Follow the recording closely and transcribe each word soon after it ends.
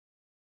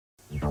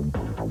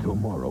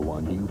Tomorrow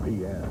on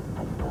UPN,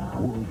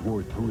 World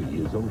War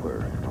III is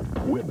over.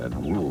 Women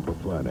rule the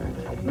planet.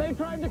 They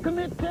tried to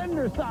commit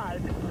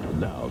gendercide.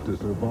 Now to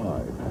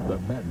survive, the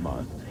men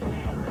must.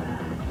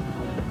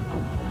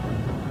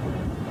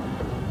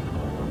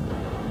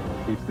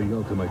 It's the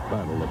ultimate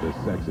battle of the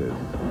sexes.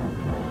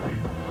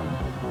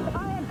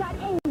 I have got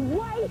a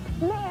white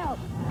male.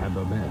 And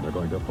the men are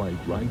going to fight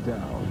right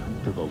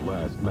down to the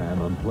last man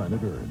on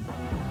planet Earth.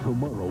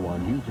 Tomorrow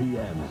on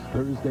UPN's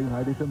Thursday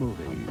Night at the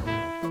Movies.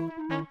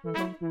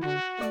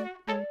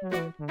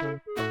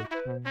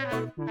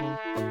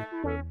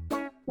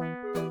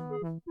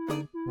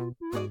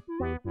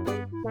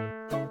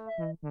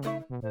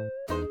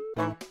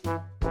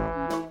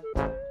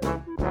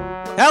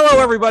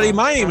 Hello, everybody.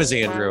 My name is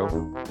Andrew.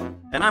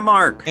 And I'm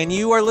Mark. And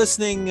you are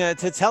listening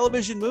to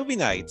Television Movie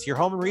Nights, your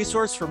home and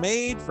resource for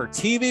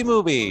made-for-TV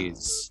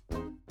movies.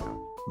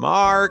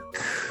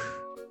 Mark,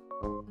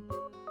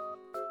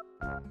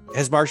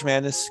 has March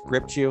Madness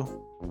gripped you?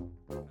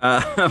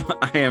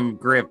 I am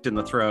gripped in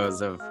the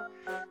throes of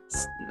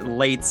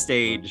late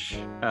stage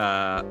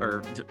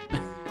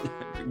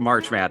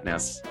March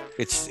Madness.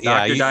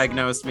 Doctor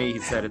diagnosed me. He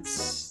said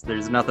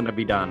there's nothing to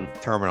be done.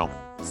 Terminal.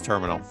 It's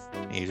terminal.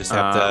 You just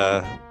have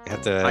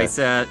to. I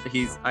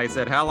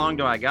said, how long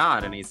do I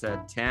got? And he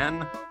said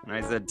 10. And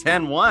I said,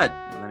 10 what?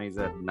 And then he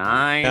said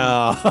 9,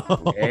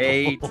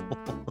 8.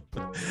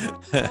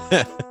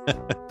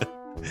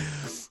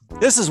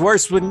 This is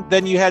worse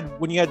when you had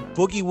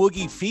Boogie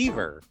Woogie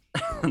Fever.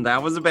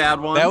 That was a bad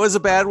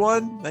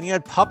one. Then you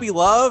had Puppy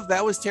Love.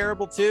 That was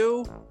terrible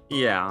too.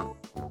 Yeah.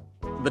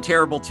 The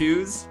Terrible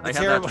Twos. I had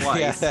that twice.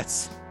 Yeah,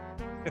 that's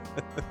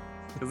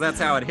because that's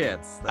how it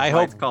hits. That's I why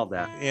hope it's called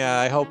that. Yeah,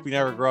 I hope you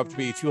never grow up to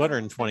be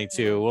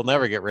 222. We'll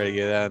never get rid of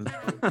you then.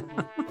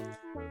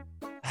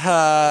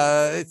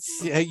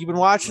 You've been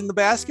watching the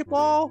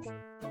basketball?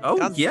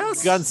 Oh,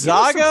 yes.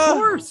 Gonzaga, yes, of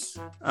course.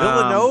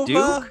 Villanova,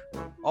 Duke.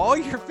 All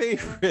your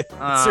favorites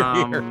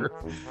are here.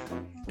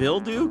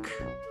 Bill Duke.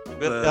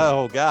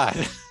 Oh God.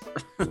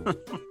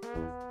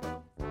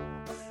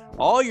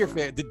 All your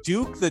favorite. The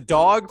Duke, the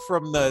dog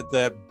from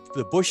the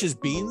Bush's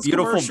Beans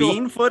Beautiful commercial.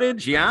 Bean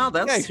footage. Yeah,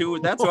 that's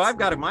who I've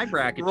got in my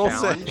bracket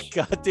challenge.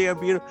 Goddamn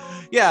beautiful.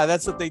 Yeah,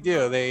 that's what they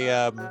do. They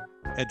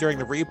during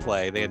the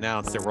replay, they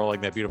announced they're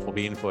rolling that Beautiful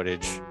Bean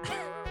footage.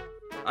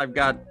 I've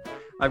got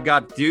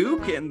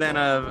Duke and then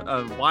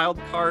a wild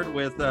card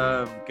with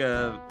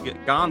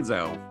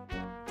Gonzo.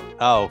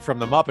 Oh, from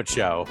the Muppet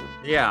Show.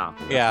 Yeah.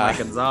 Yeah.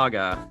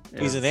 Gonzaga.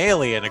 He's an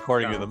alien,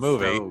 according to the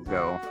movie.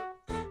 Go.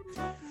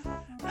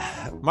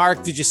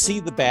 Mark, did you see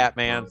the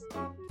Batman?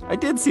 I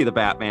did see the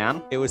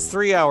Batman. It was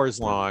 3 hours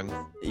long.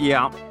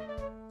 Yeah.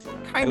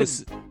 Kind of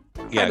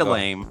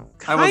lame.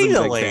 Kind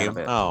of lame.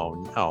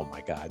 Oh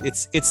my God.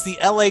 It's the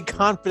LA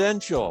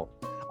Confidential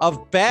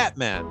of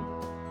Batman.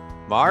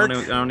 Mark,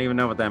 I don't even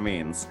know what that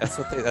means. That's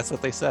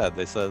what they said.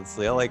 They said it's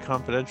the LA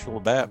Confidential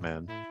of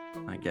Batman.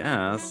 I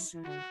guess.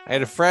 I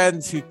had a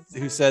friend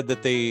who said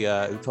that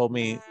who told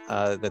me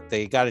that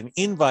they got an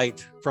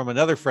invite from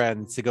another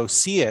friend to go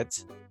see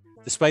it,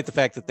 despite the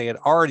fact that they had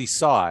already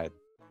saw it,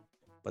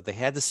 but they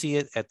had to see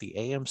it at the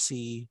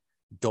AMC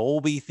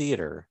Dolby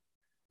Theater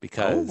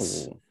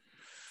because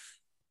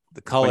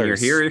the colors. When you're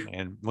here,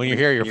 and when you're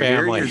here, your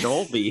family. Here,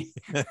 Dolby.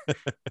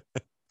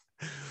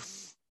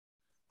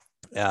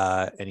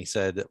 And he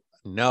said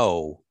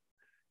no,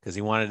 because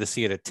he wanted to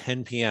see it at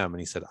 10 p.m.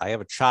 And he said, I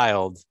have a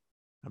child.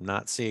 I'm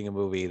not seeing a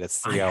movie that's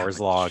 3 hours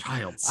long.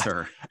 Child,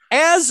 sir.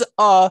 As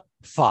a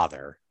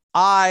father,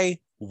 I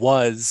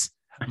was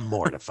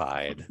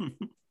mortified.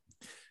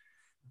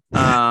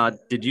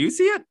 Did you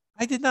see it?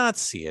 I did not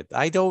see it.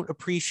 I don't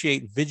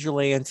appreciate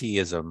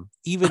vigilanteism,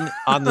 even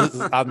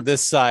on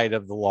this side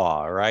of the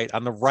law, right?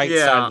 On the right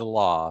side of the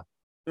law.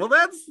 Well,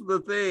 that's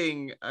the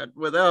thing,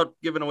 without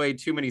giving away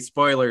too many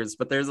spoilers,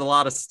 but there's a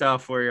lot of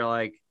stuff where you're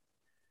like,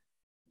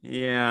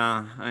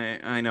 yeah,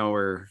 I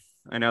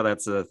know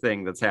that's a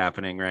thing that's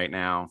happening right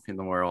now in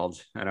the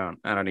world. I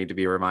don't need to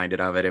be reminded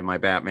of it in my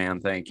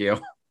Batman. Thank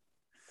you.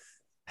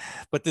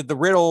 But did the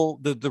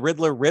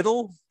Riddler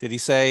riddle? Did he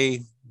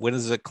say, when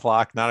is it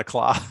clock, not a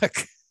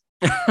clock?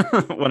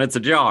 When it's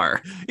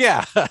ajar.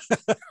 Yeah.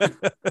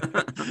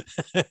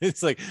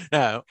 It's like,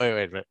 no,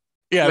 wait a minute.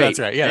 Yeah, wait, that's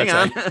right. Yeah,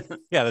 that's right.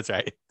 Yeah, that's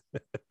right.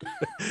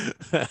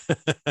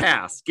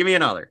 Pass. Give me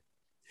another.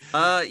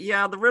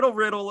 Yeah, the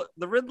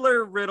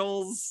Riddler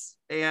riddles,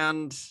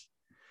 and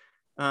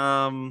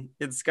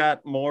it's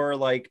got more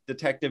like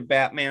Detective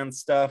Batman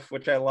stuff,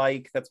 which I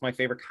like. That's my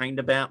favorite kind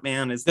of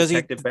Batman is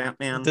Detective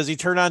Batman. Does he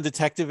turn on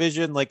Detective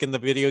Vision like in the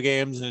video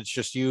games and it's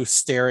just you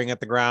staring at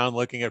the ground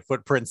looking at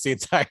footprints the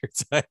entire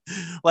time?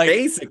 Like,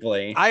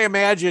 basically, I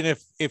imagine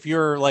if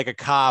you're like a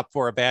cop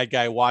or a bad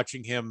guy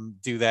watching him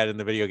do that in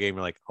the video game,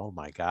 you're like, oh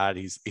my God,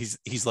 he's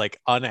like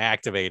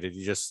unactivated.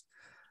 You just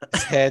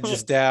his head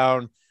just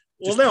down.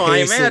 Well, no, I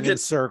imagine in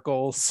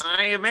circles.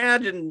 I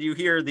imagine you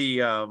hear the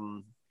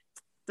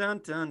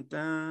dun dun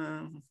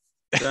dun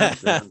dun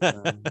dun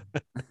dun.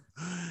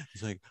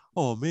 He's like,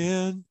 oh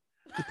man,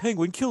 The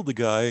penguin killed the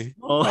guy.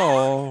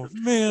 Oh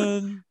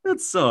man. That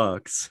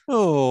sucks.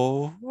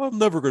 Oh, I'm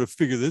never going to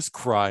figure this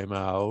crime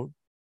out.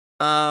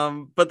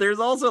 But there's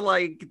also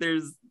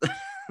there's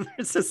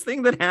this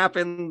thing that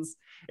happens.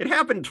 It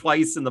happened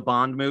twice in the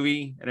Bond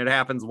movie, and it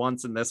happens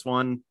once in this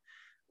one,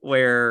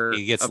 where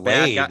he gets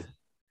laid.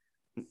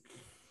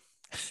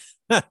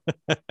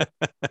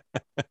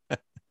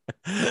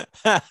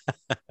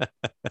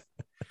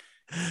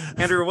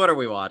 Andrew, what are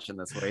we watching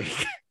this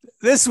week?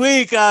 This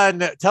week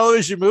on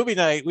Television Movie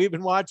Night, we've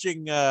been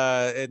watching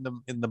in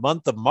the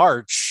month of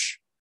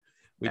March.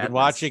 We've been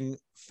watching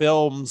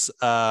films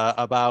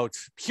about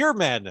pure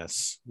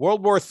madness,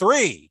 World War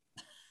III,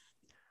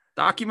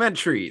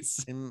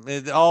 documentaries,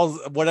 and all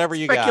whatever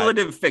you got,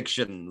 speculative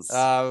fictions,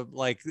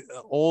 like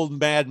old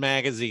Mad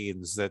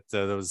magazines that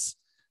those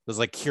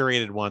like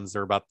curated ones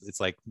are about.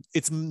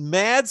 It's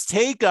Mad's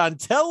take on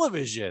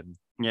television.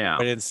 Yeah,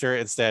 but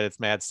instead it's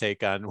Mad's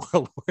take on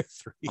World War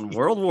III. On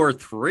World War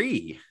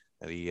III,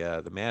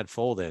 the Mad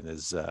fold-in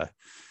is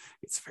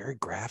it's very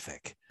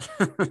graphic.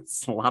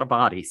 It's a lot of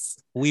bodies.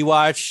 We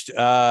watched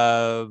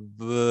By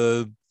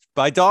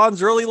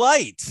Dawn's Early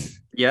Light.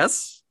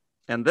 Yes,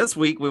 and this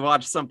week we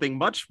watched something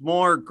much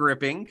more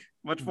gripping,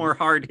 much more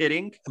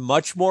hard-hitting,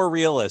 much more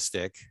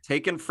realistic,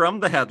 taken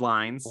from the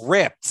headlines,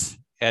 ripped,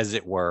 as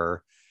it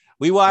were.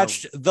 We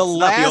watched not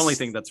the only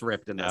thing that's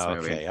ripped in this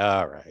movie. Okay,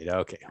 all right.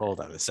 Okay, hold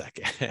on a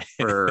second.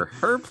 For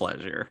her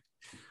pleasure.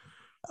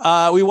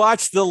 We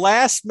watched The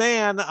Last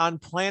Man on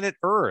Planet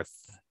Earth,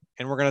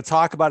 and we're going to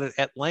talk about it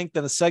at length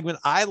in a segment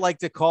I like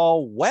to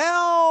call,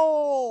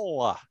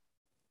 Well,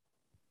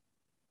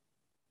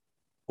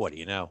 what do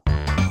you know?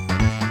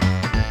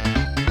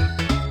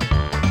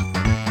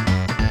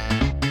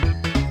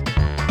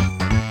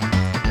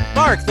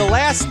 Mark, The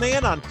Last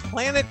Man on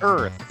Planet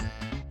Earth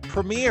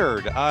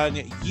premiered on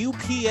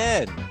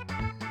UPN,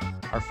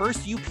 our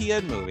first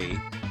UPN movie.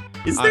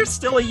 Is there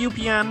still a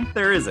UPN?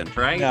 There isn't,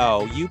 right?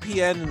 No,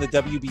 UPN and the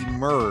WB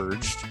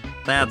merged.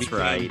 That's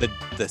right. The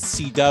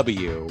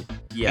CW.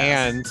 Yes.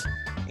 And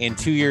in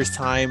 2 years'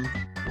 time,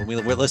 when we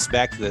listen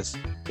back to this,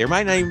 there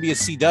might not even be a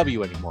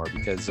CW anymore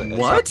because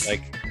what?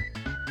 It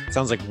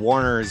sounds like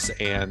Warner's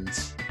and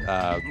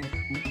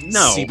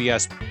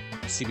CBS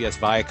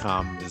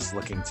Viacom is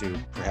looking to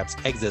perhaps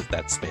exit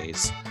that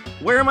space.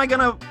 Where am I going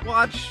to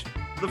watch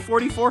the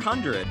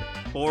 4400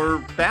 or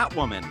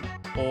Batwoman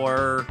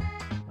or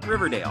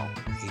Riverdale?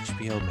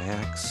 HBO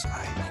Max?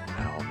 I don't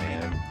know,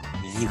 man.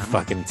 You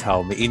fucking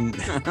tell me.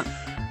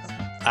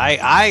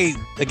 I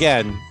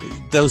again,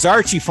 those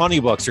Archie funny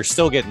books are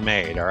still getting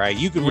made, all right?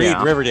 You can read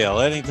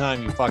Riverdale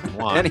anytime you fucking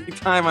want.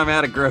 Anytime I'm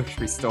at a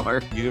grocery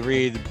store. You can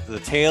read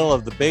the tale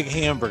of the big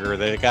hamburger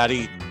that got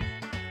eaten.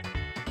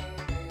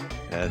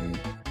 And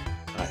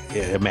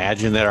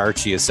imagine that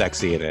Archie is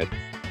sexy in it.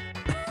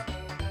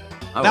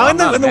 Oh, now in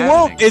the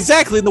world,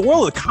 exactly in the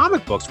world of the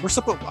comic books,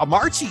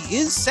 Archie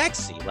is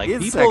sexy. Like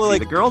people sexy.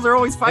 Like the girls are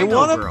always fighting. They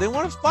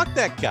want to fuck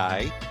that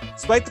guy,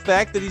 despite the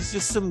fact that he's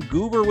just some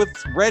goober with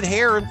red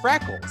hair and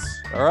freckles.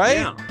 All right.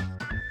 Yeah.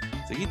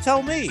 So you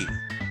tell me.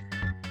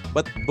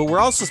 But we're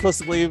also supposed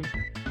to believe,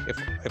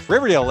 if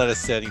Riverdale let us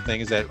say anything,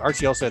 is that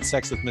Archie also had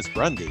sex with Miss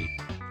Grundy.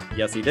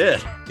 Yes, he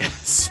did.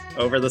 Yes.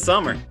 Over the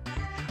summer.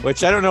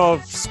 Which I don't know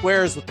if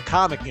squares with the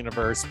comic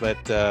universe,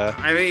 but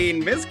I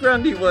mean, Miss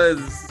Grundy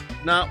was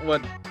not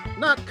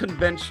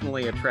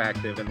conventionally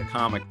attractive in the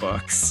comic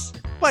books.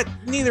 But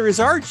neither is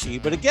Archie.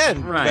 But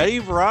again, right. Betty,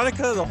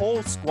 Veronica, the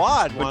whole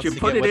squad wants to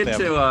get with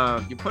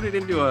them. You put it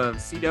into a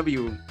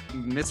CW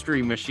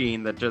mystery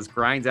machine that just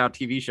grinds out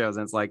TV shows,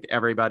 and it's like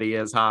everybody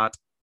is hot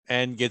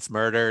and gets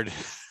murdered.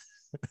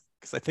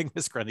 Because I think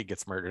Miss Grundy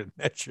gets murdered in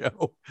that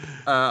show.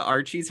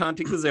 Archie's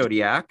hunting the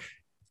Zodiac.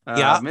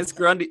 Miss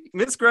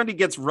Grundy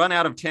gets run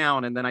out of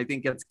town, and then I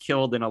think gets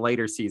killed in a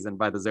later season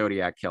by the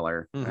Zodiac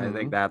killer. Mm-hmm. I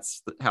think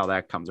that's how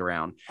that comes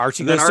around.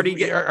 Archie goes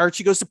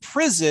to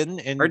prison,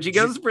 and Archie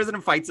goes to prison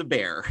and fights a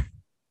bear.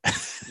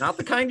 Not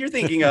the kind you're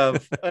thinking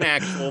of, an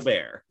actual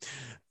bear.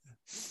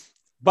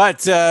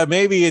 But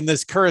maybe in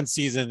this current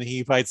season,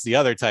 he fights the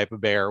other type of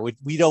bear.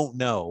 We don't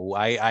know.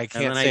 I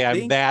can't say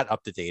I'm that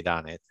up to date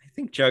on it. I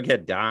think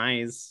Jughead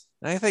dies.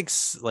 I think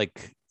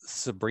like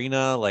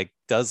Sabrina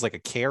does like a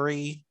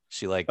carry.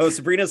 She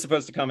Sabrina's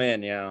supposed to come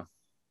in, yeah.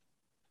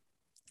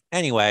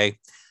 Anyway,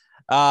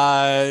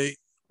 no,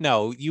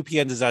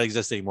 UPN does not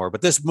exist anymore.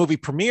 But this movie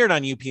premiered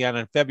on UPN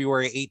on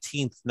February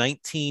 18th,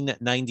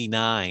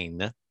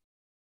 1999.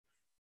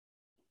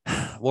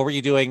 What were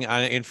you doing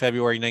in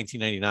February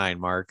 1999,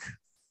 Mark?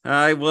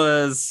 I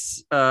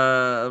was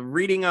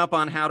reading up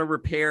on how to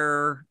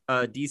repair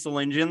diesel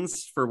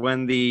engines for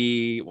when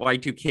the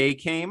Y2K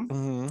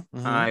came.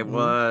 I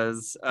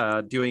was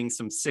doing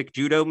some sick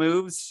judo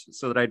moves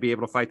so that I'd be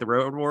able to fight the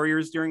Road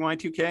Warriors during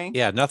Y2K.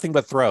 Yeah, nothing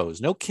but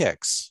throws, no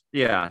kicks.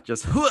 Yeah,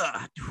 just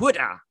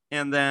hua.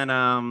 And then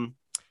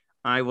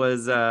I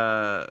was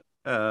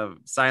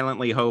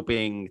silently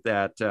hoping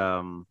that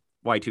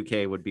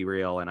Y2K would be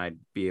real and I'd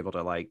be able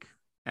to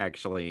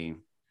actually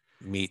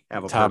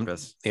have a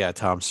purpose. Yeah,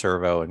 Tom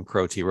Servo and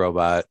Crow T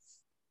Robot.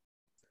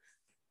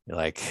 You're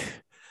like,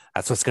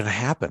 That's what's going to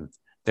happen.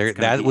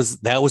 That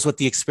was what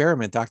the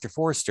experiment, Dr.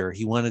 Forrester,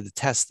 he wanted to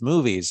test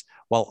movies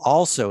while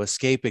also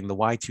escaping the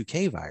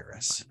Y2K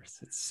virus.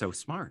 It's so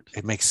smart.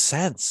 It makes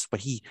sense,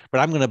 but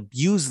I'm going to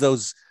use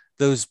those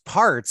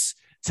parts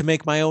to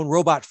make my own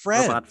robot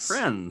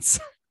friends.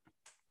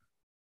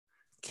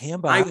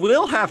 Cambot. I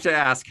will have to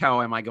ask,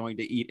 how am I going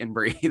to eat and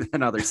breathe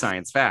and other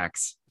science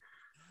facts?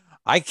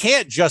 I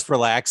can't just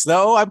relax,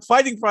 though. I'm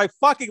fighting for my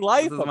fucking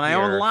life. This is my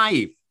own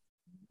life.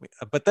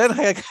 But then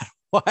I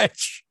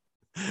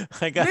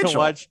gotta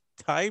watch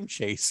Time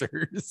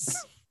Chasers.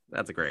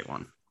 That's a great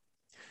one.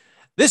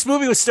 This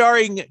movie was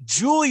starring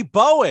Julie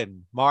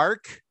Bowen,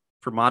 Mark.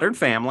 From Modern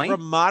Family.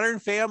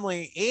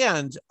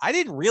 And I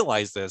didn't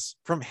realize this,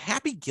 from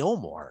Happy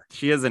Gilmore.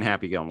 She is in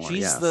Happy Gilmore.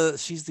 She's the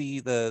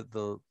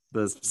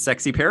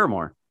sexy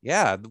paramour.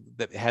 Yeah,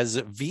 that has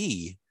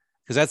V,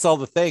 because that's all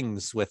the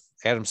things with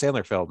Adam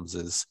Sandler films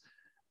is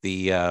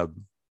the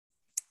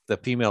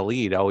female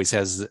lead always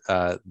has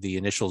the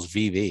initials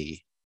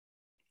VV.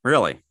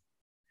 Really?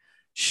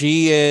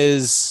 She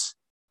is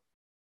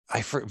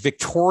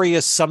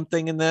Victoria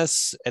something in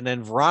this, and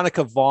then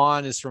Veronica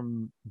Vaughn is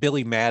from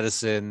Billy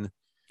Madison.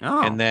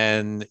 Oh. And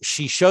then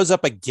she shows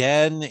up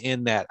again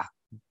in that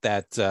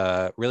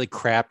really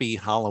crappy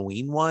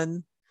Halloween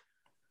one.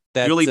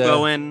 Julie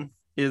Bowen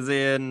is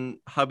in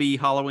Hubby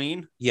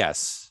Halloween.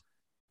 Yes,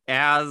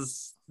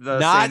 as the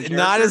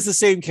not as the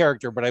same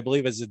character, but I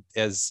believe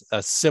as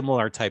a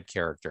similar type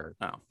character.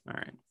 Oh, all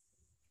right.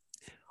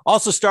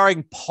 Also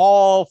starring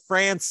Paul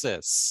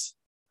Francis.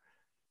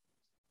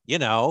 You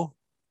know,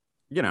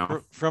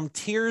 from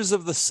Tears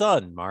of the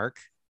Sun, Mark.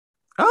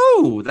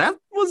 Oh, that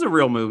was a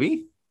real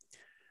movie.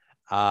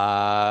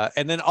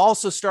 And then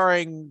also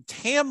starring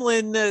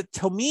Tamlyn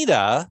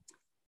Tomita.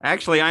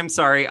 Actually, I'm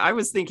sorry. I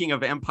was thinking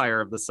of Empire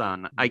of the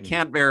Sun. I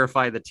can't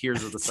verify the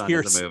Tears of the Sun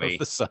is a movie.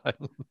 Tears of the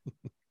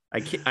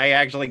Sun. I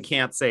actually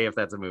can't say if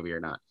that's a movie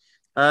or not.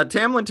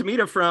 Tamlyn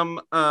Tomita from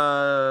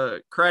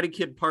Karate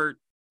Kid Part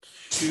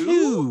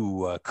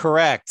 2.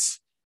 Correct.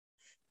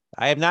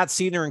 I have not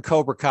seen her in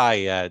Cobra Kai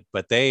yet,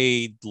 but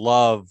they're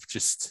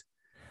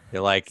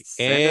like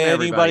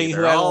anybody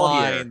who had a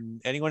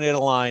line, anyone who had a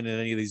line in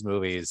any of these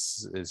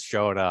movies is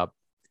showing up.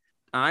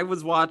 I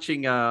was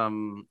watching, I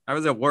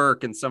was at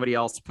work and somebody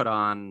else put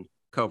on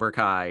Cobra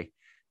Kai.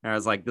 And I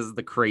was like, this is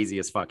the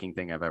craziest fucking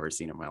thing I've ever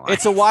seen in my life.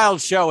 It's a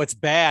wild show. It's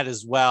bad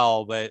as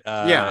well, but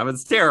yeah, it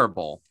was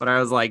terrible. But I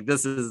was like,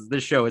 this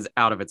show is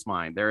out of its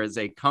mind. There is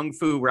a kung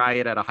fu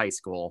riot at a high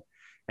school,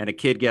 and a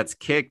kid gets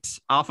kicked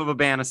off of a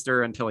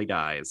banister until he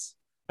dies.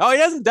 Oh, he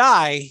doesn't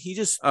die. He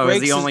just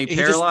is he only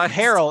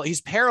paralyzed?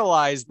 He's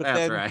paralyzed, but that's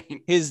then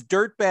right. His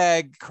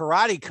dirtbag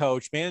karate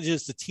coach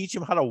manages to teach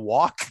him how to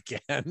walk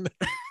again.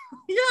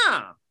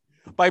 Yeah.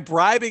 By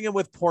bribing him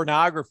with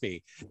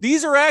pornography.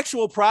 These are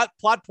actual plot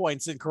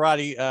points in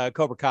Karate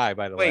Cobra Kai,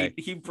 by the way. Wait,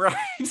 he bribed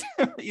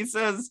him. He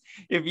says,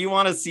 if you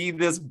want to see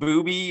this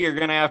booby, you're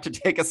going to have to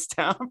take a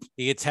step.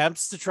 He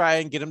attempts to try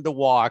and get him to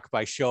walk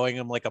by showing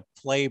him like a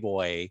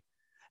Playboy.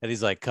 And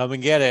he's like, come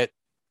and get it.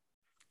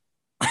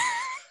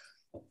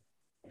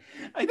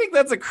 I think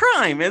that's a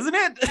crime, isn't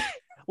it?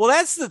 Well,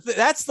 that's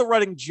the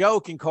running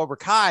joke in Cobra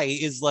Kai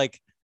is like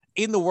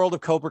in the world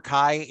of Cobra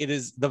Kai, it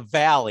is the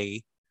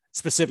Valley,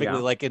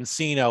 specifically like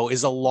Encino,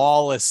 is a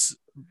lawless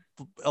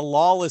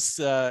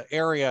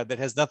area that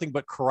has nothing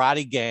but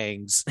karate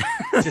gangs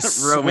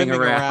just roaming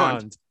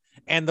around.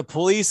 And the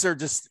police are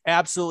just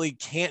absolutely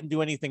can't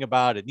do anything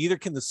about it. Neither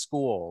can the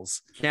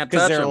schools. Can't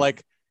touch them.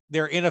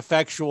 They're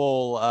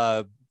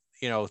ineffectual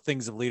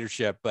things of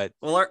leadership. But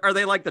well, are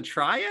they like the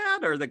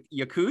Triad or the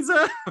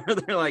Yakuza? Or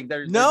they're like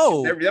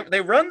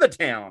they run the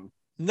town.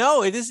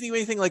 No, it isn't even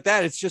anything like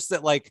that. It's just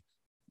that like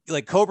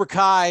Cobra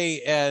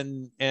Kai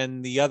and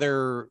the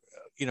other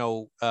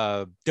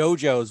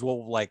dojos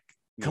will like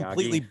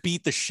completely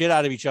beat the shit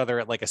out of each other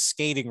at like a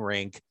skating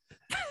rink,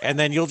 and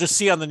then you'll just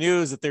see on the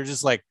news that they're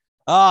just like,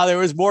 there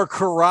was more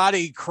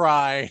karate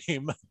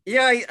crime.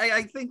 Yeah,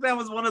 I think that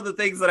was one of the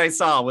things that I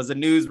saw was a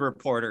news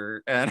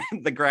reporter, and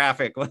the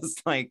graphic was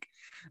like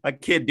a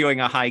kid doing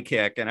a high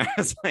kick, and I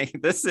was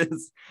like, this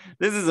is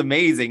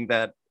amazing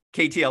that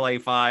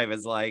KTLA 5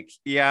 is like,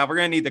 yeah, we're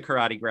gonna need the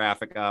karate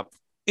graphic up.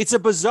 It's a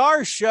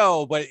bizarre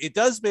show, but it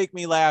does make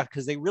me laugh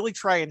because they really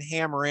try and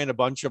hammer in a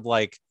bunch of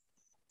like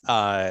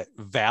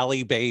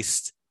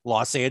Valley-based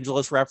Los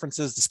Angeles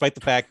references, despite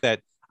the fact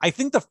that I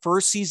think the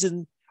first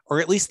season, or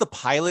at least the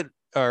pilot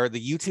or the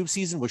YouTube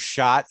season, was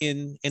shot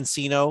in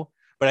Encino,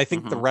 but I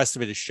think the rest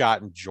of it is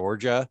shot in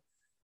Georgia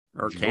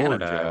or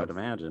Canada, I would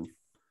imagine.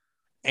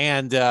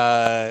 And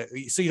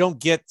so you don't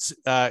get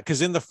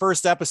because in the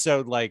first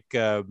episode, like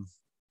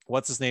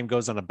what's his name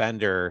goes on a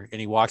bender and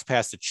he walks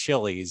past a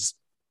Chili's.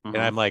 And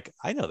I'm like,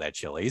 I know that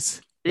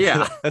Chili's.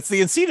 Yeah. That's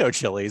the Encino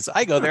Chili's.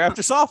 I go there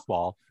after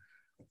softball.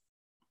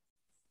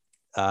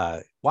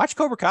 Watch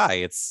Cobra Kai.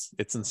 It's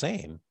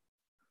insane.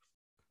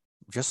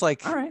 Just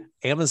like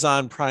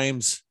Amazon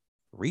Prime's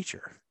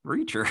Reacher.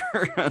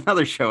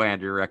 Another show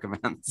Andrew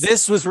recommends.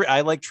 This was,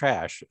 I like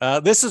trash.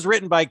 This is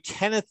written by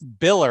Kenneth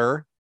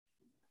Biller,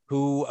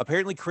 who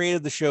apparently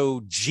created the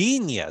show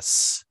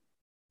Genius.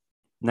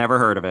 Never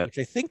heard of it. Which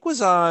I think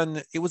was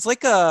on. It was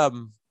like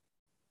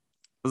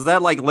Was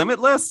that like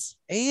Limitless?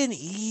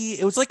 A&E.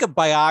 It was like a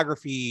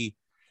biography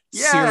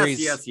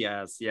series.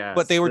 Yes.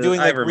 But they were doing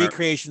like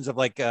recreations of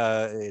like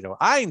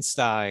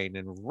Einstein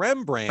and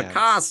Rembrandt,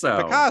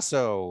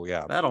 Picasso.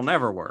 Yeah, that'll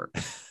never work.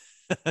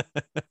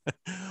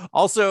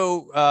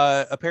 Also,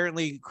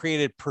 apparently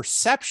created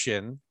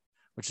Perception,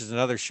 which is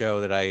another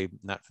show that I'm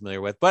not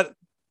familiar with. But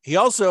he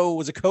also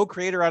was a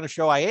co-creator on a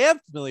show I am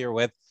familiar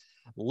with,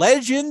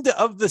 Legend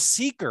of the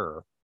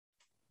Seeker.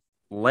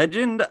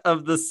 Legend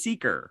of the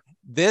Seeker.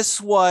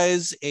 This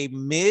was a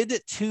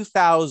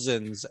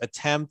mid-2000s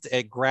attempt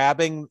at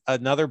grabbing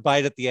another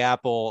bite at the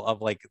apple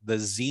of like the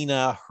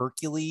Xena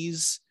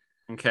Hercules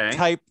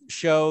type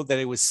show that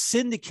it was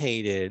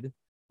syndicated,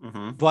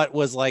 but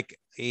was like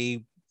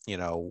a,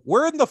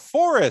 we're in the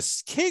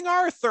forest, King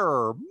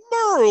Arthur,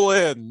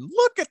 Merlin,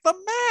 look at the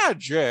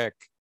magic,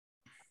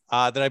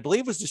 that I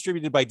believe was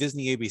distributed by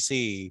Disney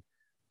ABC.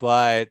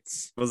 But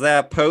was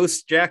that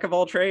post Jack of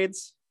all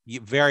trades?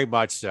 Very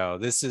much so.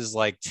 This is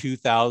like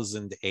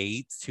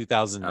 2008,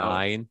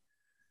 2009,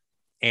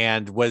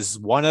 and was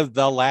one of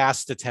the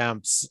last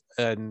attempts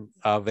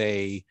of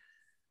a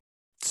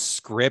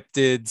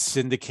scripted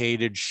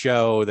syndicated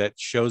show that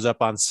shows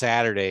up on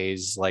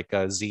Saturdays, like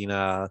a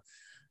Xena,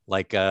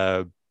 like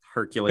a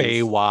Hercules,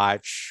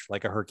 Baywatch,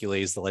 like a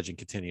Hercules. The legend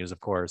continues, of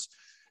course.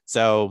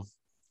 So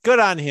good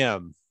on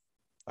him.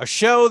 A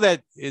show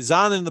that is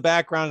on in the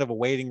background of a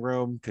waiting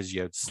room because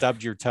you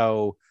stubbed your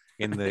toe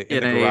in the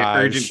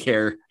garage. Urgent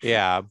care.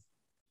 Yeah.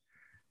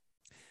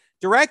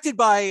 Directed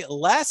by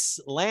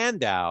Les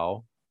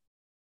Landau,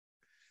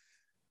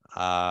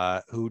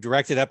 who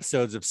directed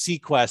episodes of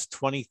Sequest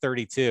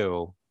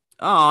 2032.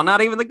 Oh,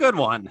 not even the good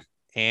one.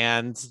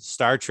 And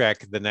Star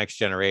Trek: The Next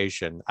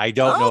Generation. I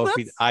don't know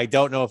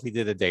if he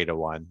did a Data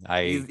one.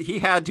 He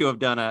had to have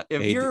done a.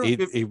 If you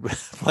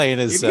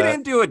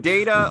didn't do a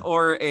Data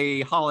or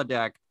a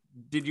holodeck,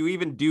 did you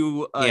even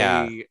do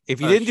if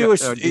you didn't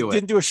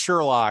do a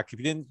Sherlock, if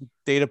you didn't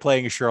Data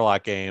playing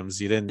Sherlock games,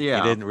 you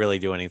didn't really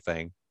do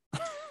anything.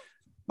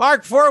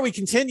 Mark, before we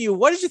continue,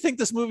 what did you think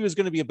this movie was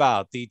going to be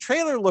about? The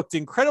trailer looked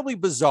incredibly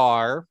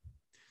bizarre.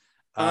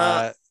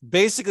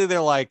 Basically, they're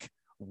like,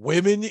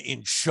 women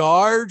in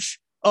charge,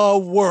 a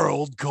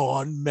world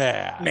gone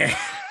mad.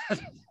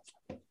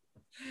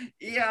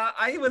 Yeah,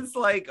 I was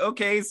like,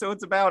 okay, so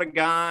it's about a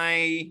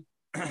guy.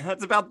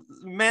 It's about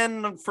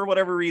men, for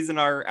whatever reason,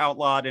 are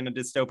outlawed in a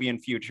dystopian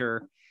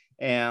future.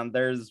 And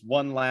there's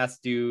one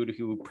last dude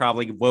who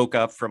probably woke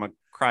up from a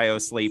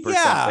cryo sleep or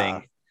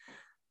something.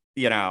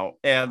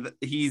 And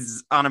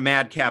he's on a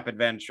madcap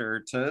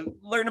adventure to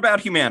learn about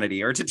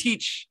humanity or to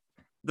teach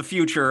the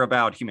future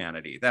about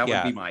humanity. That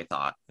would be my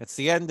thought. It's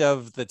the end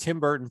of the Tim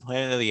Burton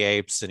Planet of the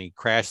Apes, and he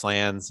crash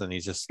lands, and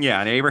he's just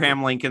and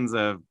Abraham Lincoln's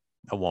a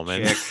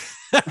woman.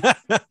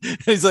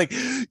 He's like,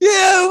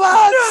 you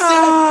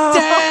monster,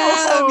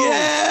 damn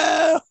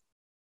you.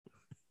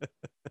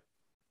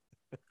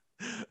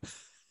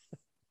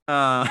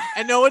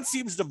 And no one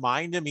seems to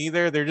mind him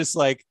either. They're just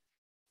like,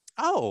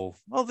 oh,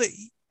 well,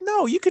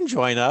 no, you can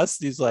join us.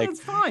 He's like, it's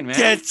fine, man.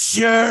 Get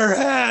your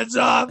hands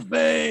off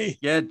me.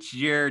 Get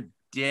your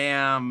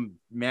damn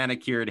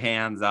manicured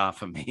hands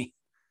off of me.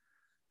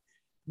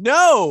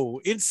 No,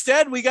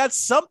 instead we got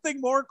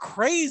something more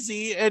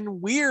crazy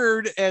and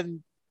weird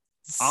and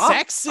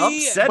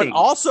sexy, upsetting, but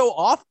also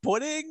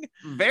off-putting.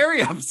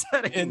 Very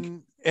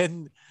upsetting.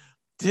 And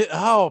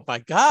oh my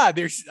God,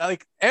 there's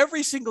like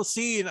every single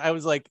scene. I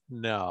was like,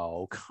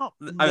 no,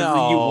 you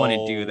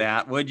wouldn't do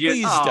that, would you?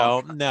 Please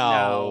don't.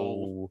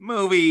 No.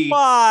 Movie.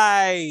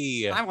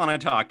 Why? I want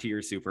to talk to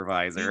your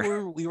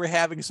supervisor. We were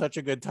having such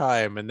a good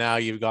time, and now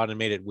you've gone and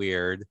made it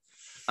weird.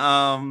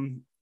 Top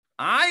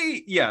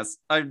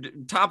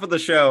of the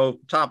show,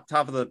 top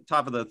of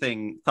the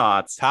thing,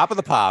 thoughts. Top of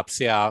the pops,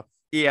 yeah.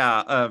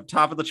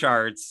 Top of the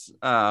charts.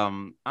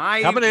 Coming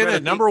in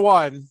at number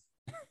one.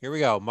 Here we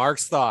go.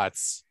 Mark's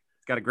thoughts.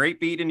 It's got a great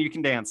beat and you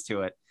can dance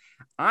to it.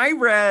 I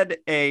read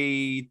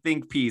a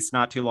think piece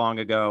not too long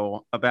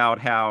ago about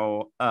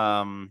how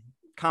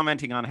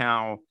commenting on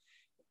how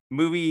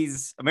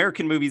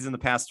American movies in the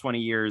past 20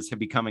 years have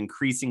become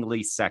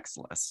increasingly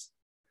sexless.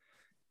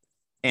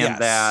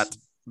 And that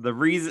the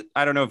reason,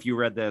 I don't know if you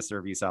read this or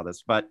if you saw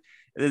this, but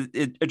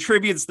it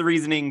attributes the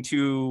reasoning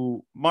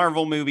to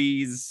Marvel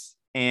movies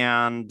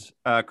and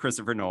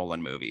Christopher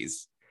Nolan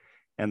movies.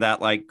 And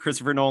that like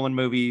Christopher Nolan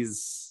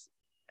movies,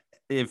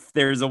 if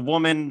there's a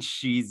woman,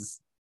 she's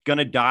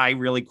gonna die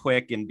really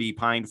quick and be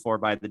pined for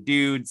by the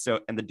dude.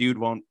 And the dude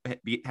won't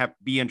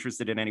be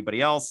interested in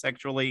anybody else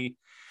sexually.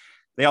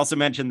 They also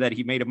mentioned that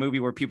he made a movie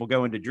where people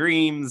go into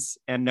dreams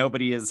and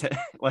nobody is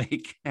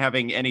like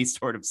having any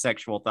sort of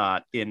sexual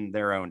thought in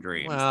their own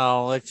dreams.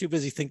 Well, they're too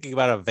busy thinking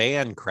about a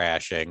van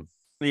crashing.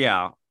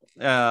 Yeah.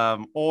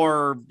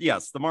 Or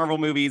yes, the Marvel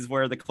movies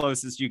where the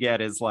closest you get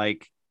is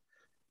like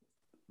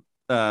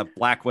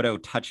Black Widow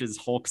touches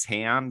Hulk's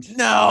hand.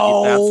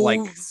 No, that's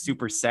like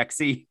super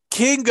sexy.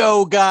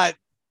 Kingo got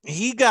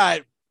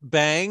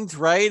banged,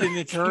 right? In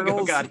Eternals.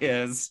 Kingo got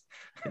his.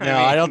 No,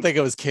 I don't think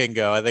it was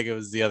Kingo. I think it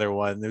was the other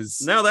one.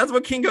 No, that's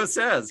what Kingo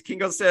says.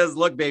 Kingo says,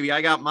 "Look, baby,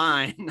 I got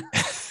mine.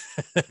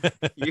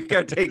 You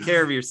got to take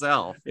care of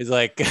yourself." He's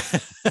like,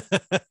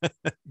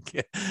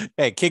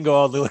 "Hey,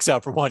 Kingo only looks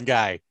out for one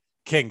guy,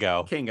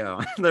 Kingo."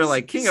 They're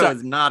like, Kingo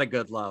is not a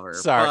good lover.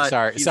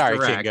 Sorry,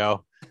 direct.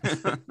 Kingo.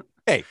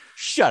 Hey,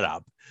 shut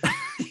up.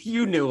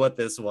 You knew what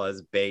this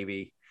was,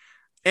 baby.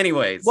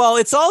 Anyways. Well,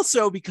 it's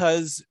also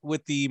because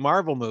with the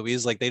Marvel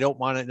movies, like they don't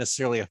want to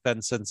necessarily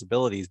offend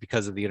sensibilities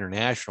because of the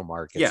international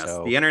market. Yes,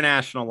 so the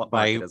international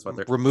market is what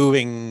they're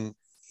removing.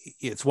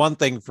 It's one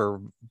thing for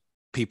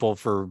people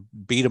for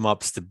beat 'em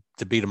ups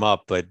to beat 'em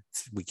up, but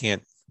we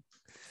can't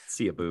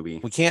see a booby.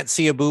 We can't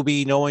see a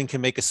booby. No one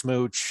can make a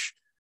smooch.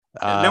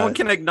 No one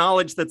can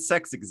acknowledge that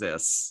sex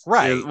exists.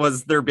 Right.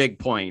 Was their big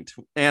point.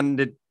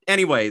 And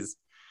anyways.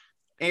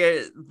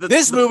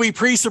 This movie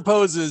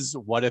presupposes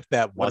what if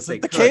that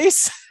wasn't the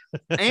case?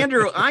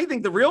 Andrew, I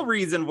think the real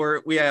reason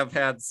we have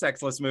had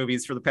sexless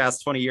movies for the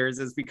past 20 years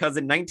is because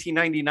in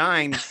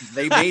 1999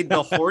 they made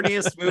the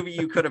horniest movie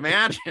you could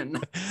imagine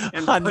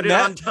and put it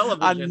on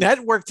television. On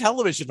network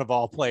television of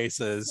all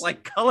places.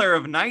 Like Color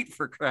of Night,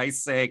 for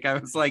Christ's sake. I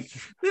was like,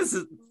 this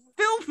is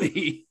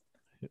filthy.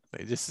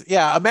 They just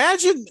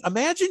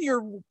imagine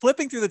you're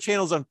flipping through the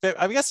channels on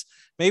I guess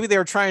maybe they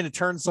were trying to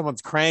turn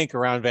someone's crank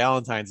around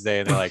Valentine's Day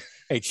and they're like,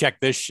 hey,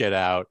 check this shit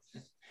out.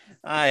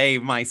 I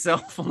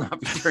myself will not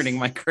be turning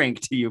my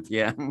crank to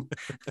UPN.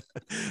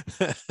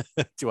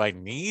 Do I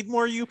need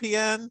more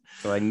UPN?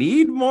 Do I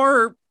need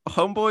more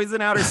Homeboys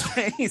in Outer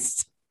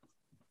Space?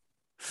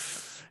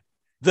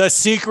 The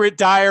Secret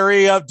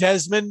Diary of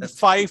Desmond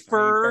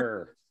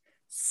Pfeiffer.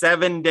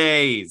 7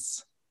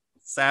 days.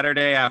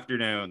 Saturday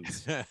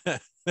afternoons.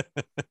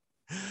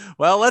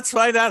 Well, let's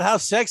find out how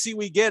sexy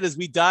we get as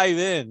we dive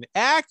in.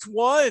 Act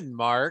 1,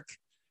 Mark.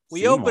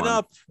 We open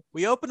up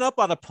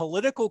on a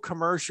political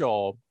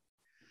commercial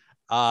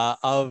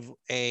of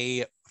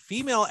a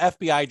female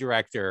FBI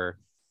director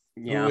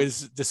who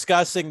is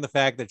discussing the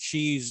fact that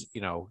she's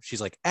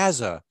like,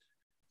 as a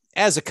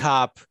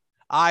cop,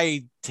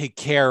 I take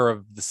care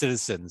of the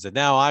citizens, and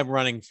now I'm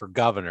running for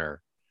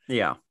governor.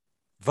 Yeah.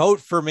 Vote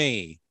for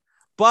me.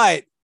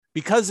 But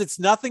because it's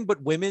nothing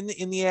but women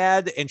in the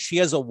ad, and she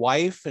has a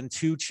wife and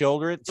two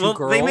children,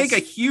 girls. They make a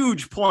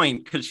huge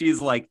point because she's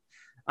like,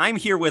 I'm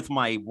here with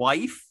my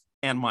wife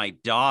and my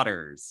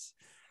daughters.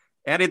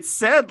 And it's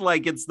said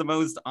like it's the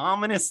most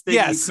ominous thing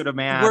you could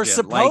imagine. We're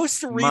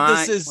supposed to read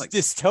this as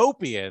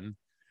dystopian.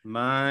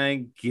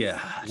 My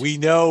God. We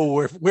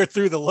know we're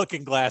through the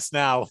looking glass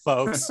now,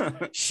 folks.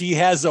 She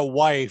has a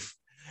wife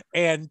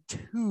and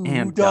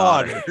two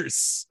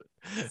daughters.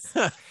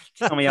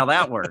 Tell me how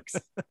that works.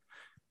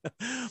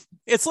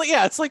 It's like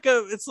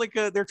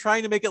they're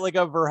trying to make it like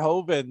a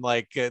Verhoeven,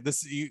 like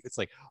it's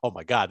like, oh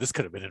my God, this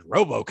could have been in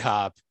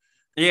RoboCop.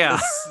 Yeah,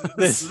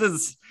 this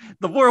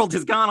the world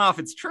has gone off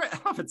its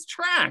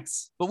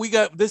tracks. But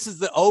this is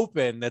the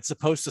open that's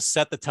supposed to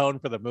set the tone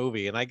for the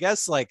movie, and I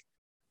guess like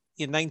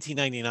in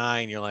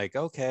 1999, you're like,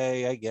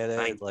 okay, I get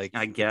it.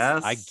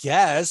 I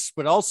guess,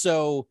 but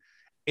also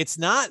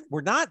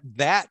we're not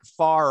that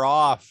far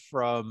off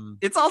from.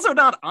 It's also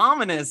not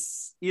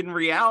ominous in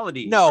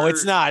reality. No,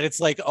 it's not.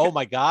 It's like, oh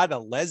my God, a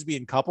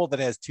lesbian couple that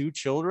has two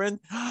children.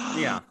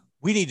 Yeah,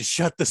 we need to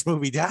shut this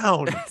movie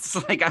down. It's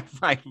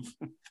like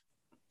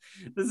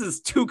this is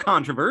too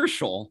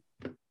controversial.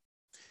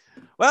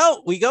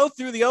 Well, we go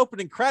through the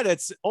opening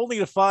credits only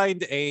to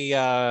find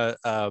an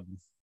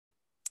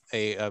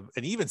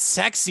even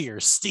sexier,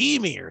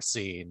 steamier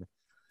scene.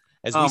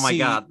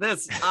 God,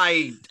 this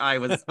I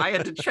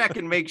had to check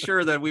and make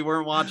sure that we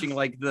weren't watching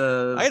like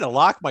I had to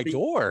lock my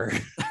door.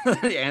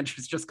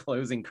 Andrew's just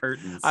closing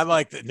curtains. I'm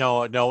like,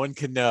 no one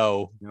can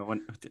know. No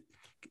one.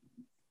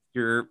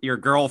 Your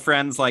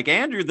girlfriend's like,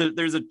 Andrew,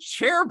 there's a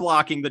chair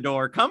blocking the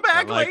door. Come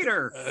back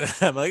later.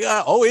 I'm like,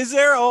 oh, is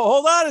there? Oh,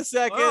 hold on a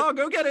second. Oh,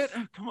 go get it.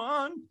 Come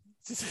on.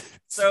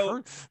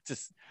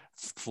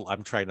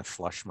 I'm trying to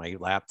flush my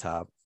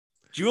laptop.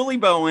 Julie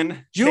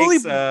Bowen.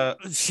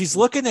 She's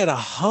looking at a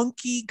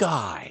hunky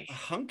guy. A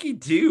hunky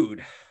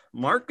dude.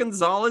 Mark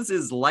Gonzalez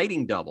is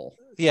lighting double.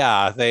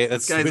 Yeah,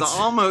 this guy's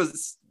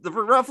almost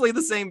roughly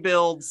the same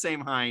build,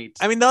 same height.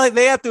 I mean,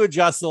 they have to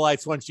adjust the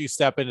lights once you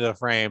step into the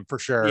frame for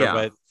sure. Yeah.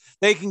 But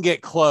they can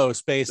get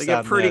close They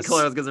get pretty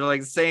close because they're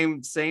like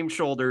same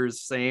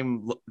shoulders,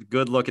 same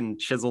good looking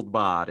chiseled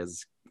bod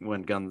as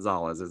when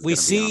Gonzalez is. We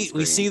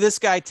see this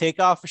guy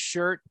take off his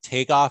shirt,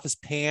 take off his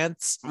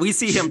pants. We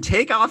see him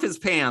take off his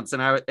pants,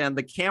 and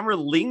the camera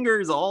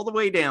lingers all the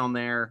way down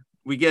there.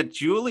 We get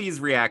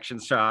Julie's reaction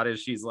shot as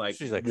she's like,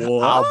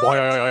 what?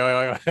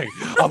 Auga.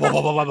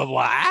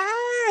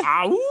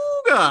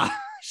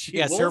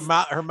 Yes,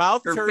 her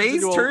mouth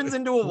turns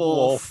into a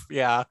wolf.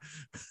 Yeah.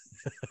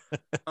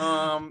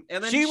 And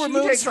then she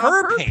removes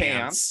her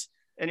pants.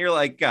 And you're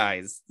like,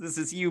 guys, this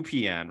is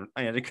UPN.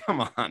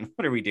 Come on,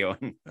 what are we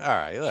doing? All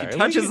right. She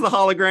touches the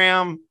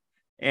hologram.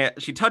 And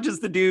she touches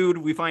the dude.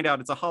 We find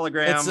out it's a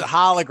hologram. It's a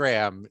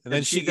hologram. And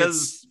then she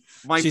does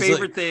my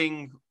favorite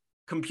thing.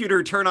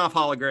 Computer, turn off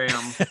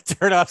hologram.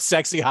 Turn off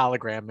sexy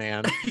hologram,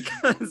 man.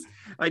 Because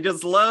I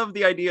just love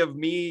the idea of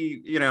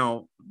me,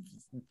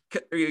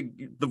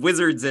 the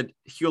wizards at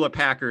Hewlett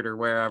Packard or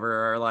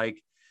wherever are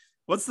like,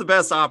 what's the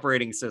best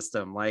operating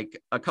system?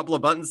 Like a couple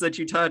of buttons that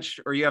you touch,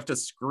 or you have to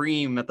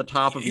scream at the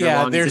top of your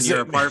lungs in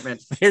your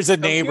apartment. There's a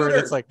neighbor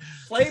that's like,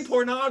 play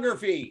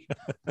pornography.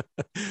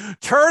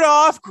 Turn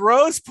off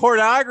gross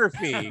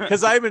pornography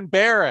because I'm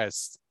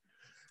embarrassed.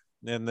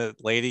 And the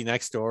lady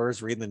next door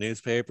is reading the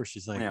newspaper.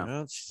 She's like,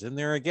 oh, she's in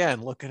there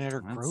again, looking at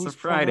her gross. It's a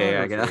Friday,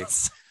 I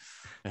guess.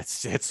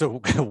 It's a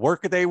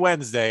workaday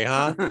Wednesday,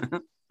 huh?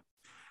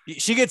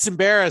 She gets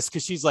embarrassed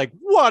because she's like,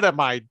 what am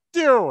I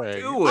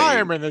doing? I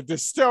am in a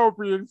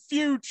dystopian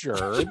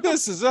future.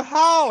 This is a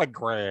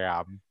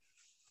hologram.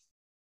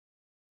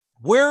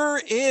 We're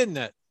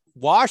in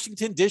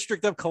Washington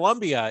District of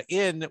Columbia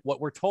in what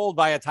we're told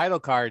by a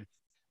title card,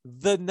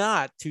 the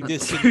not too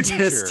distant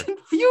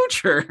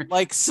future.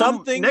 Like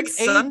something next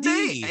AD.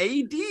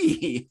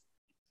 Sunday,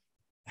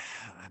 AD.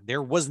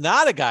 There was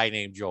not a guy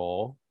named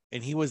Joel,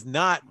 and he was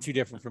not too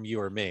different from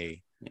you or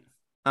me.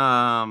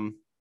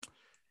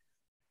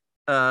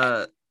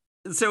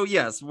 So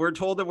yes, we're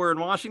told that we're in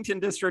Washington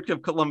District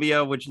of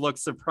Columbia, which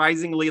looks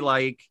surprisingly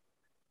like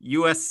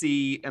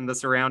USC and the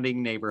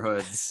surrounding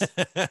neighborhoods,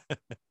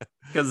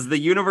 because the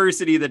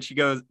university that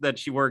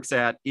she works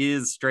at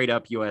is straight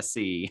up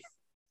USC.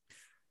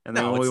 And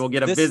then we will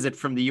get a visit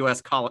from the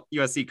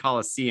USC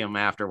Coliseum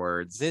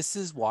afterwards. This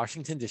is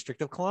Washington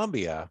District of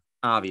Columbia.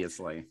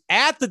 Obviously.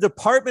 At the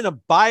Department of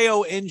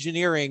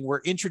Bioengineering, we're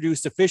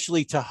introduced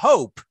officially to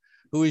Hope,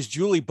 who is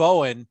Julie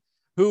Bowen,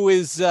 who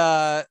is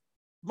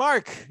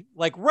Mark,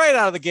 like right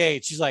out of the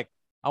gate. She's like,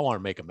 I want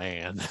to make a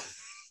man.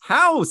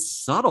 How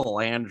subtle,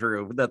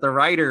 Andrew, that the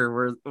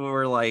writer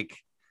were like,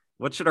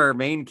 what should our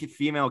main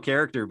female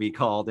character be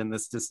called in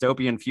this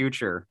dystopian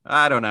future?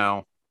 I don't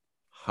know.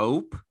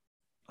 Hope?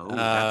 Oh,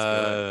 that's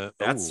good.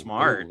 That's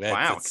smart.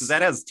 Wow, because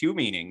that has two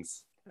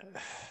meanings.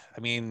 I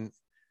mean,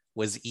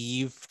 was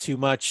Eve too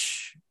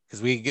much?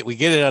 Because we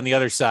get it on the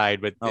other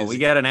side, but we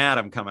get an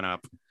Adam coming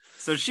up.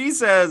 So she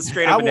says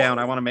straight up and down,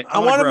 I want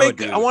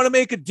to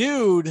make a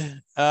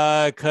dude,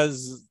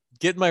 because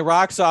getting my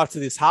rocks off to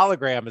this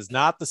hologram is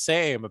not the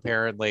same,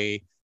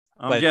 apparently.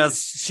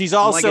 She's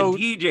also like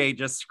a DJ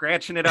just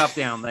scratching it up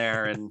down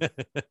there, and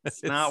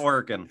it's not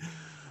working.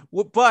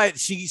 But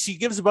she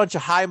gives a bunch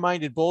of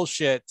high-minded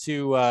bullshit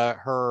to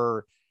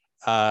her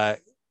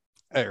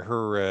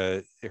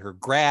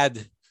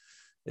grad.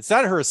 It's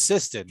not her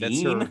assistant.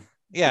 That's her.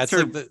 Yeah, it's her,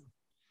 like the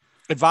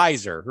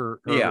advisor.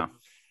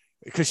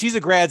 Because she's a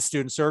grad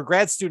student. So her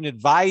grad student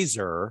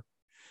advisor,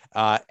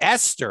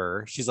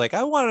 Esther, she's like,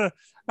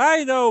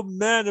 I know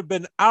men have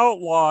been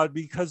outlawed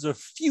because of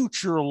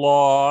future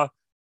law,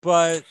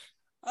 but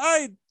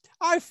I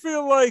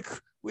feel like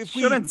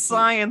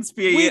science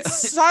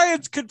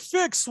could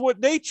fix what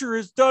nature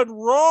has done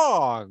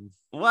wrong.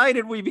 Why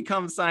did we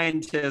become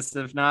scientists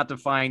if not to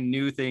find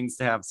new things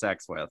to have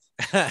sex with?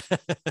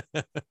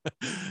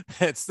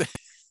 It's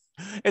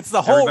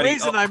the whole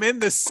reason I'm in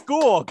this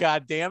school.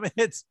 God damn it.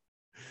 I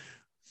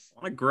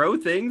want to grow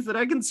things that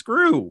I can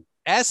screw.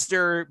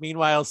 Esther,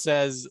 meanwhile,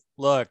 says,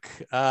 look,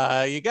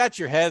 you got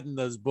your head in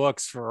those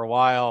books for a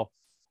while.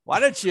 Why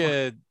don't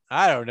you,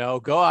 I don't know,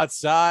 go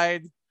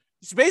outside?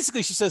 She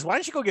says, why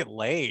don't you go get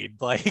laid?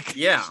 Like,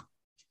 yeah.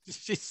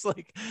 She's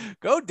like,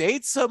 go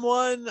date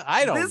someone.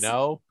 I don't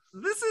know.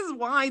 This is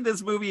why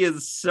this movie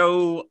is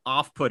so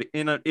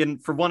off-putting.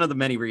 For one of the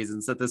many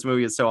reasons that this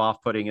movie is so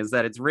off-putting is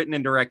that it's written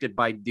and directed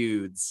by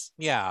dudes.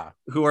 Yeah.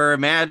 Who are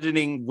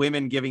imagining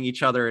women giving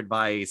each other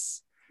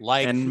advice.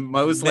 And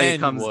mostly it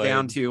comes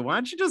down to, why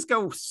don't you just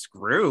go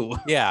screw?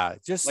 Yeah.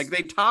 Just like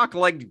they talk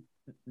like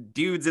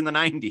dudes in the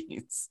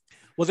 90s.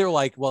 Well, they're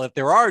like, well, if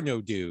there are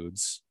no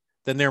dudes,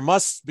 then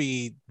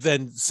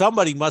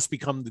somebody must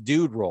become the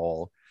dude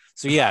role.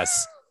 So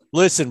yes,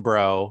 listen,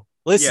 bro,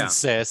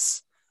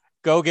 sis,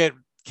 go get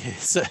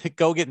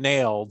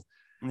nailed,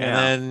 and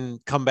then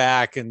come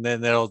back, and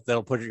then they'll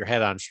put your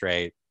head on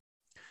straight.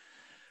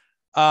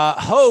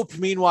 Hope,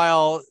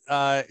 meanwhile,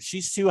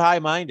 she's too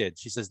high-minded.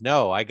 She says,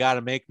 no, I got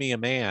to make me a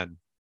man.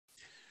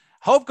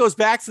 Hope goes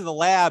back to the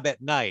lab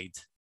at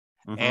night,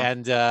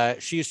 and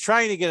she's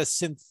trying to get a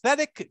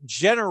synthetic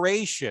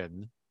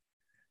generation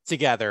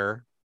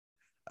together,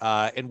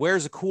 and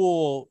wears a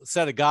cool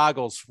set of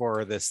goggles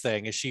for this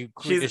thing as she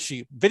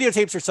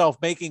videotapes herself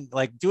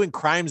doing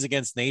crimes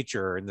against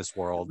nature in this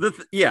world. But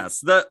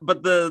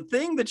the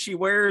thing that she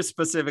wears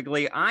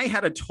specifically, I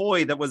had a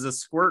toy that was a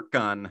squirt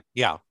gun.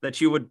 Yeah. That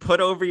you would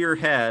put over your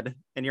head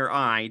and your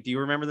eye. Do you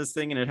remember this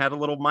thing? And it had a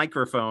little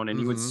microphone,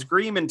 and you would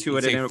scream into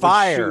it, and it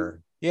fire. Would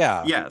shoot.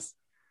 Yeah. Yes.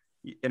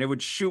 And it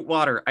would shoot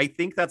water. I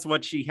think that's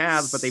what she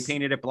has, but they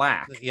painted it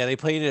black. Yeah, they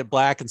painted it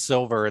black and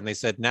silver, and they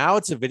said, now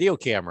it's a video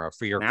camera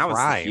for your crimes.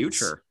 Now it's the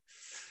future.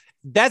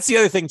 That's the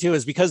other thing, too,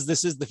 is because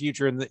this is the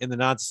future in the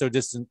not so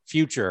distant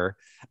future,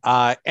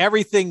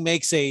 everything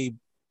makes a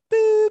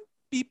boop,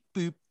 beep,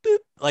 boop, boop.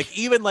 Like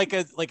even like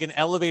an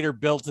elevator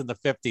built in the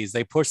 50s,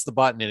 they push the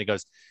button and it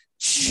goes,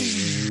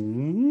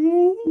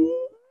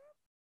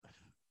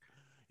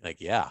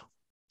 like, yeah.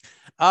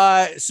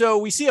 So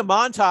we see a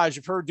montage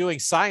of her doing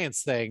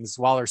science things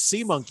while her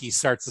sea monkey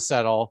starts to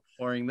settle.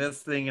 Pouring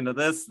this thing into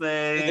this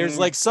thing. And there's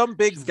like some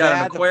big She's got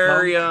an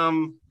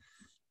aquarium,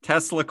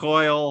 Tesla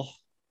coil,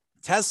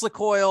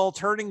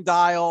 turning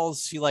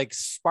dials. She like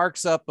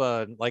sparks up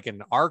an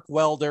arc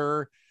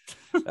welder,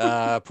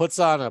 puts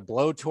on a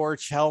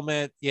blowtorch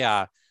helmet.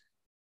 Yeah.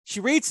 She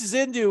reaches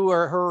into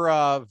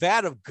her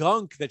vat of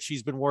gunk that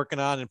she's been working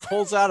on and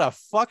pulls out a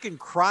fucking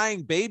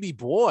crying baby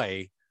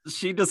boy.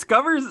 She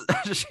discovers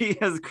she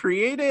has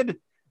created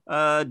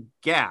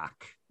GAC.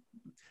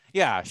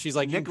 Yeah, she's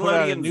like,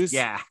 Nickelodeon's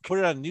put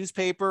it on a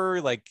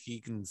newspaper, like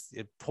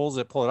pull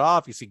it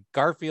off. You see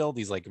Garfield,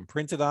 he's like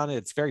imprinted on it.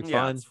 It's very fun.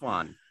 Yeah, it's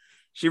fun.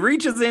 She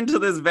reaches into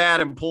this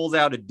vat and pulls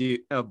out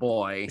a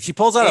boy. She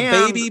pulls out a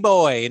baby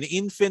boy, an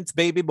infant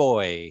baby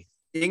boy.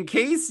 In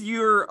case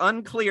you're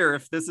unclear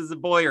if this is a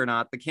boy or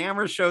not, the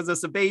camera shows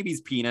us a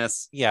baby's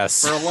penis.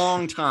 Yes. For a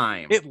long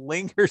time. It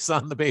lingers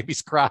on the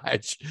baby's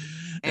crotch.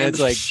 And it's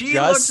like, she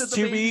just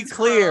to be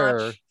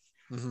clear.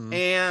 Mm-hmm.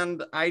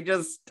 And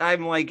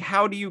I'm like,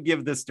 how do you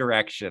give this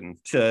direction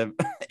to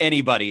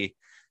anybody?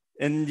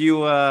 And you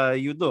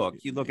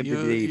look at the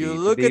baby. You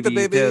look at the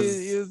baby.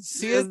 You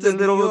see it.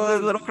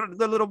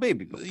 The little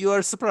baby. You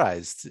are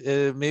surprised.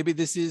 Maybe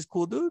this is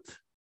cool, dude.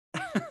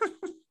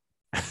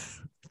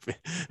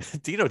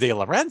 Dino De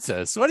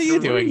Laurentiis, what are you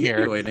doing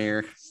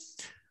here?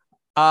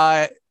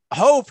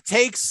 Hope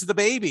takes the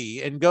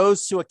baby and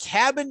goes to a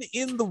cabin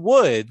in the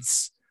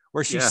woods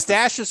where she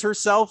stashes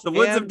herself. The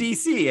woods of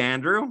DC,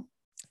 Andrew.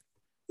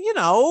 You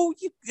know,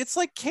 it's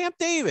like Camp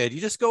David. You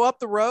just go up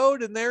the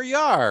road and there you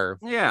are.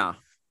 Yeah.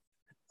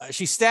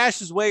 She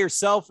stashes away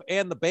herself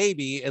and the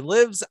baby and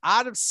lives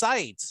out of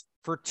sight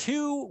for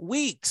 2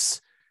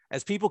 weeks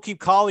as people keep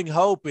calling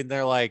Hope and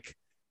they're like,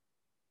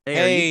 Hey,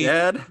 are you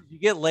dead? Did you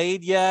get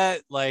laid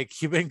yet?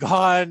 Like, you've been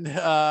gone.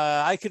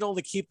 I can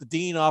only keep the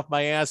dean off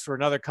my ass for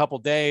another couple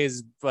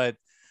days, but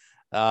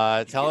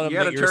telling him you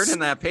got to turn in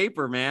that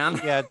paper,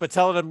 man. Yeah, but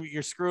telling him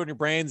you're screwing your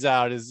brains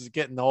out is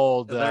getting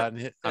old.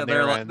 They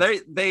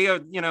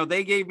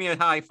gave me a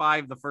high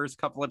five the first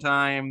couple of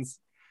times,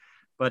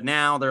 but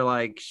now they're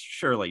like,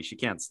 surely she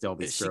can't still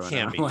be screwing. She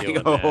can't be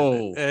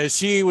doing that.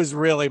 She was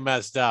really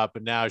messed up,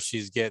 and now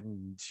she's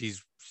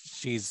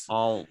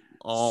all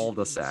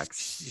the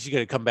sex. She's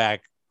gonna come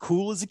back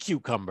cool as a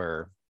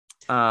cucumber.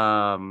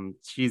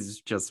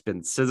 She's just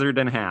been scissored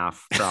in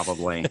half,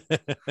 probably.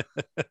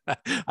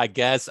 I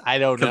guess. I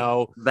don't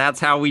know. That's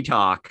how we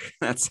talk.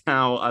 That's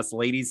how us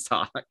ladies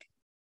talk.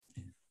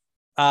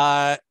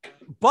 But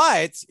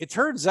it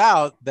turns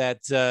out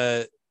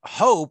that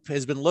Hope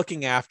has been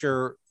looking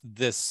after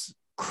this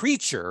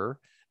creature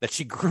that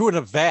she grew in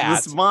a vat.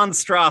 This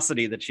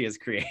monstrosity that she has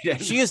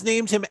created. She has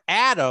named him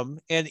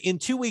Adam, and in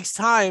 2 weeks'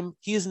 time,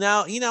 he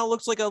now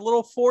looks like a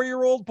little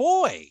 4-year-old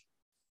boy.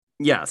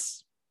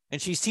 Yes.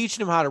 And she's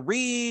teaching him how to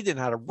read and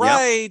how to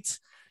write.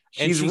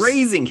 Yep. She's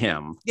raising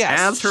him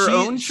as her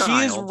own child.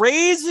 She is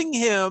raising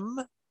him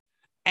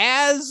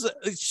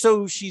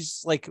so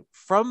she's like,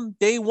 from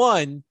day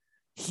one,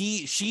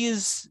 she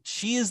is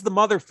the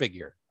mother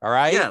figure. All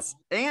right. Yes.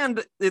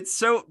 And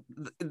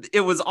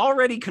it was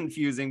already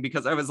confusing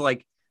because I was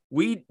like,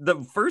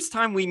 the first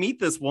time we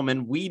meet this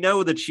woman, we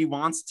know that she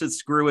wants to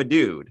screw a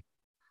dude.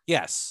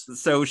 Yes.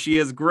 So she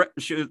has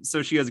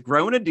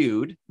grown a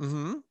dude,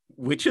 mm-hmm.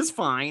 which is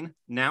fine.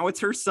 Now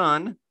it's her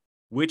son,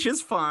 which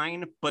is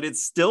fine, but it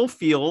still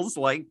feels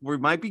like we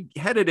might be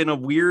headed in a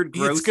weird,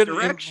 gross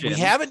direction. We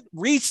haven't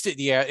reached it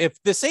yet.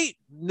 If this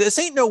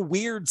ain't no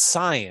weird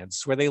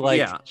science where they like.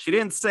 Yeah, she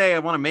didn't say I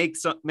want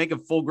to make a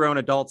full-grown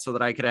adult so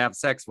that I could have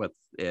sex with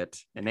it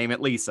and name it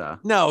Lisa.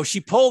 No,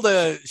 she pulled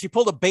a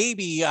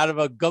baby out of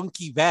a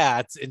gunky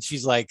vat and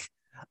she's like,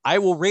 I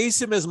will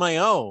raise him as my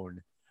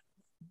own.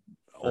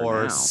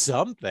 Or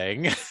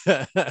something.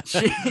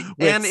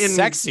 And in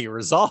sexy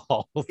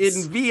results.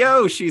 In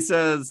VO, she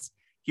says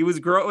he was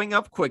growing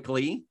up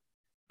quickly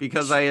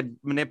because I had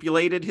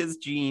manipulated his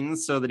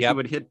genes so that he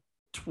would hit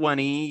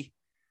 20,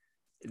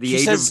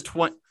 age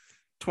of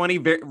 20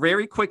 very,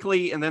 very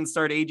quickly and then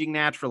start aging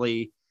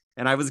naturally.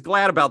 And I was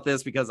glad about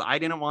this because I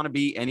didn't want to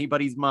be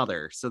anybody's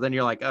mother. So then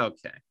you're like,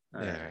 okay.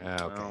 Okay.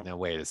 Now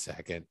wait a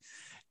second.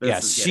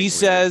 Yes, she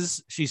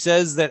says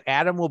that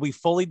Adam will be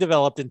fully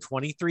developed in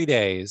 23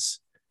 days.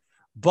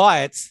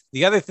 But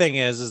the other thing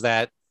is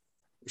that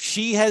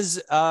she has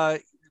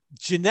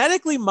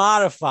genetically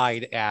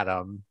modified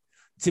Adam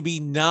to be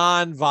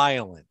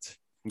non-violent.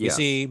 You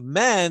see,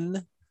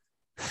 men,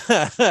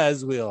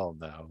 as we all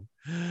know,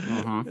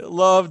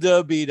 love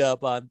to beat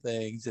up on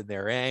things, and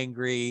they're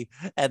angry,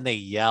 and they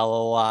yell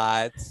a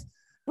lot,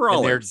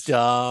 and they're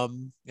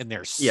dumb, and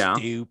they're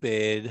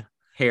stupid,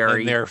 hairy,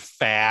 and they're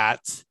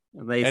fat,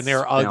 and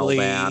they're ugly,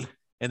 and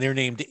they're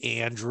named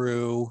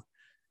Andrew,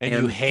 and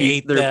you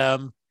hate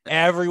them.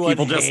 Everyone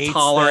people just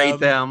tolerate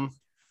them,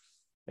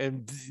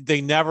 and they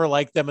never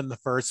like them in the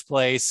first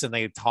place, and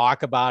they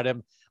talk about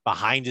him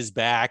behind his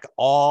back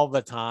all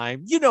the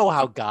time. You know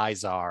how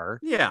guys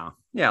are. Yeah,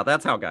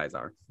 that's how guys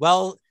are.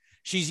 Well,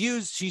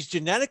 she's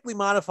genetically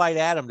modified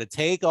Adam to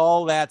take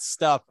all that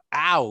stuff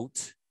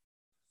out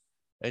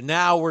And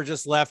now we're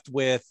just left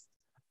with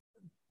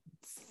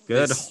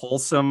good,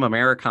 wholesome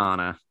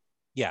Americana.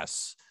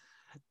 Yes.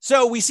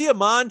 So we see a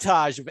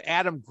montage of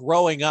Adam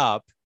growing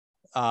up.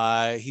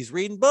 He's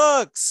reading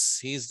books.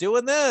 He's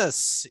doing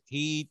this.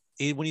 He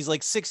when he's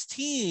like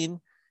 16,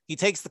 he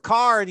takes the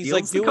car and he's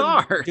like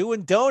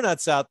doing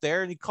donuts out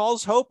there, and he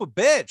calls Hope a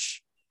bitch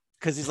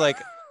because he's like,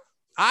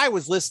 I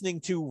was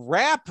listening to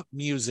rap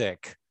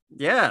music.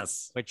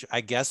 Yes. Which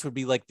I guess would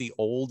be like the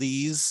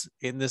oldies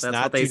in this That's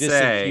not too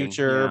distant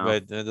future,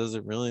 but that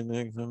doesn't really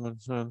make so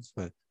much sense.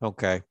 But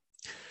okay.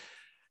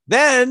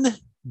 Then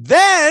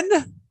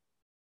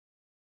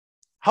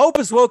Hope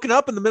is woken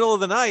up in the middle of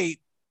the night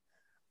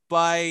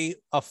by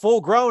a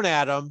full-grown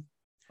Adam.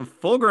 A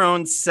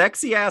full-grown,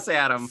 sexy-ass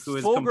Adam who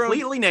is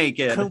completely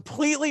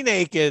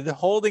naked,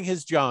 holding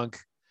his junk.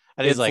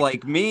 And it's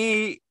like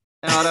me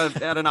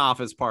at an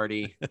office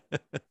party.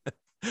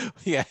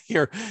 Yeah,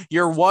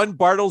 you're one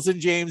Bartles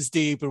and James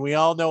deep, and we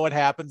all know what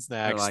happens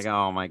next. You're like,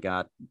 oh my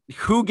God,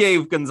 who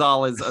gave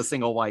Gonzalez a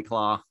single White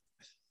Claw?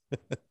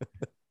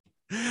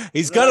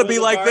 He's gonna be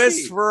like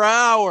this for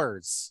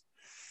hours.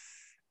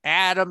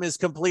 Adam is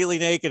completely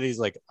naked. He's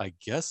like, I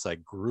guess I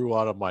grew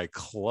out of my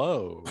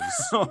clothes.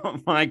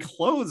 My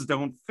clothes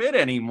don't fit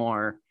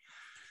anymore.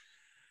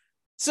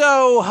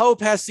 So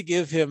Hope has to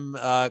give him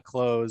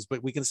clothes,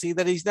 but we can see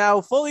that he's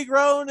now fully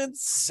grown and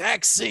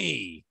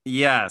sexy.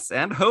 Yes,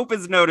 and Hope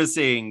is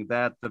noticing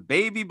that the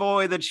baby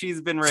boy that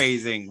she's been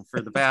raising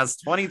for the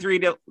past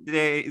 23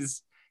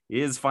 days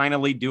is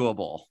finally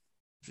doable.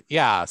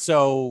 Yeah,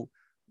 so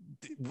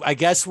I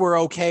guess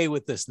we're okay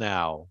with this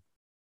now.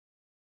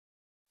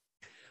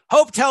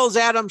 Hope tells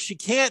Adam she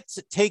can't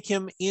take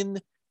him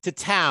into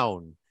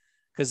town.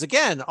 Because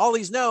again, all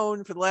he's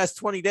known for the last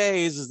 20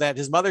 days is that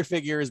his mother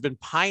figure has been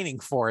pining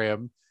for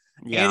him.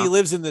 Yeah. And he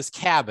lives in this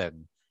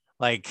cabin.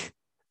 Like,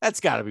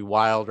 that's got to be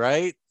wild,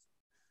 right?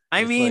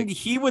 I mean,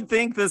 he would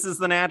think this is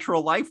the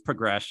natural life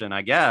progression,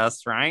 I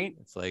guess, right?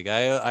 It's like,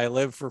 I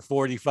live for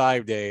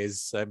 45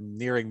 days. I'm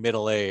nearing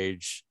middle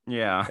age.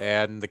 Yeah.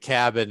 And the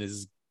cabin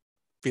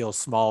feels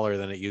smaller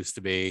than it used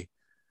to be.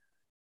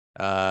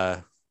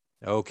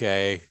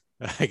 Okay.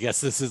 I guess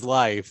this is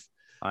life.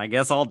 I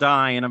guess I'll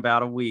die in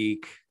about a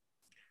week.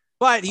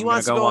 But he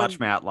wants to go watch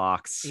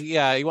Matlocks.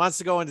 Yeah, he wants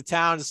to go into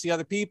town to see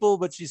other people,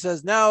 but she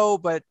says no.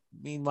 But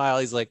meanwhile,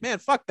 he's like, man,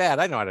 fuck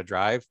that. I know how to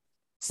drive.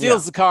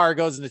 Steals the car,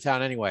 goes into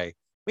town anyway.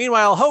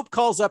 Meanwhile, Hope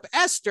calls up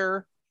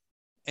Esther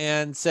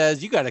and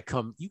says, you gotta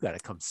come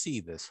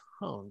see this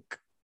hunk.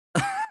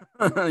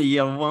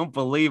 You won't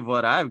believe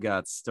what I've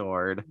got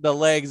stored. The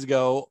legs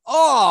go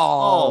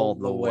all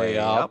the way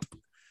up.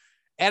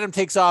 Adam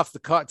takes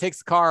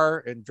the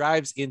car and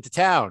drives into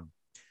town.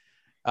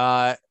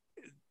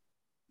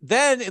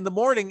 Then in the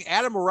morning,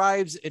 Adam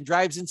arrives and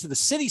drives into the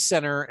city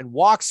center and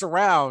walks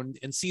around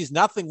and sees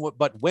nothing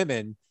but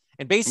women,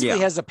 and basically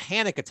has a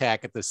panic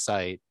attack at this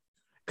site.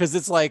 Because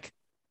it's like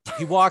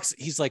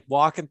he's like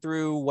walking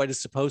through what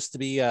is supposed to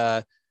be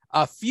a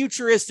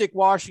futuristic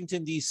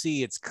Washington,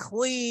 D.C. It's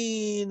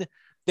clean.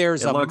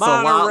 There's a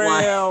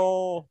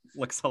monorail.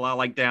 Looks a lot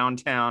like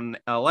downtown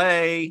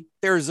L.A.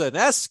 There's an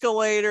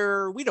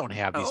escalator. We don't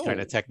have these kind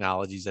of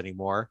technologies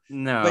anymore.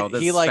 No,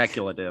 that's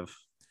speculative.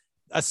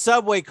 A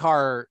subway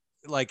car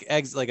like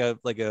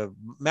a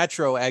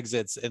metro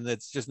exits, and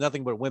it's just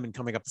nothing but women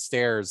coming up the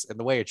stairs, and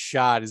the way it's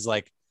shot is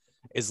like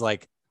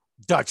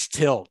Dutch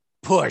tilt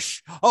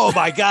push. Oh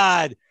my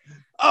God.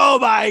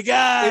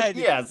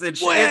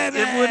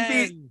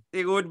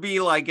 It would be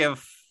like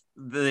if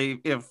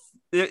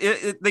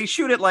they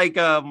shoot it like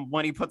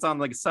when he puts on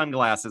like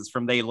sunglasses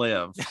from They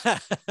Live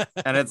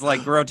and it's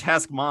like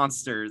grotesque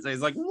monsters. He's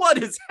like, what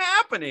is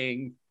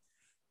happening?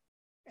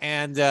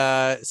 And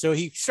so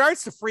he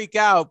starts to freak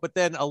out, but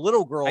then a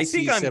little girl I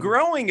think I'm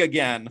growing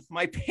again.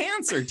 My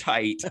pants are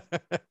tight.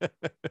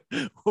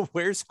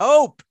 Where's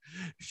Hope?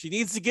 She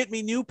needs to get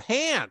me new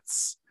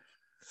pants.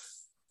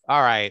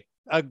 All right.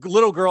 A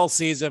little girl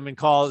sees him and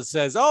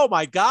says, oh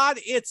my God,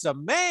 it's a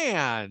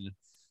man.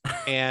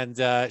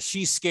 And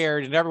she's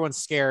scared and everyone's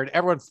scared.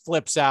 Everyone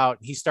flips out.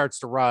 And he starts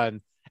to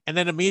run. And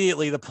then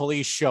immediately the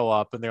police show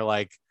up and they're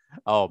like,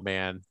 oh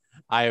man,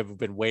 I have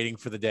been waiting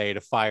for the day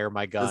to fire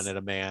my gun at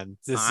a man.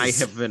 I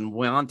have been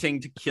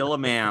wanting to kill a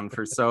man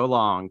for so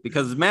long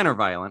because men are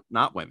violent,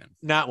 not women.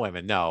 Not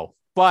women, no.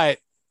 But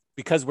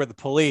because we're the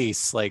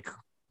police, like...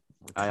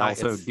 I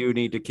also do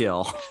need to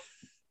kill.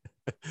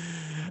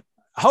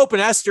 Hope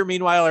and Esther,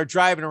 meanwhile, are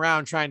driving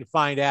around trying to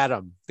find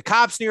Adam. The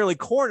cops nearly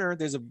corner.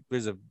 There's a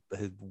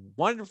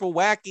wonderful,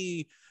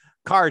 wacky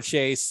car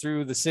chase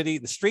through the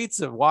streets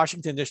of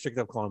Washington, District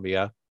of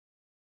Columbia.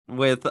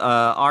 With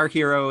our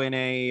hero in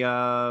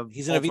a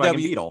he's in a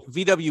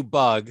VW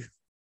Bug.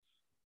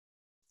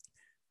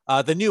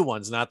 The new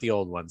ones, not the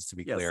old ones, to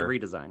be clear. The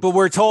redesign. But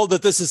we're told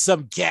that this is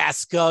some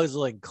gas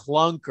guzzling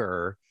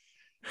clunker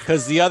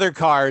because the other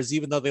cars,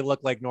 even though they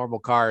look like normal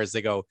cars,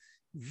 they go.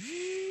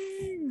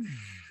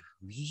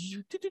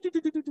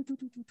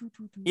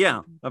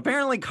 Yeah,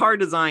 apparently car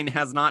design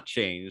has not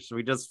changed.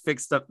 We just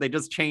fixed up. They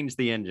just changed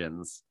the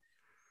engines.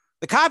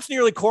 The cops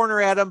nearly corner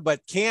Adam,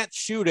 but can't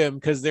shoot him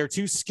because they're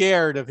too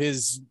scared of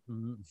his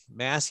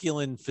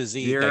masculine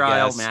physique.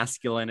 Virile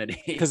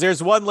masculinity. Because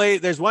there's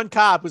one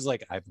cop who's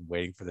like, I've been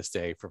waiting for this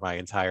day for my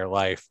entire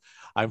life.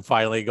 I'm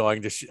finally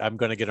going to, I'm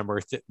going to get a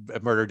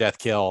murder, death,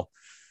 kill.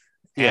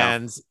 Yeah.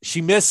 And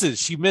she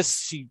misses,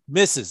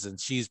 and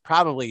she's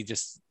probably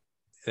just,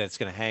 that's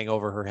going to hang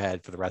over her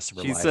head for the rest of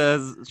her life. She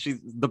says,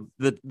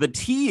 the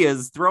T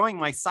is throwing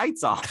my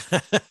sights off.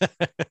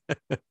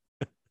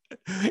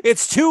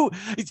 It's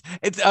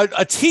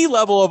a T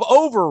level of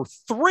over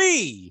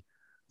 3.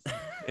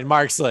 And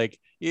Mark's like,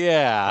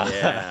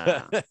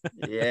 yeah,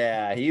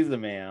 he's the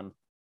man.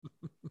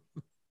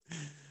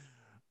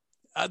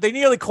 They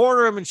nearly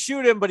corner him and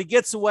shoot him, but he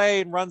gets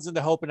away and runs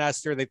into Hope and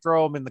Esther. They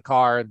throw him in the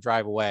car and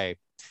drive away.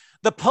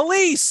 The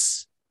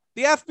police,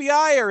 the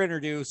FBI are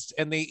introduced,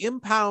 and they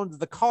impound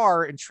the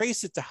car and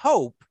trace it to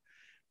Hope.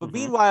 But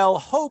meanwhile,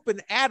 Hope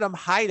and Adam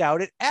hide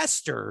out at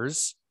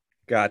Esther's.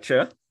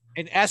 Gotcha.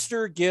 And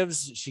Esther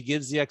gives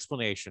the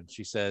explanation.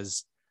 She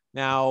says,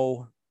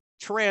 now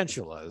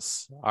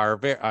tarantulas are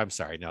very, I'm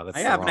sorry. No, that's,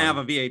 I happen to have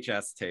a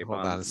VHS tape.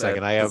 Hold on a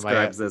second. I have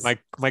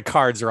my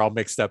cards are all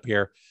mixed up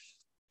here.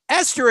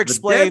 Esther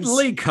explains the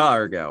deadly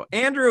cargo.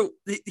 Andrew,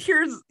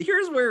 here's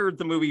where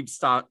the movie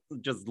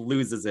just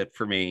loses it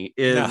for me.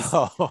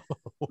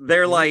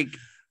 They're like,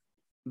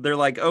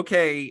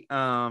 okay,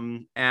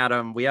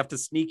 Adam, we have to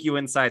sneak you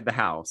inside the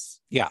house.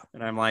 Yeah.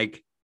 And I'm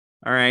like,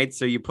 all right,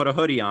 so you put a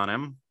hoodie on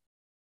him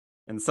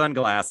and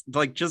sunglasses,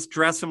 like just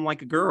dress him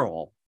like a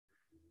girl.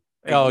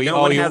 No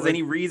one has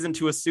any reason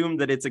to assume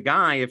that it's a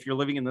guy. If you're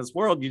living in this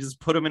world, you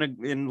just put him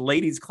in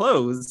ladies'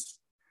 clothes.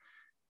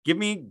 Give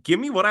me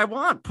what I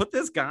want. Put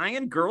this guy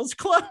in girls'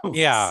 clothes.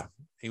 Yeah.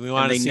 We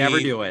want to see never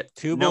do it.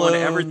 No one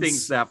ever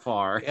thinks that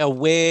far. A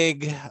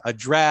wig, a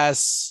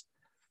dress,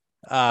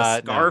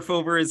 a scarf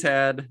over his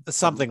head,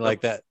 something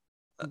like that.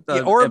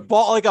 Or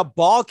like a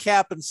ball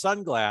cap and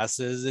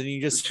sunglasses, and you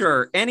just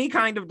any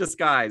kind of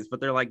disguise. But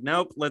they're like,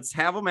 nope, let's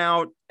have him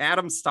out.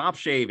 Adam, stop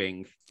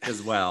shaving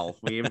as well.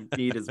 We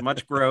need as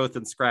much growth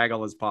and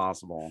scraggle as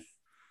possible.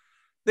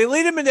 They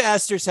lead him into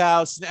Esther's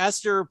house, and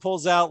Esther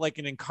pulls out like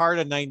an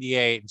Encarta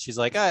 98, and she's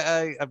like,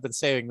 I've been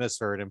saving this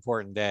for an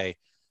important day.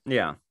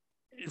 Yeah.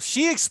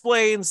 She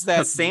explains that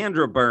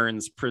Cassandra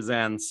Burns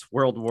presents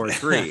World War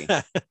III.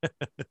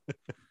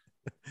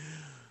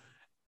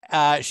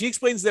 She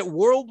explains that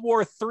World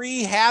War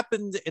III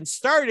happened and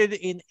started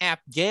in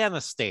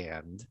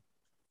Afghanistan.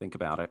 Think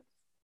about it.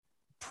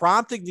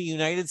 Prompting the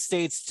United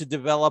States to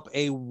develop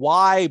a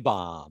Y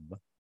bomb.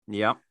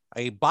 Yep.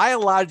 A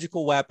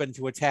biological weapon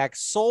to attack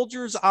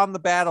soldiers on the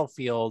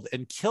battlefield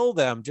and kill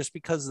them just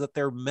because that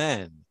they're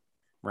men.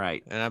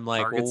 Right. And I'm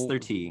like, targets their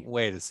T.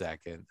 Wait a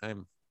second.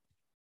 I'm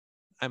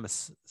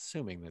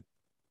assuming that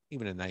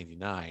even in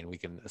 99, we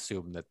can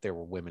assume that there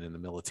were women in the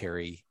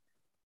military.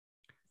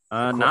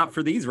 Not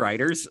for these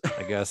writers.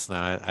 I guess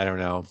not. I don't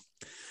know.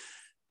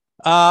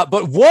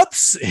 But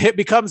whoops, it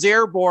becomes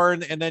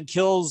airborne and then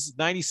kills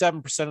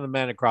 97% of the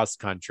men across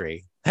the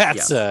country.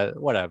 That's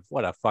what a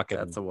fucking,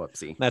 that's a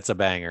whoopsie. That's a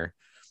banger.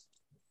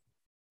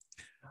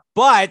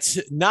 But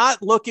not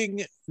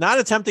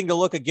attempting to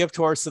look a gift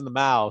horse in the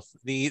mouth,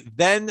 the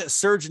then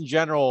Surgeon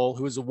General,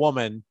 who is a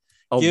woman,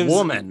 gives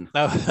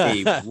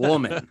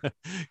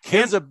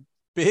a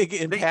big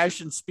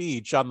impassioned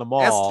speech on the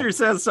mall. Esther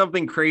says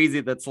something crazy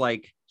that's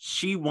like,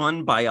 she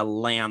won by a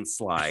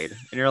landslide.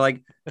 And you're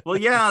like, well,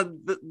 yeah,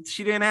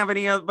 she didn't have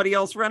anybody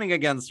else running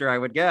against her, I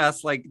would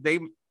guess. Like,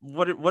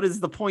 what is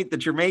the point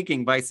that you're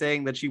making by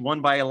saying that she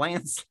won by a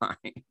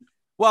landslide?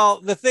 Well,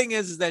 the thing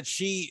is that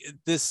she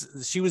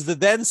was the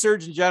then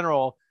Surgeon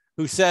General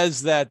who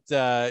says that,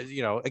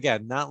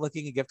 again, not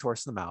looking a gift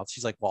horse in the mouth.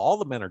 She's like, well, all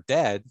the men are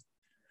dead.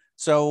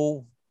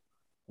 So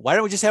why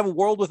don't we just have a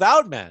world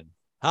without men?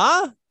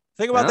 Huh?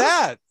 Think about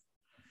that.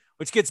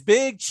 Which gets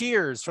big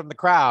cheers from the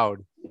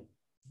crowd,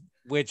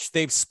 which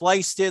they've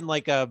spliced in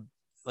like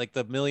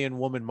the Million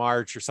Woman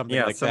March or something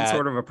like that. Some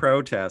sort of a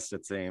protest,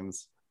 it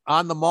seems.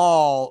 On the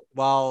mall.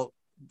 But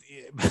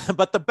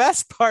the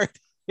best part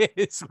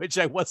is, which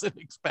I wasn't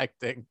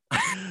expecting.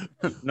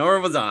 Nor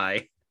was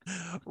I.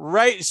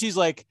 Right. She's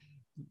like,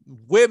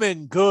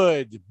 women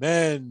good,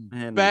 men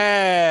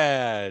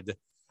bad.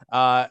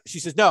 She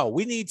says, no,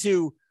 we need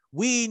to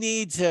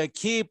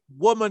keep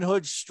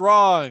womanhood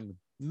strong.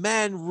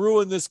 Men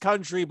ruin this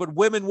country, but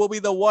women will be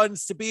the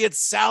ones to be its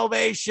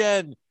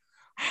salvation.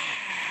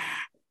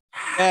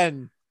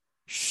 And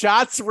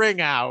shots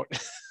ring out.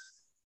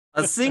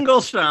 A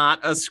single shot,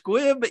 a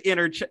squib in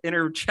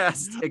her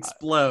chest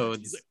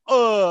explodes.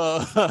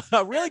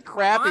 A really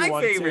crappy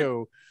one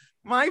too.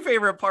 My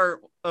favorite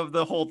part of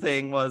the whole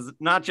thing was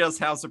not just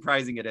how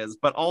surprising it is,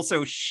 but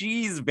also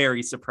she's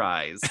very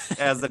surprised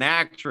as an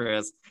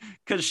actress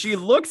because she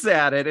looks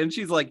at it and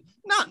she's like,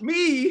 not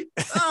me.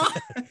 Oh,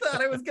 I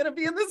thought I was going to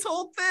be in this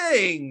whole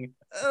thing.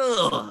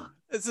 Ugh.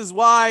 This is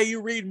why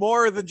you read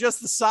more than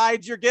just the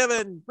sides you're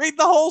given. Read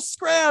the whole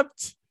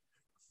script.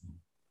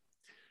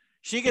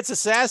 She gets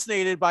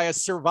assassinated by a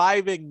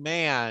surviving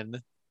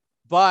man,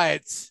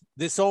 but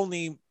this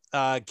only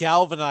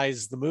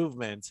galvanized the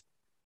movement.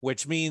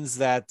 which means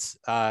that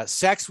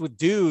sex with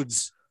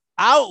dudes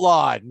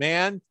outlawed,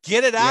 man.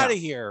 Get it out of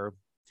here.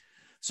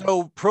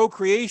 So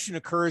procreation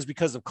occurs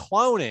because of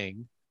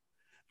cloning.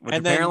 Which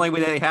and apparently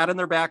they had in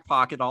their back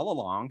pocket all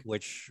along.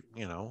 Which,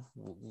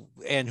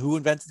 and who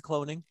invented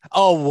cloning?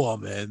 A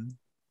woman.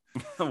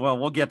 Well,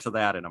 we'll get to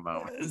that in a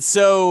moment.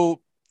 So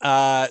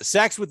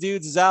sex with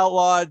dudes is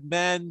outlawed.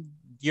 Men,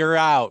 you're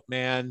out,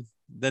 man.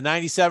 The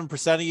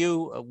 97% of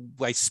you,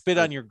 I spit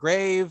on your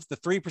grave. The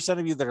 3%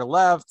 of you that are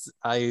left,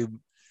 I'm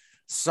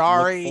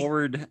sorry. Look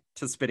forward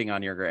to spitting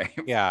on your grave.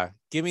 Yeah.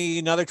 Give me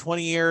another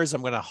 20 years.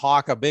 I'm going to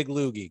hawk a big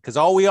loogie, because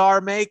all we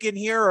are making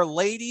here are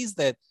ladies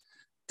that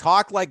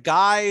talk like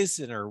guys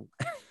and are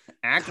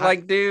act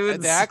like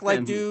dudes. They act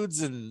like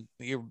dudes, and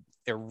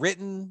they're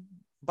written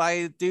by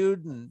a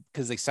dude, and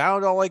because they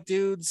sound all like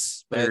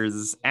dudes.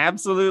 There's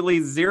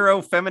absolutely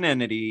zero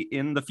femininity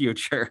in the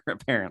future,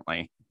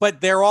 apparently. But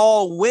they're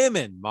all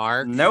women,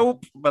 Mark.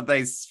 Nope, but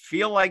they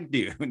feel like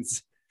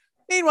dudes.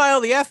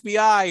 Meanwhile, the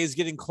FBI is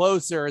getting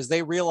closer as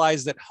they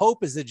realize that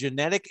Hope is a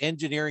genetic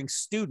engineering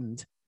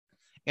student,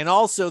 and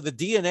also the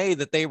DNA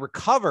that they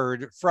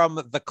recovered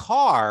from the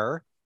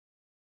car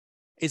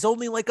is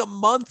only like a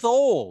month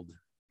old.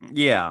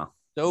 Yeah.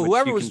 So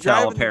whoever was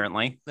driving,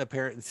 apparently,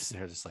 they're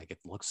just like, it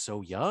looks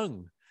so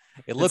young.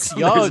 It looks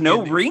young. There's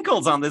no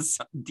wrinkles on this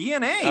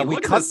DNA. We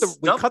cut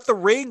the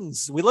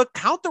rings.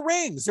 Count the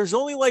rings. There's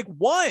only like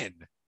one.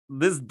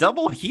 This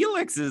double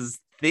helix is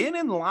thin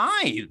and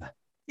lithe.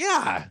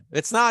 Yeah,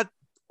 it's not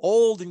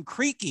old and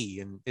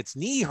creaky, and its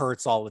knee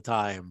hurts all the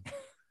time.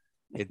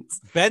 It's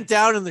bent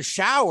down in the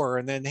shower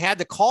and then had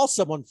to call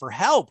someone for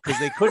help because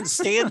they couldn't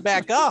stand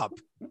back up.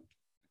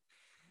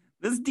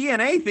 This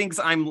DNA thinks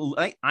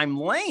I'm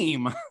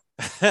lame.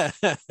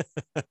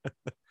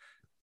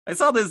 I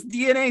saw this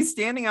DNA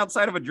standing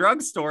outside of a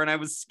drugstore and I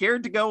was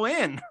scared to go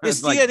in.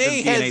 This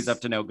DNA's up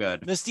to no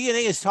good. This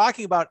DNA is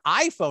talking about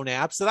iPhone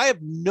apps that I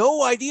have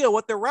no idea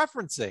what they're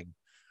referencing.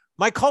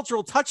 My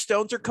cultural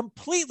touchstones are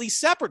completely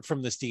separate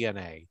from this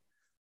DNA.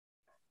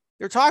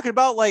 They're talking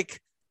about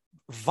like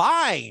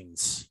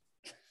vines.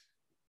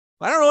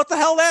 I don't know what the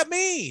hell that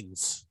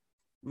means.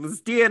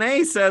 This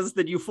DNA says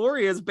that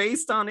Euphoria is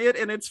based on it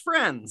and its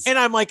friends. And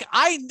I'm like,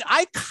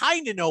 I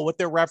kind of know what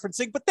they're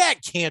referencing, but that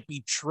can't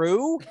be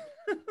true.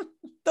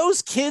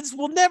 Those kids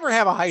will never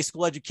have a high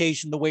school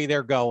education the way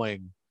they're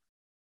going.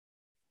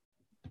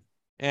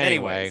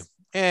 Anyways.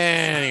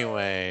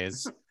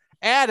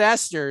 Ad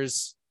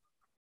Esther's.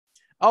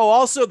 Oh,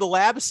 also the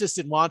lab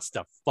assistant wants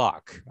to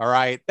fuck. All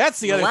right. That's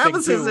the other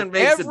thing too.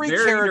 Every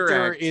character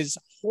direct. Is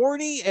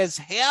horny as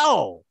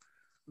hell.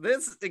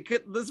 This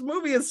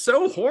movie is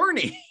so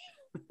horny.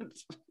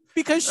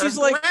 Because she's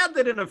I'm glad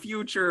that in a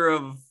future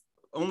of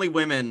only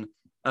women,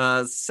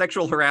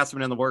 sexual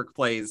harassment in the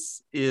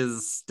workplace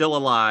is still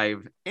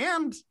alive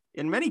and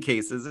in many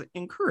cases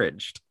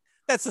encouraged.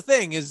 That's the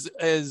thing is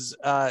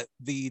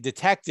the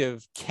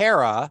detective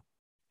Kara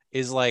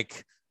is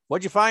like,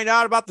 what'd you find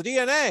out about the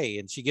DNA?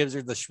 And she gives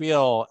her the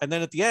spiel. And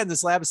then at the end,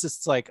 this lab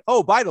assistant's like,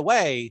 oh, by the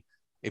way,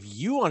 if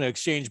you want to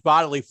exchange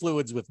bodily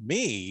fluids with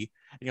me,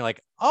 and you're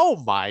like,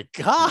 oh my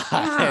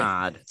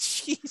God.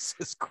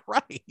 Jesus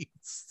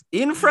Christ.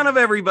 In front of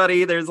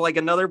everybody, there's like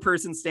another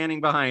person standing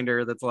behind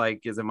her that's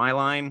like, is it my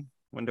line?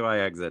 When do I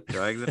exit?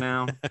 Do I exit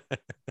now?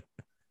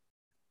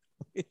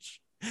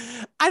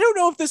 I don't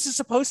know if this is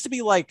supposed to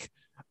be like,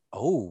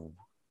 oh,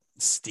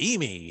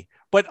 steamy.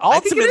 But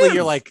ultimately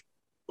you're like,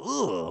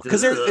 ugh.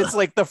 Because it's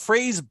like the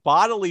phrase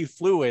bodily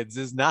fluids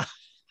is not.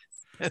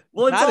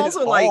 Well, it's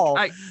also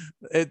like,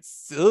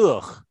 it's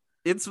ugh.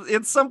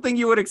 It's something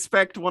you would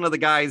expect one of the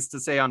guys to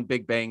say on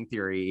Big Bang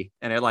Theory,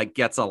 and it like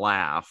gets a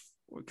laugh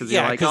because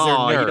you're like,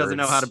 oh, he doesn't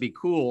know how to be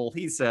cool.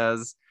 He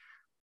says,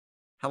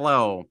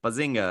 hello,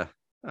 Bazinga.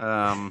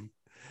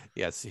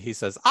 Yes, he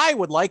says, I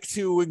would like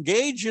to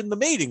engage in the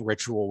mating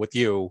ritual with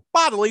you.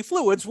 Bodily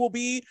fluids will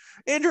be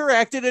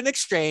interacted and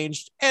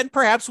exchanged, and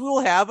perhaps we will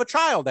have a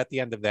child at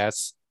the end of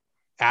this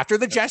after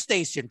the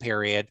gestation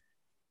period.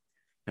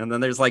 And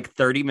then there's like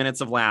 30 minutes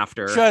of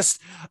laughter.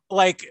 Just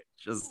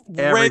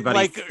everybody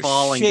like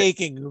falling,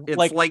 shaking.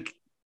 It's like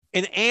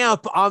an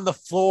amp on the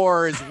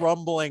floor is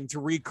rumbling to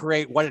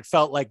recreate what it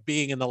felt like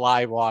being in the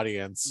live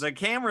audience. The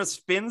camera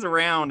spins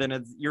around,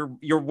 and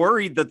you're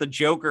worried that the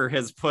Joker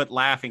has put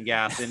laughing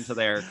gas into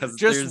there because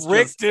just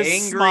Rick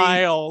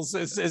smiles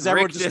as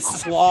everyone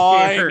just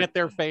clawing at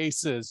their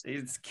faces.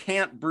 They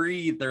can't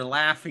breathe. They're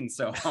laughing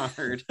so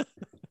hard.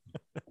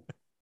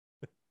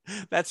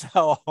 That's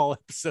how all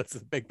episodes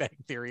of The Big Bang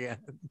Theory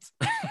end.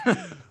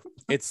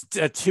 It's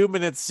a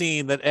 2-minute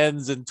scene that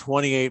ends in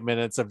 28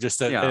 minutes of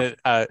just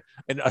a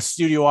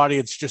studio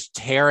audience just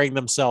tearing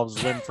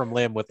themselves limb from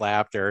limb with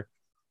laughter.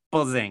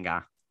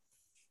 Bazinga.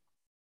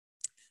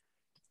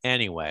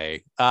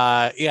 Anyway,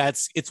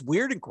 it's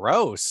weird and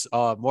gross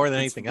more than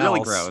anything else.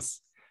 Really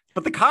gross.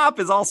 But the cop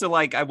is also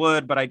like, I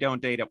would, but I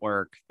don't date at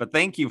work. But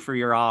thank you for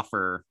your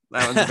offer.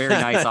 That was a very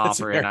nice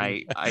offer, and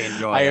I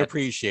enjoy it. I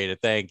appreciate it.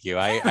 Thank you.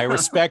 I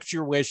respect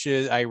your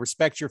wishes. I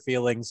respect your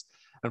feelings.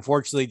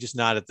 Unfortunately, just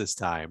not at this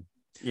time.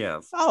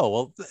 Yes. Oh,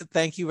 well,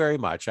 thank you very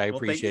much. I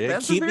appreciate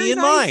it. Keep me in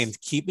mind.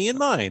 Keep me in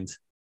mind.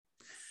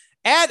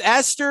 At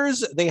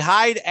Esther's, they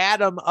hide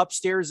Adam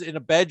upstairs in a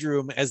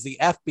bedroom as the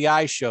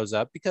FBI shows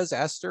up because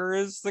Esther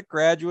is the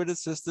graduate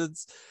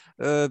assistant's,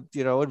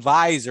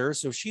 advisor.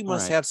 So she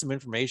must have some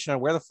information on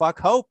where the fuck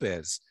Hope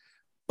is.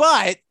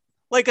 But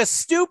like a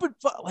stupid,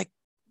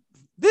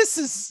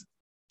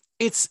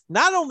 it's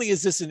not only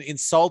is this an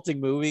insulting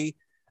movie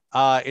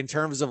in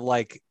terms of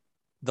like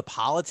the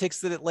politics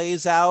that it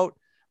lays out,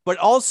 but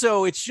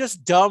also it's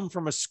just dumb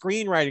from a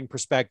screenwriting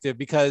perspective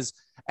because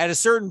at a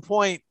certain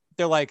point,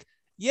 they're like,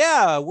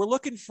 yeah, we're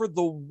looking for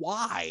the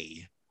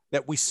Y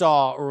that we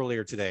saw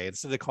earlier today.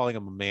 Instead of calling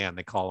him a man,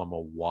 they call him a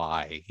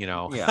Y,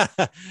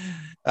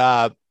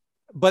 Yeah.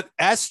 But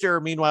Esther,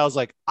 meanwhile, is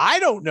like, I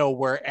don't know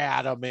where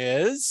Adam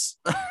is.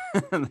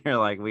 And they're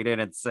like, we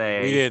didn't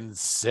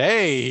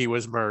say he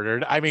was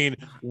murdered. I mean,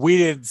 we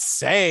didn't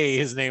say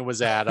his name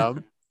was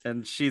Adam.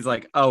 And she's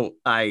like, oh,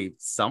 I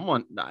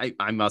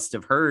must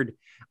have heard.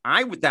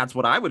 That's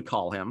what I would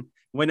call him.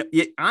 When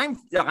I'm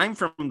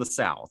from the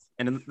South,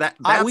 and that's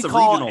a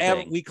regional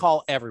thing. We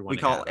call everyone. We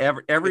call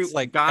every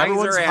like guys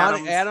are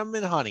Adam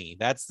and Honey.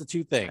 That's the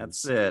two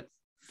things. That's it.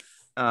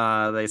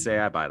 They say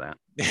I buy that.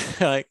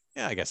 Like,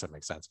 yeah, I guess that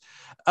makes sense.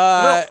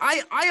 Well,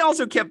 I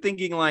also kept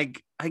thinking,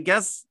 like, I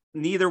guess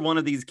neither one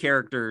of these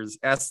characters,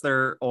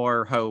 Esther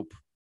or Hope,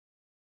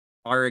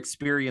 are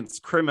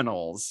experienced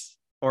criminals,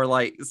 or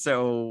like,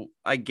 so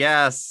I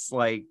guess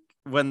like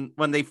when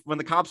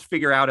the cops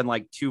figure out in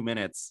like 2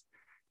 minutes,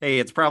 hey,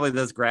 it's probably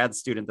this grad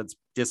student that's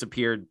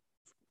disappeared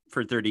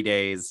for 30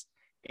 days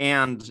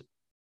and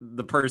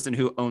the person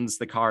who owns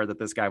the car that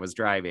this guy was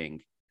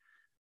driving.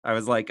 I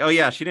was like, oh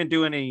yeah, she didn't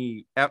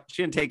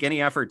take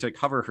any effort to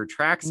cover her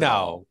tracks.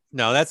 No,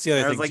 that's the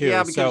other thing. I was like, too.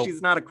 Yeah, because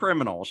she's not a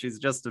criminal. She's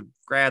just a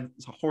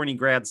horny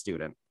grad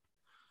student.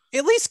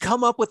 At least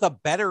come up with a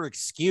better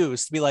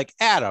excuse to be like,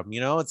 Adam,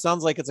 it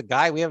sounds like it's a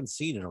guy we haven't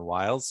seen in a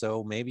while.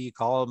 So maybe you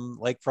call him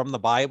like from the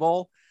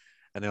Bible.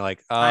 And they're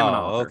like,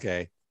 oh,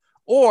 okay.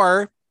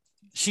 Or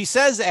she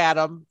says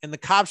Adam and the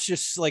cops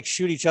just like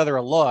shoot each other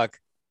a look.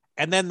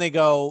 And then they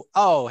go,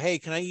 oh, hey,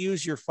 can I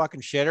use your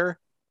fucking shitter?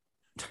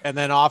 And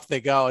then off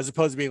they go, as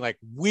opposed to being like,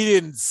 we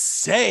didn't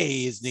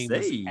say his name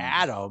was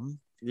Adam.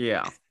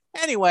 Yeah.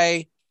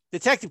 Anyway,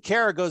 Detective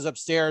Kara goes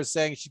upstairs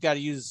saying she's got to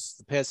use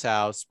the piss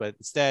house, but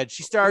instead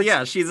she starts.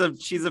 Yeah, she's a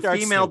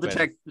female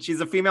detective. She's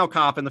a female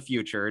cop in the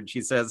future, and she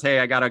says, "Hey,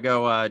 I gotta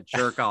go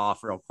jerk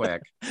off real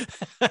quick."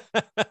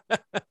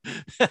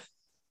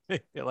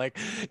 You're like,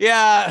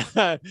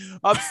 yeah,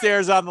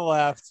 upstairs on the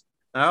left.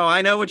 Oh,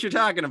 I know what you're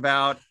talking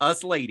about.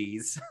 Us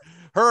ladies.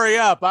 Hurry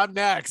up, I'm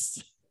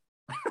next.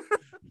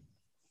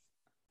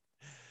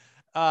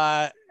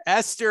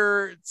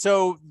 Esther,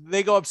 so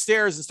they go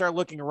upstairs and start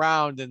looking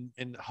around,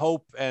 and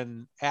Hope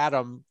and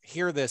Adam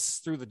hear this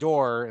through the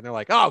door, and they're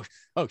like, oh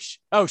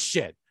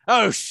shit.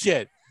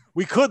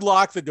 We could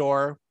lock the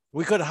door.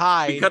 We could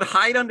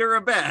hide under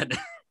a bed.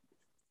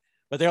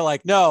 But they're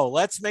like, no,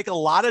 let's make a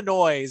lot of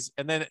noise.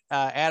 And then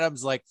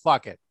Adam's like,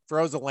 fuck it,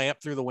 throws a lamp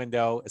through the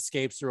window,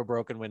 escapes through a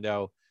broken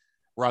window,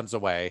 runs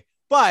away.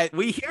 But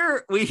we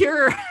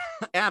hear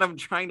Adam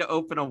trying to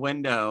open a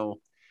window.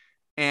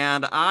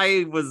 And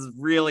I was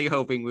really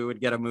hoping we would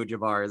get a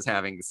Mujibur as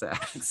having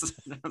sex.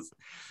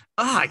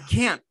 I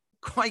can't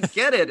quite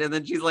get it. And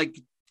then she's like,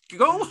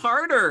 go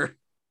harder.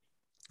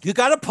 You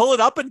got to pull it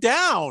up and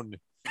down.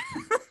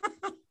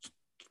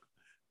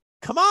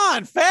 Come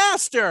on,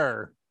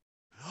 faster.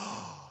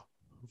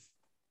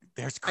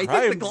 There's crimes. I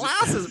think the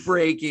glass is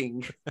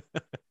breaking.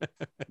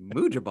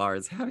 Mujibur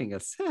is having a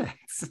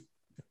sex.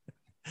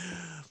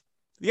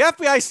 The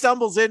FBI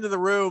stumbles into the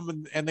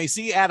room and they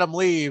see Adam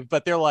leave,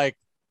 but they're like,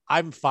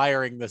 I'm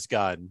firing this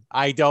gun.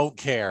 I don't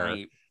care.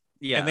 Right.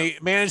 Yeah. And they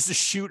managed to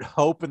shoot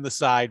Hope in the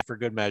side for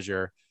good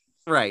measure.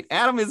 Right.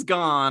 Adam is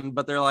gone,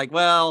 but they're like,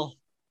 well,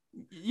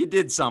 you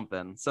did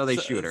something. So they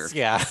shoot her.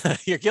 Yeah.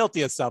 You're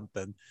guilty of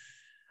something.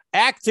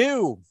 Act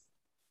 2.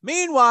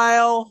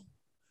 Meanwhile,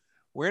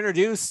 we're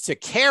introduced to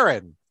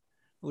Karen,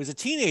 who is a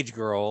teenage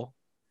girl,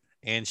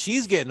 and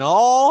she's getting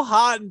all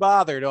hot and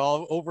bothered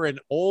all over an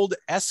old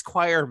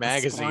Esquire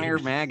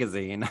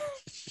magazine.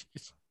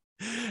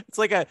 It's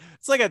like a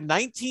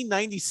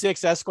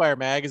 1996 Esquire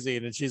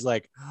magazine, and she's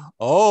like,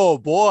 "Oh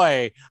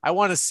boy, I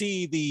want to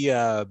see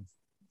the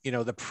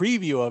the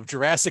preview of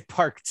Jurassic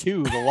Park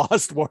 2: The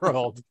Lost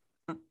World."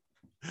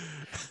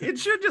 It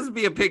should just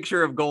be a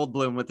picture of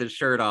Goldblum with his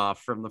shirt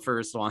off from the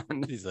first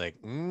one. He's like,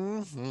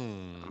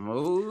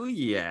 oh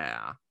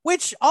yeah.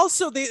 Which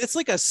also it's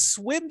like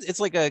it's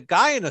like a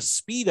guy in a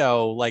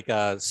Speedo, like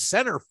a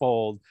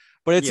centerfold.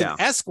 But it's an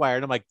Esquire.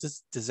 And I'm like,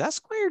 does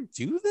Esquire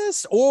do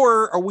this?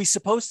 Or are we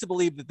supposed to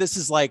believe that this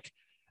is like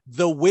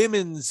the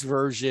women's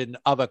version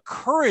of a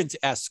current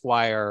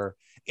Esquire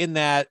in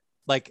that,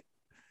 like,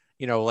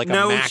 like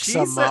a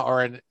Maxim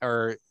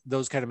or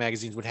those kind of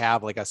magazines would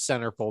have like a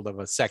centerfold of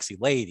a sexy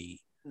lady?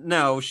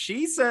 No,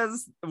 she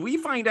says we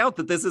find out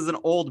that this is an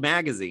old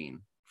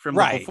magazine from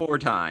the before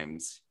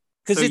times.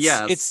 Because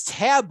it's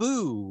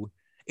taboo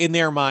in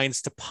their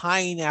minds to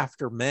pine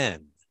after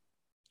men.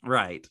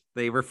 Right.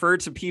 They refer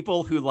to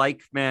people who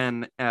like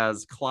men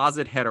as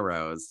closet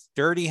heteros.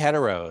 Dirty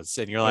heteros.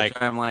 And you're like,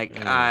 I'm like,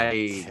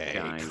 okay,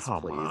 guys,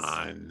 come please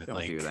on.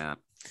 don't do that.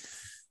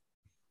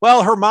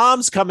 Well, her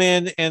moms come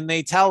in and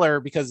they tell her,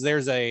 because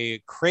there's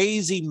a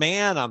crazy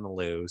man on the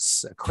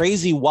loose, a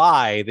crazy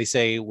Y. They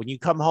say, when you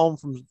come home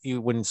from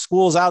when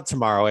school's out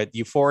tomorrow at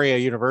Euphoria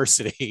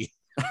University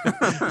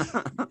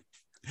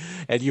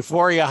at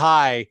Euphoria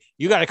High,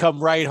 you got to come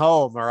right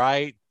home. All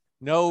right.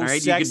 No, all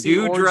right, sexy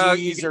you can do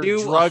drugs. You can do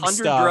drug 100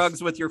 stuff.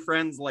 drugs with your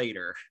friends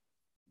later.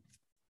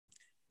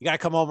 You got to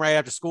come home right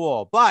after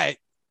school. But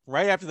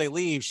right after they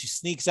leave, she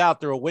sneaks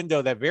out through a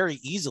window that very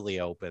easily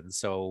opens.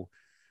 So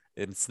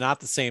it's not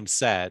the same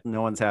set.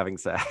 No one's having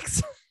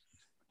sex.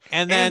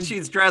 And then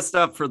she's dressed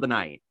up for the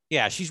night.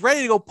 Yeah, she's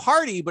ready to go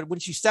party. But when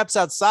she steps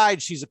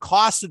outside, she's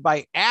accosted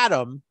by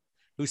Adam,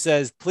 who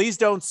says, please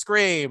don't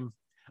scream.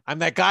 I'm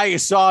that guy you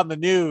saw in the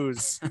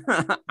news.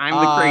 I'm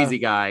the crazy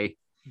guy.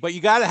 But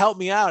you got to help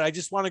me out. I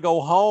just want to go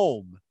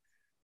home.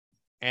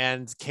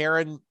 And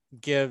Karen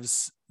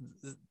gives,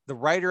 the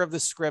writer of the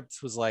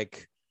script was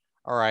like,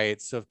 all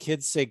right, so if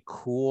kids say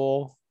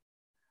cool,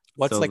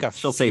 what's like a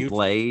she'll say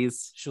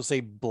blaze. She'll say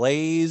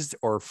blazed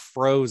or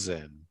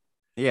frozen.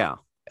 Yeah.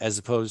 As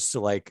opposed to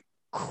like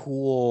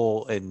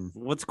cool. And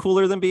what's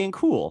cooler than being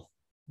cool?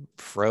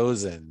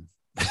 Frozen.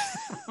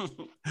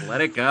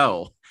 Let it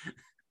go.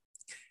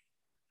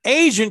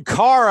 Agent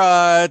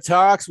Kara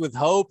talks with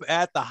Hope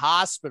at the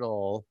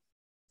hospital,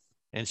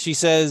 and she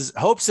says,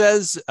 Hope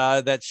says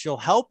that she'll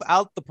help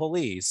out the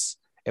police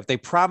if they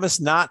promise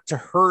not to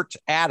hurt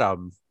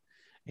Adam.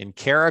 And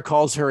Kara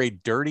calls her a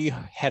dirty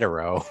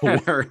hetero.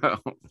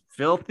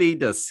 Filthy,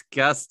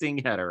 disgusting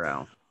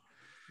hetero.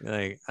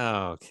 Like,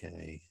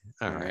 okay.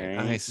 All right.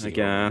 I see what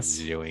I'm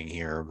doing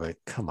here, but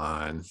come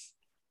on.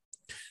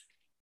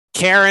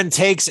 Karen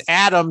takes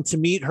Adam to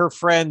meet her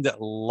friend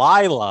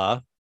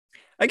Lila.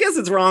 I guess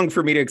it's wrong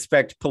for me to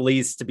expect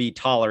police to be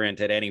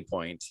tolerant at any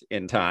point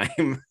in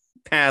time,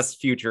 past,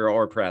 future,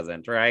 or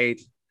present,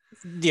 right?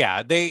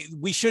 Yeah,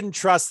 we shouldn't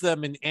trust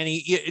them in any.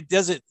 It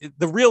doesn't.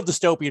 The real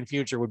dystopian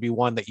future would be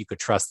one that you could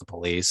trust the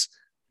police.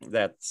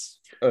 That's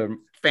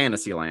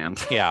fantasy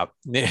land. Yeah,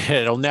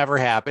 it'll never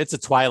happen. It's a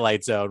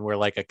Twilight Zone where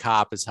like a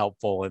cop is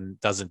helpful and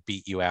doesn't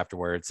beat you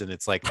afterwards, and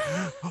it's like,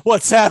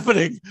 what's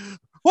happening?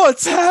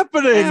 What's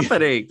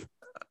happening?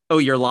 Oh,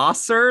 you're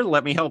lost, sir?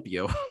 Let me help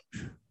you.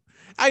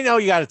 I know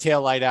you got a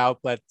tail light out,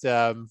 but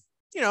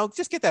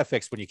just get that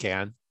fixed when you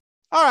can.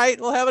 All right,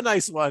 we'll have a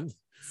nice one.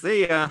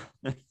 See ya.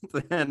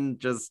 Then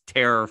just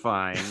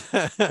terrifying.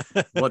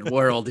 What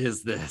world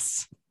is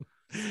this?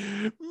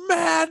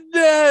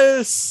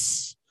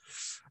 Madness.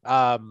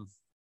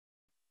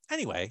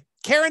 Anyway,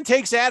 Karen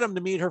takes Adam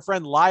to meet her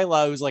friend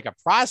Lila, who's like a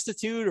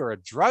prostitute or a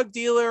drug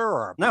dealer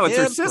or no, it's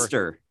her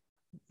sister.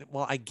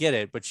 Well, I get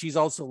it, but she's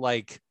also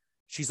like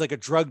a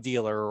drug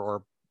dealer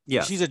or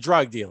yeah, she's a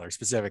drug dealer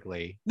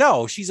specifically.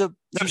 No, she's a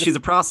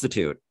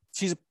prostitute.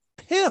 She's a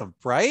pimp,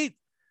 right?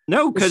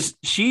 No, because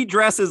she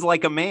dresses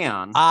like a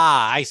man.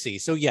 Ah, I see.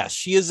 So yes,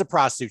 she is a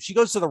prostitute. She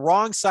goes to the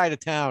wrong side of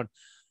town.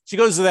 She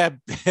goes to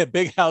that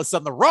big house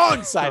on the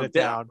wrong side of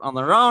town. On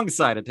the wrong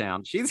side of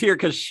town. She's here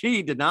because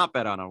she did not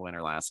bet on a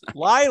winner last night.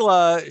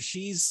 Lila,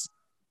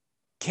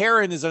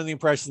 Karen is under the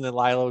impression that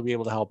Lila would be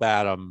able to help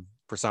Adam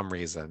for some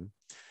reason.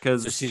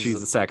 Because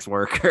she's a sex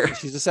worker.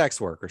 She's a sex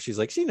worker. She's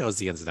like, she knows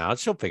the ins and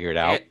outs. She'll figure it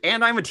out.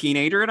 And I'm a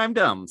teenager and I'm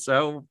dumb.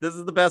 So this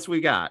is the best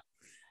we got.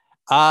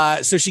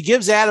 So she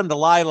gives Adam to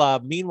Lila.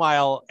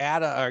 Meanwhile,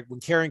 when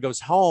Karen goes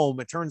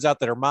home, it turns out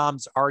that her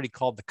mom's already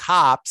called the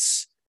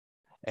cops.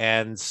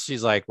 And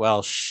she's like,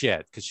 well,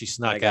 shit, because she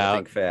snuck out.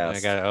 Think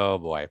fast. Oh,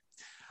 boy.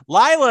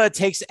 Lila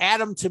takes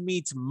Adam to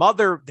meet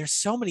Mother. There's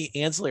so many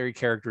ancillary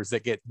characters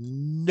that get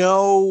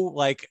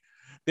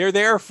they're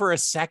there for a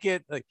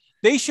second. Like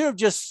they should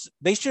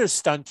have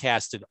stunt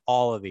casted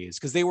all of these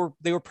because they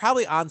were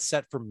probably on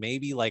set for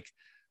maybe like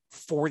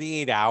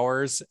 48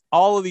 hours.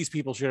 All of these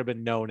people should have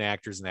been known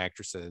actors and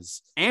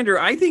actresses. Andrew,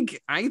 I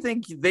think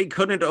they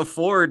couldn't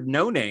afford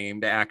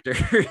no-named actors.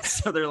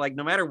 So they're like,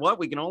 no matter what,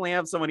 we can only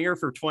have someone here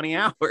for 20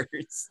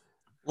 hours.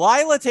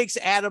 Lila takes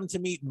Adam to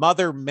meet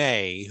Mother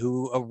May,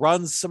 who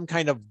runs some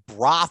kind of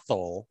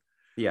brothel.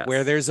 Yes.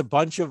 Where there's a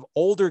bunch of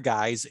older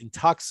guys in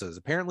tuxes.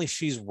 Apparently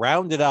she's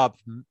rounded up,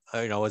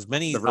 as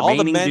many, all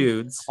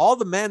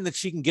the men that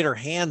she can get her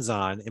hands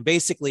on and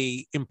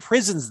basically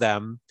imprisons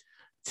them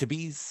to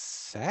be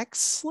sex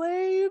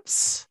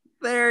slaves.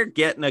 They're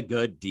getting a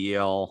good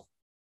deal.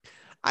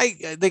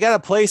 They got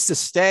a place to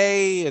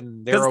stay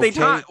and they're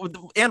okay.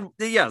 And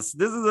yes,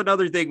 this is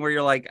another thing where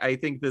you're like, I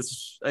think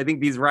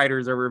these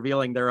writers are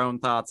revealing their own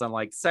thoughts on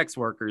like sex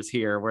workers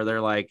here, where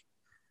they're like,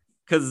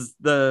 because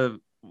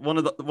one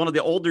of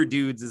the older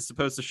dudes is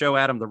supposed to show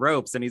Adam the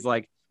ropes, and he's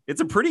like,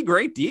 it's a pretty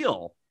great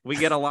deal. We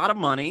get a lot of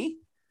money,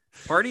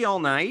 party all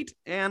night,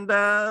 and you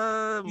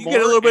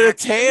get a little bit of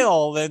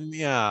tail. Then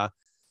yeah.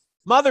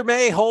 Mother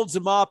May holds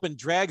him up and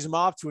drags him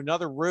off to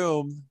another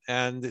room,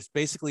 and it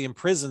basically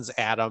imprisons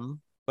Adam.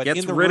 But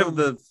gets rid of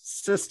the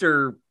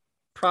sister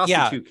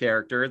prostitute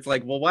character. It's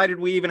like, well, why did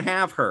we even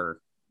have her?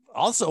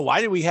 Also,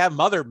 why did we have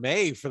Mother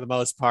May for the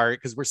most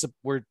part? Because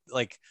we're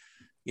like,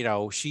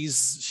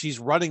 she's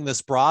running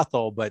this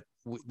brothel, but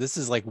this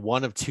is like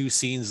one of two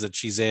scenes that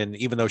she's in,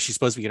 even though she's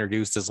supposed to be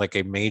introduced as like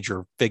a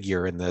major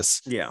figure in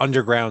this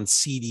underground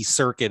seedy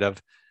circuit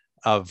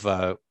of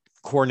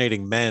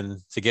coordinating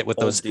men to get with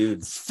Old those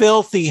dudes.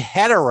 Filthy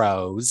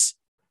heteros.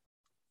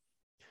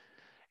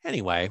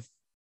 Anyway,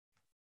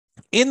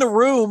 in the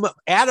room,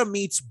 Adam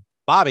meets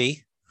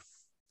Bobby,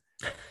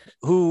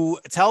 who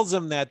tells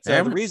him that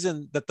the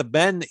reason that the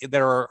men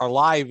that are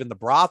alive in the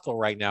brothel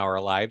right now are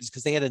alive is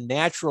because they had a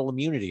natural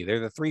immunity.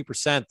 They're the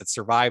 3% that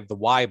survived the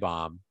Y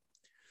bomb.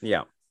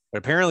 Yeah. But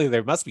apparently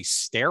they must be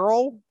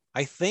sterile.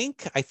 I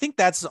think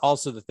that's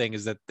also the thing,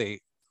 is that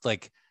they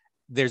like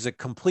there's a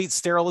complete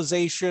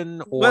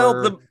sterilization. Or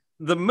well,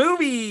 the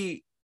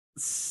movie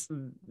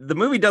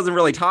doesn't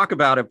really talk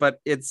about it, but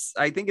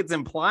I think it's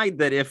implied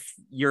that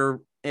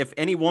if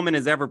any woman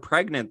is ever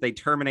pregnant, they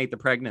terminate the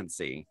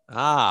pregnancy.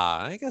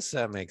 I guess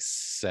that makes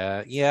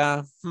sense.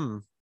 Yeah.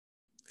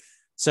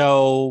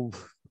 So,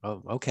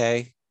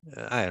 okay.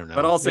 I don't know.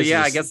 But also,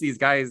 I guess these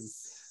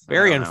guys,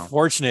 very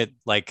unfortunate.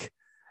 Like,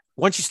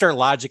 once you start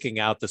logicking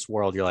out this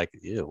world, you're like,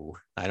 ew,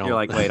 I don't. You're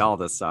like, wait, all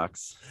this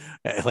sucks.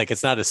 Like,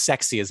 it's not as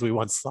sexy as we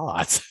once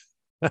thought.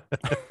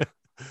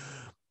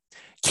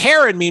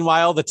 Karen,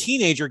 meanwhile, the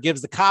teenager,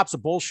 gives the cops a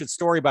bullshit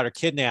story about her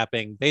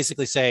kidnapping,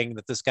 basically saying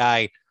that this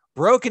guy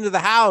broke into the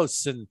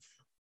house and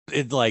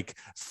it like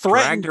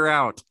threatened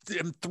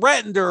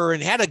her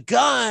and had a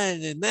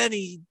gun, and then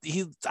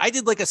I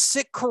did like a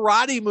sick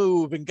karate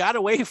move and got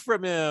away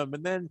from him,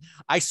 and then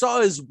I saw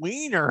his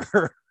wiener.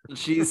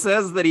 She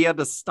says that he had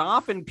to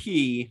stop and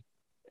pee,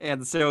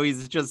 and so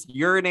he's just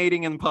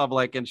urinating in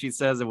public, and she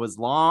says it was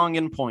long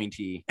and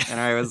pointy, and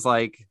I was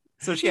like,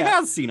 so she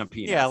has seen a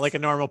penis. Yeah, like a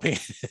normal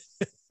penis.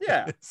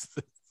 Yeah.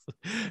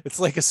 It's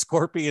like a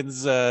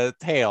scorpion's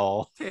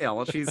tail.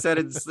 She said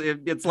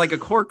it's like a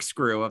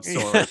corkscrew of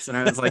sorts, and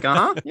I was like,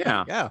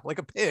 yeah, like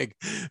a pig.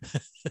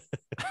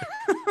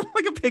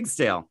 Like a pig's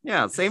tail.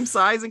 Yeah, same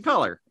size and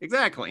color,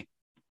 exactly.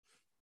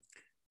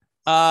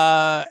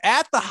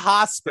 At the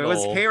hospital, it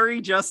was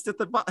hairy just at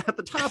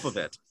the top of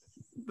it,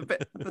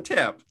 the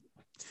tip.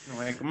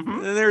 Like,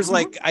 there's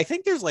like, I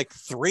think there's like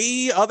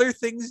 3 other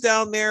things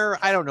down there.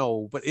 I don't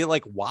know, but it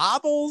like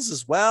wobbles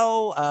as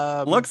well.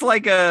 Looks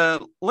like a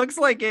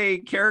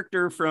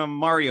character from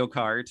Mario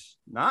Kart,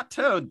 not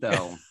Toad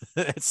though.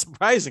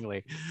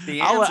 Surprisingly,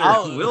 the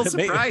answer will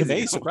surprise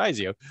may surprise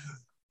you.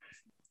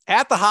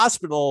 At the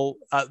hospital,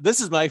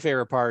 this is my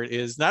favorite part: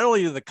 is not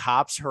only do the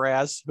cops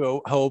harass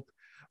Hope,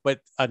 but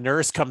a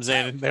nurse comes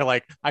in and they're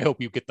like, I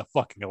hope you get the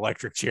fucking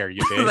electric chair,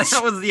 you bitch.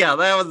 that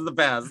was the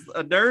best.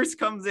 A nurse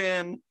comes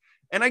in,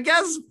 and I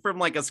guess from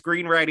like a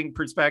screenwriting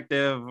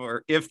perspective,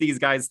 or if these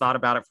guys thought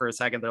about it for a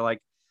second, they're like,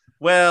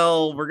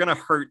 well, we're going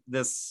to hurt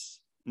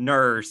this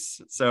nurse,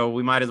 so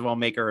we might as well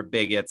make her a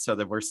bigot so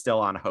that we're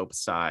still on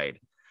Hope's side.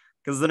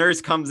 Because the nurse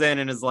comes in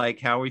and is like,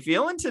 how are we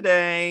feeling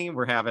today?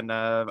 We're having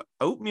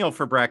oatmeal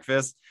for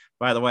breakfast.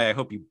 By the way, I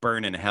hope you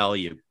burn in hell,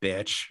 you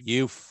bitch.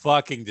 You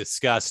fucking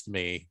disgust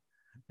me.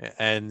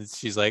 And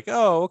she's like,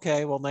 oh,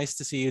 okay, well, nice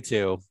to see you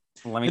too.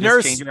 Let me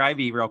just change your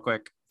IV real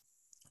quick.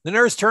 The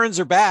nurse turns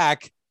her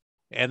back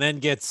and then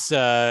gets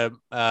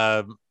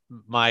my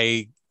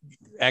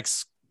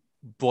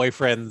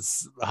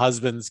ex-boyfriend's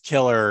husband's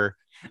killer.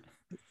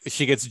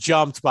 She gets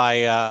jumped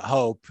by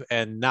Hope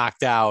and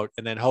knocked out,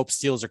 and then Hope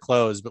steals her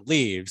clothes but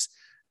leaves.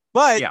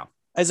 But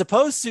as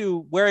opposed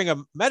to wearing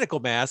a medical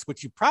mask,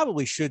 which you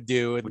probably should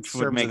do, which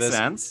would make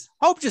sense,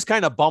 Hope just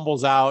kind of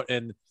bumbles out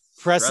and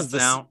presses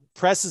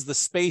the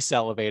space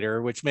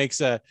elevator, which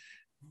makes a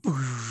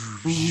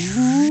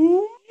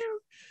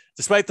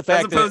despite the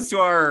fact, as opposed to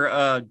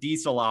our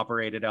diesel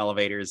operated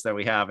elevators that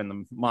we have in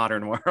the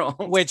modern world,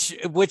 which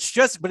it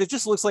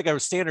just looks like a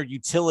standard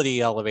utility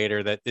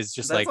elevator that is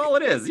just that's all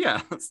it is.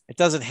 Yeah, it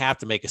doesn't have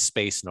to make a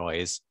space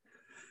noise.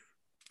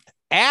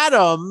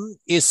 Adam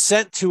is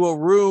sent to a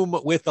room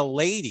with a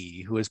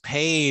lady who is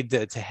paid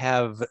to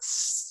have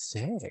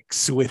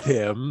sex with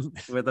him,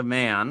 with a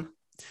man.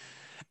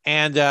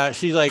 And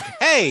she's like,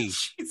 hey,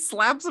 she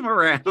slaps him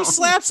around. He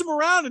slaps him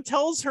around and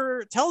tells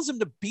him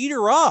to beat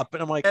her up.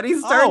 And I'm like, and he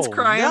starts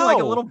crying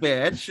like a little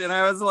bitch. And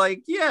I was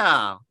like,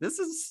 yeah, this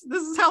is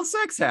how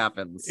sex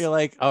happens. You're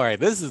like, all right,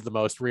 this is the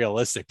most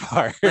realistic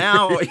part.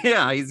 Now,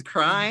 he's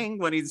crying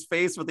when he's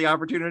faced with the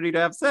opportunity to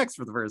have sex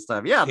for the first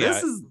time. Yeah.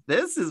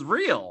 This is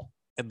real.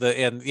 And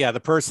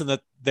the person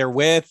that they're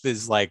with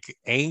is like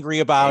angry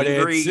about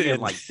it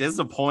and like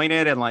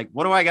disappointed and like,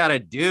 what do I gotta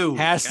do?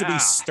 Has to be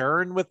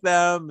stern with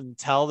them and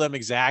tell them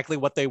exactly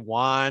what they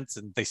want,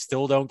 and they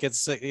still don't get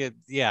sick.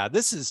 Yeah,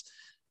 this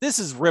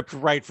is ripped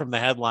right from the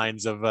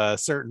headlines of a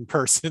certain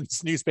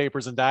person's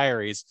newspapers and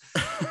diaries.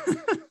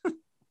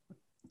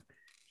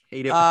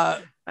 Hate it.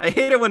 I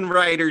hate it when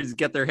writers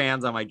get their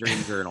hands on my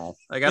dream journal.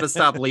 I got to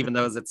stop leaving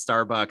those at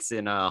Starbucks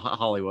in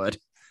Hollywood.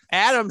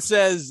 Adam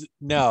says,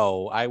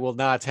 no, I will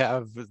not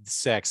have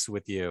sex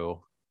with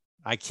you.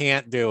 I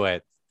can't do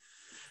it.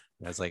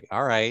 And I was like,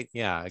 all right.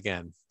 Yeah.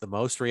 Again, the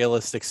most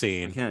realistic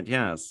scene.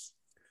 Yes.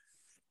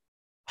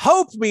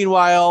 Hope,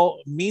 meanwhile,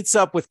 meets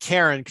up with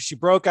Karen because she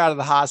broke out of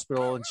the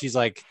hospital and she's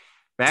like,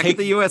 back at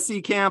the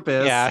USC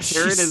campus. Yeah,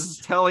 Karen is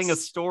telling a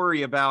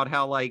story about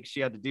how like she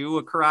had to do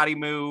a karate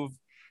move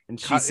and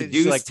she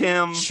seduced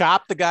him.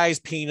 Chopped the guy's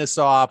penis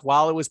off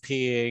while it was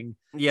peeing.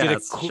 Yeah, did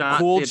a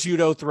cool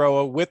judo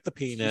throw with the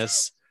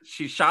penis.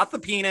 She shot the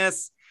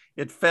penis.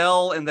 It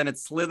fell and then it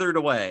slithered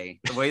away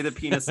the way the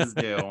penises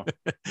do.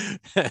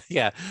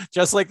 Yeah,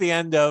 just like the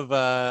end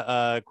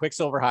of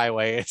Quicksilver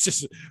Highway. It's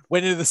just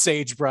went into the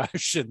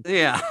sagebrush and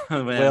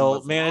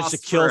will manage to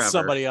kill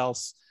somebody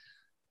else.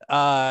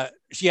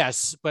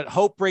 Yes, but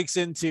Hope breaks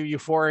into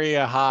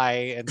Euphoria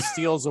High and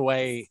steals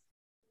away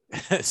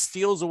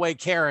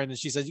Karen, and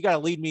she says, "You got to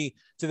lead me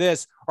to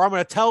this, or I'm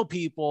going to tell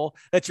people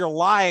that you're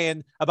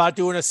lying about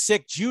doing a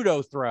sick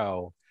judo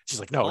throw." She's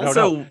like,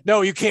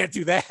 no, you can't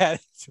do that.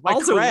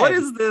 Also,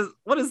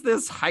 what is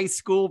this high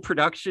school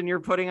production you're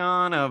putting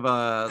on of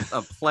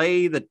a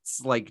play that's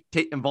like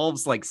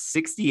involves like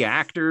 60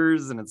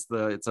 actors and it's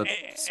a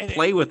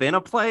play within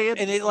a play?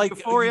 And it like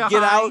Euphoria you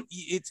get High. Out,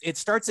 it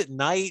starts at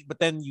night, but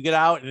then you get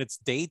out and it's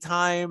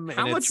daytime.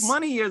 How much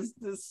money is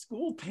this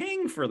school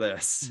paying for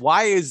this?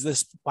 Why is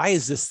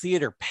this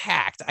theater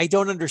packed? I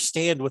don't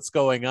understand what's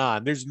going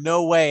on. There's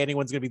no way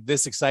anyone's going to be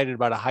this excited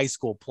about a high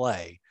school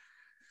play.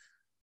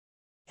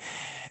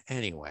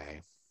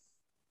 Anyway,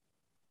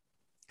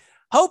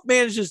 Hope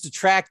manages to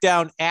track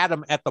down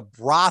Adam at the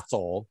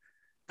brothel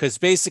because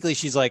basically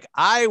she's like,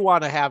 I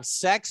want to have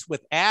sex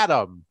with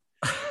Adam,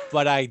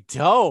 but I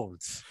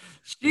don't.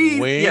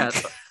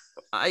 It's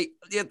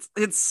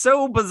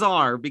so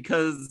bizarre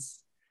because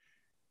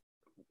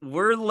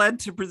we're led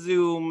to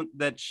presume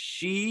that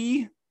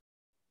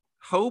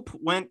Hope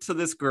went to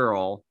this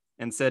girl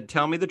and said,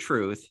 tell me the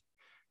truth.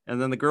 And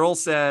then the girl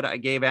said, I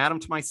gave Adam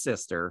to my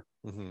sister.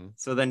 Mm-hmm.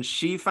 So then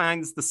she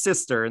finds the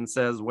sister and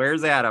says,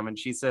 where's Adam? And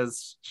she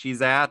says,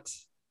 he's at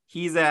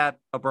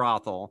a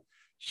brothel.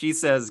 She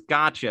says,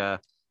 gotcha.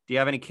 Do you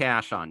have any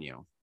cash on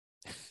you?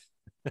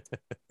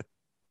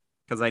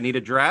 Because I need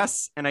a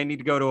dress and I need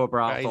to go to a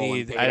brothel.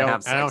 I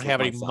don't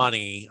have any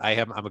money.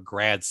 I'm a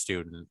grad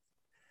student.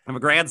 I'm a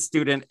grad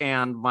student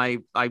and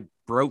I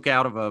broke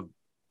out of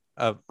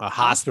a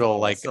hospital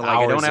like so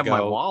I don't have my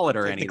wallet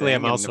or anything.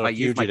 I'm also if I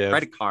use my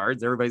credit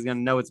cards, everybody's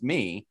gonna know it's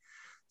me.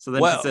 So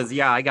then she says,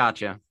 yeah, I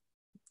got you.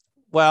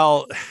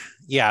 Well,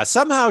 yeah,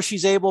 somehow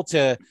she's able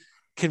to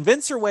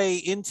convince her way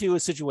into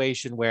a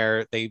situation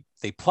where they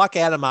pluck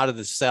Adam out of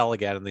the cell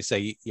again and they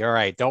say, you're all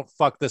right, don't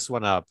fuck this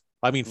one up.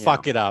 I mean,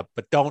 fuck it up,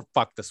 but don't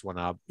fuck this one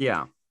up.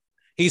 Yeah.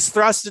 He's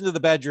thrust into the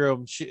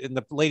bedroom and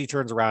the lady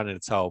turns around and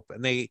it's Hope.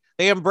 And they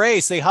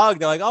embrace, they hug.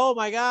 They're like, oh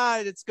my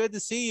God, it's good to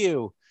see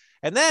you.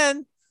 And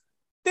then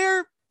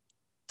they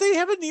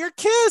have a near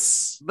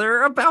kiss.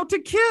 They're about to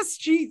kiss.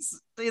 Jeez,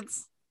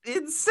 it's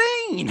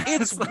insane.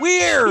 It's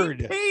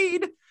weird. She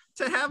paid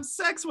to have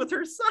sex with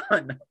her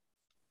son.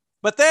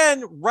 But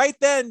then,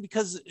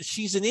 because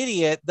she's an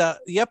idiot, the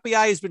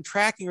FBI has been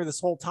tracking her this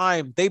whole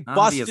time. They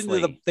bust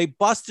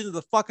into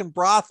the fucking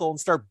brothel and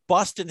start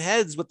busting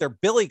heads with their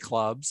billy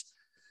clubs.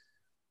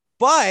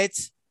 But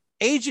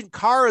Agent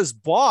Kara's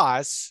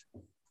boss,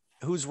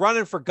 who's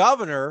running for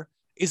governor,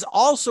 is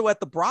also at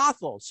the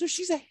brothel. So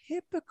she's a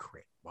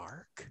hypocrite,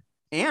 Mark.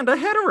 And a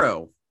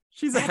hetero.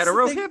 She's a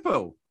hetero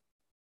hippo.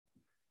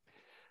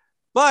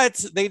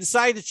 But they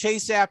decide to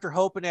chase after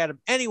Hope and Adam.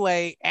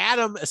 Anyway,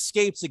 Adam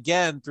escapes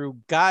again through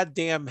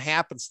goddamn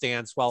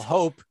happenstance while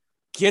Hope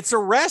gets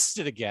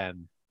arrested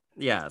again.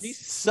 Yes. He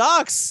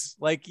sucks.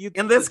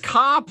 And this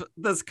cop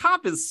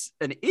is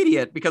an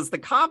idiot because the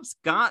cop's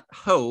got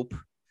Hope,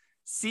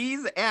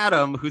 sees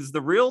Adam, who's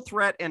the real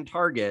threat and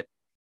target,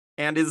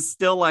 and is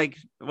still like,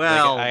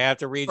 well, I have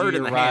to read you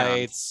your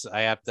rights.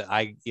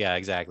 Yeah,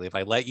 exactly. If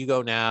I let you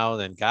go now,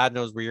 then God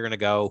knows where you're going to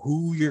go,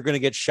 who you're going to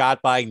get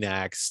shot by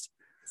next.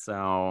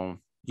 So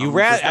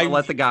I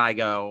let the guy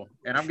go,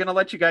 and I'm going to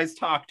let you guys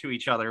talk to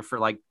each other for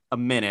like a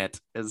minute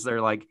as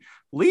they're like,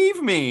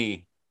 leave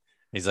me.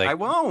 He's like, I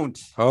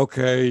won't.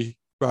 Okay,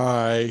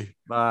 bye.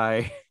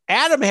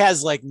 Adam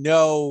has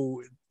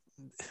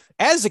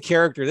as a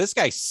character, this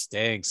guy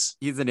stinks.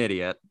 He's an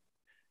idiot.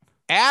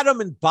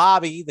 Adam and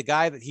Bobby, the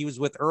guy that he was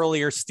with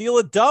earlier, steal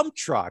a dump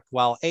truck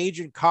while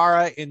Agent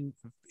Kara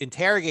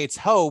interrogates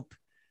Hope.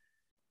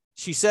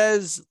 She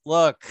says,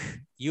 look,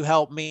 you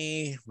help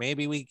me.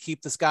 Maybe we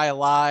keep this guy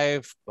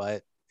alive,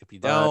 but if you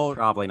don't,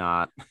 probably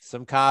not.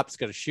 Some cop's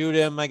going to shoot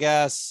him, I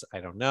guess. I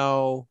don't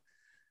know.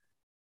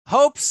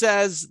 Hope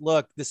says,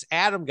 look, this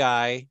Adam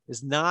guy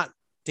is not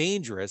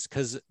dangerous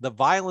because the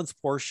violence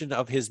portion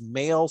of his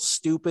male,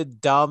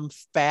 stupid, dumb,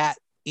 fat,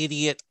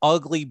 idiot,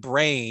 ugly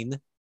brain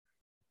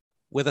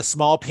with a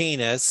small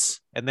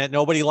penis and that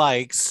nobody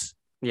likes.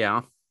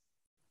 Yeah.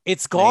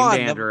 It's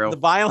gone. The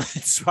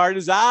violence part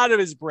is out of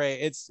his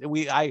brain.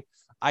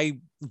 I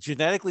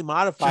genetically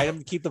modified him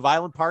to keep the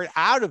violent part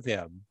out of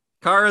him.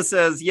 Kara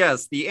says,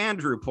 yes, the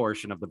Andrew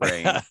portion of the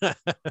brain.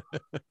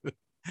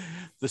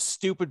 The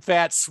stupid,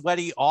 fat,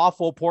 sweaty,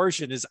 awful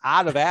portion is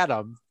out of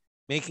Adam,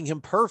 making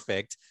him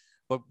perfect.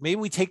 But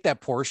maybe we take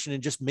that portion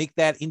and just make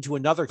that into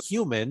another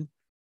human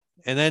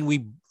And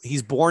then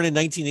he's born in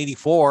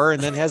 1984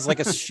 and then has like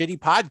a shitty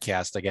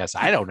podcast, I guess.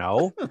 I don't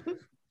know.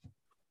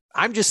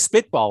 I'm just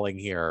spitballing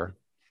here.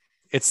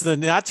 It's the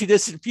not too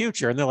distant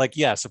future. And they're like,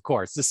 yes, of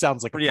course. This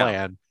sounds like a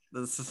plan.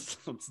 Let's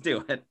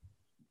do it.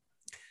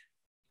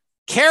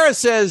 Kara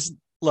says,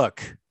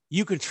 look,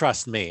 you can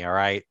trust me. All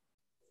right.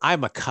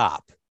 I'm a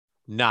cop,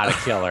 not a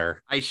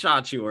killer. I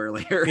shot you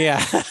earlier.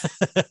 Yeah.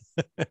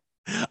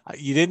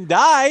 You didn't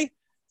die.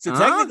 So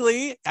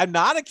technically, I'm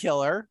not a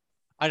killer,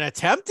 an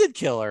attempted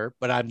killer,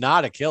 but I'm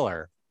not a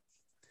killer.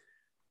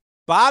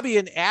 Bobby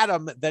and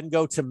Adam then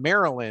go to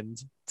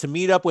Maryland to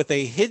meet up with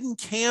a hidden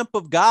camp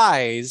of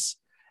guys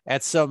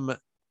at some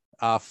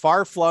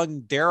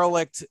far-flung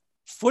derelict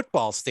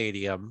football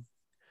stadium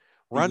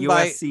run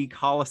by USC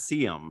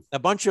Coliseum. A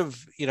bunch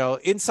of,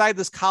 inside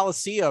this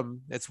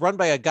Coliseum, it's run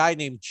by a guy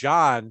named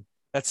John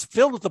that's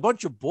filled with a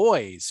bunch of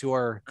boys who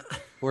are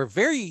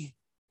very,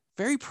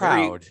 very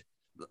proud.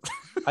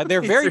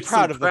 They're very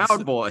proud of them.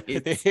 Proud boys.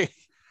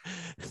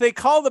 They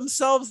call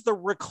themselves the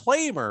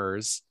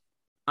Reclaimers.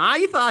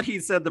 I thought he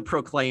said the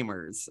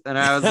Proclaimers, and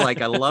I was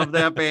like, I love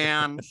that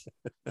band.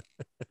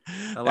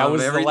 That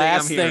was the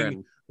last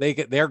thing.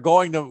 They're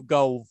going to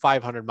go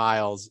 500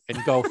 miles and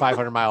go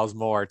 500 miles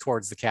more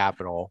towards the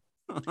Capitol.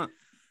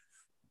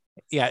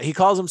 Yeah, he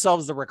calls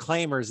themselves the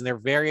Reclaimers, and they're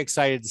very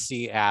excited to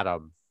see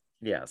Adam.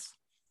 Yes.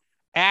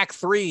 Act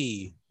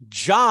 3,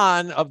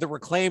 John of the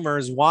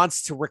Reclaimers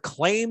wants to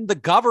reclaim the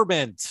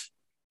government.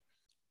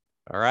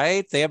 All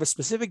right. They have a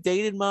specific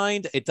date in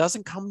mind. It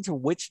doesn't come to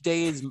which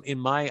day is in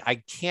mind. I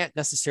can't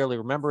necessarily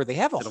remember. They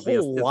have a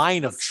whole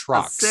line of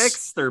trucks. The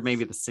 6th or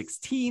maybe the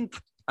 16th.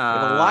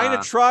 A line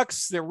of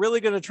trucks. They're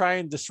really going to try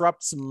and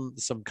disrupt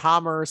some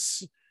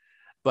commerce,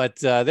 but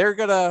they're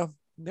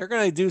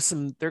gonna do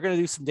some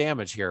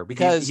damage here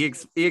because he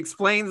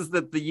explains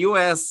that the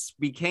U.S.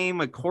 became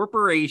a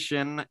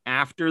corporation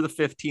after the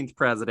 15th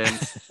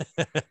president,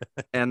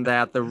 and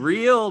that the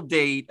real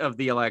date of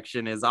the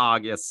election is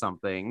August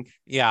something.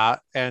 Yeah,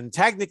 and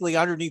technically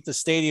underneath the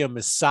stadium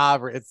is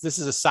sovereign. This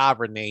is a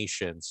sovereign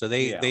nation, so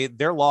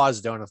their laws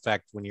don't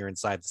affect when you're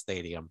inside the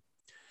stadium.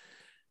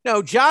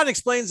 No, John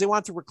explains they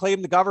want to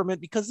reclaim the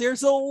government because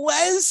there's a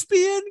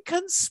lesbian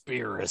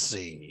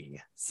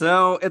conspiracy.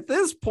 So at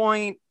this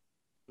point,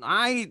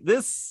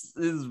 this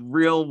is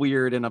real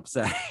weird and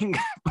upsetting,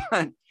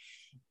 but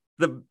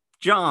the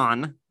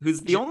John,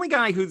 who's the only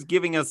guy who's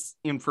giving us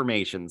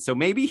information. So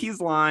maybe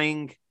he's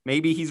lying,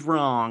 maybe he's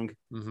wrong,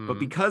 but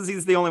because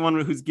he's the only one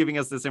who's giving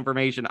us this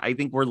information, I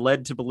think we're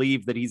led to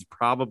believe that he's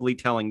probably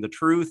telling the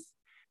truth.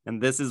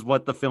 And this is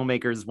what the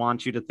filmmakers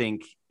want you to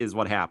think is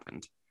what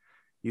happened.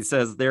 He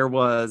says there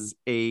was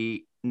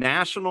a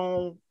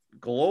national,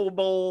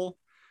 global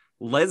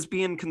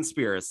lesbian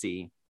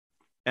conspiracy,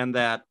 and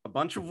that a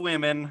bunch of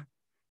women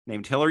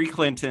named Hillary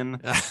Clinton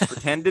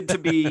pretended to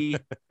be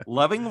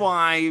loving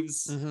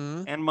wives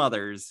and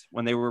mothers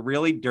when they were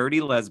really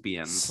dirty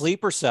lesbians.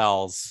 Sleeper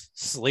cells,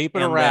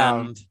 sleeping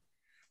around.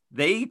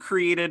 They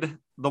created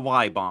the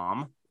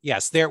Y-bomb.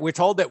 Yes, we're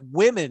told that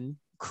women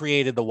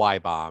created the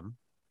Y-bomb.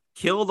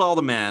 Killed all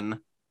the men,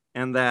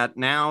 and that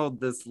now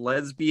this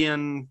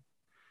lesbian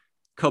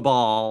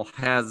cabal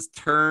has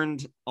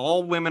turned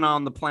all women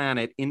on the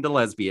planet into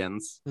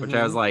lesbians, which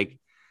I was like,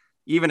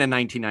 even in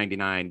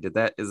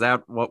 1999, is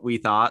that what we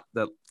thought?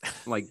 That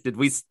like, did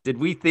we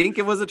think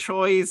it was a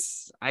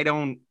choice?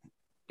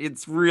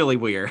 It's really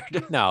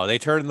weird. No, they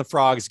turned the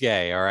frogs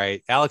gay. All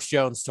right. Alex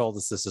Jones told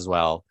us this as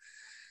well.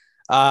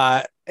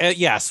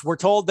 Yes, we're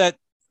told that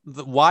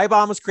the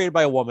Y-bomb was created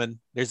by a woman.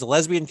 There's a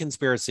lesbian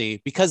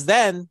conspiracy because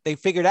then they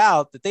figured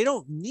out that they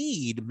don't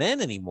need men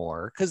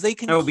anymore because they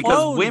can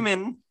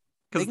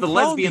because the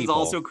lesbians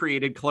also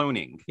created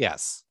cloning.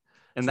 Yes.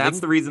 And that's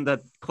the reason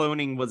that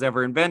cloning was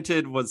ever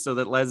invented, was so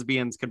that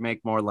lesbians could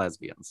make more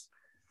lesbians.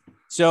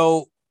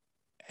 So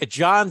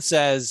John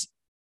says,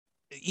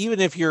 even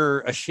if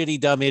you're a shitty,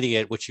 dumb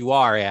idiot, which you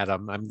are,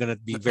 Adam, I'm going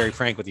to be very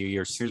frank with you.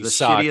 You're the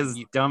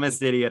shittiest,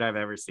 dumbest idiot I've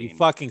ever seen. You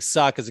fucking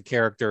suck as a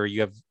character.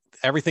 You have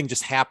everything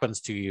just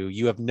happens to you.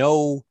 You have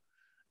no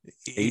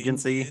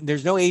agency.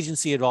 There's no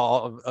agency at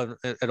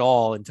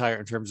all in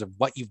terms of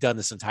what you've done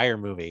this entire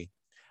movie.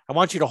 I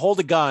want you to hold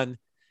a gun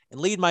and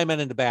lead my men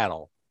into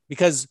battle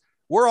because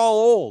we're all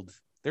old.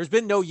 There's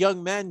been no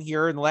young men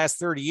here in the last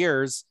 30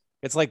 years.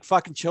 It's like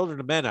fucking children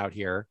of men out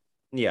here.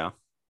 Yeah.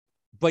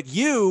 But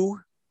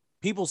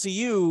people see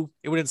you,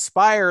 it would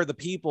inspire the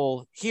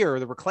people here,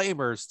 the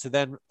Reclaimers, to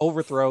then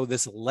overthrow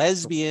this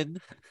lesbian,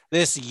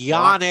 this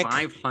yonic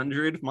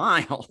 500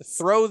 miles.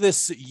 Throw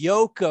this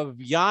yoke of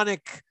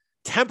yonic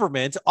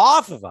temperament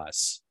off of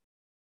us.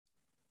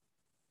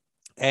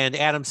 And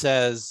Adam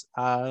says,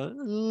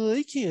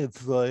 I can't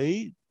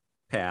fight.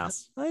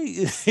 Pass.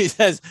 He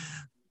says,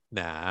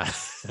 nah,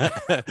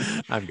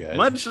 I'm good.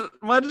 Much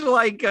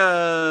like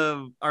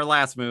our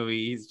last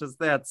movie, he's just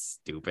that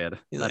stupid.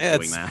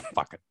 That's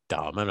fucking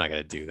dumb. I'm not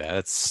going to do that.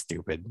 That's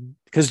stupid.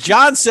 Because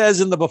John says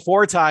in the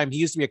before time, he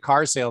used to be a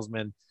car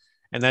salesman,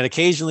 and then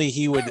occasionally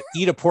he would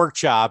eat a pork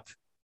chop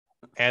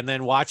and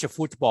then watch a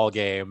football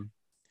game.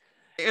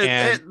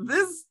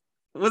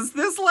 Was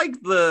this like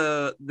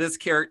this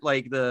character,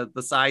 like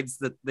the sides,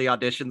 that the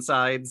audition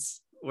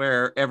sides,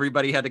 where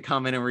everybody had to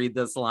come in and read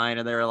this line,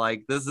 and they were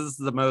like, "This is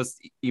the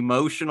most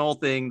emotional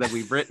thing that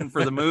we've written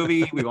for the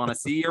movie. We want to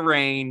see your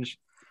range.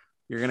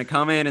 You're gonna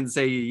come in and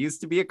say you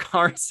used to be a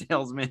car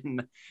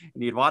salesman,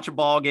 and you'd watch a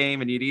ball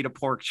game, and you'd eat a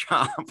pork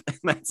chop, and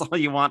that's all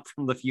you want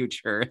from the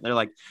future." And they're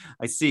like,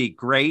 "I see.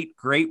 Great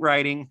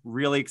writing.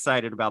 Really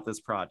excited about this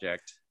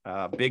project.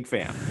 Big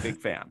fan.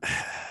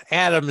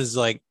 Adam is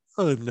like,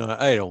 "Oh no,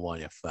 I don't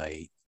want to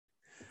fight.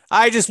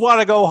 I just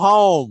want to go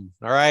home."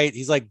 All right.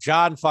 He's like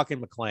John fucking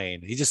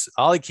McClane. He just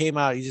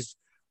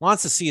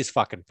wants to see his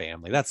fucking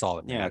family. That's all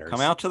that matters.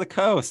 Come out to the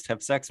coast,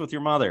 have sex with your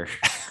mother.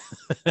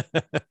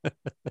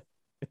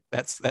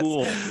 That's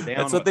cool.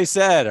 That's what they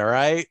said. All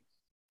right.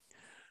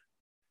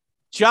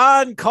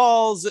 John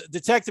calls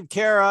Detective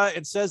Kara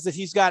and says that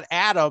he's got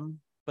Adam,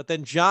 but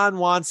then John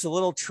wants a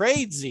little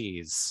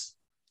tradesies.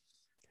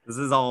 This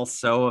is all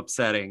so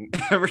upsetting.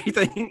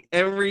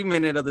 Every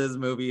minute of this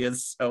movie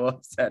is so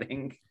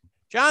upsetting.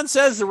 John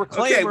says the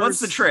Reclaimers. Okay,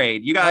 what's the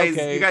trade? You guys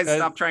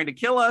stop trying to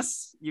kill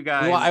us. You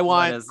guys, I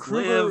want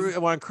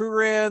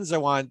Krugerrands. I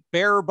want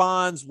bearer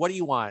bonds. What do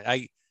you want?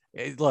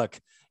 Look.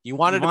 You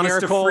wanted a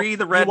miracle. Free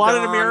the Red you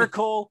wanted Dawn. A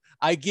miracle.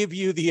 I give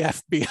you the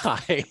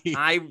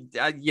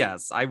FBI.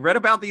 Yes, I read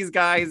about these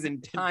guys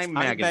in Time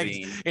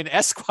magazine, in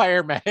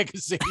Esquire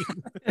magazine,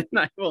 and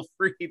I will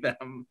free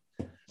them.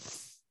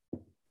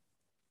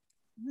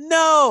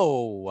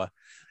 No,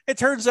 it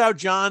turns out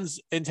John's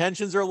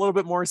intentions are a little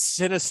bit more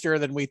sinister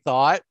than we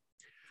thought.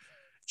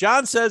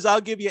 John says, "I'll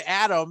give you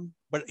Adam,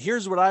 but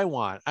here's what I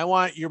want. I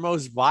want your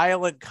most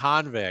violent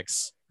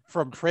convicts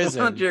from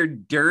prison. I want your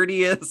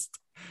dirtiest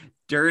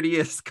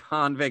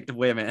convict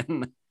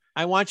women.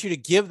 I want you to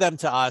give them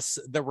to us,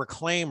 the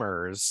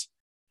Reclaimers."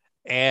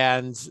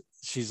 And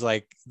she's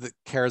like,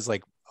 Kara's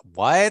like,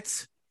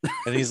 "What?"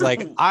 And he's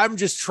like, "I'm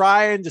just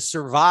trying to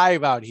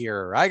survive out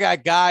here. I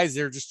got guys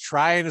that are just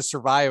trying to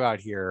survive out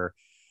here,"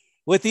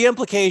 with the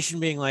implication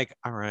being like,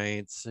 "All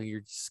right, so you're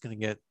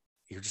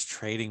just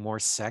trading more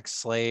sex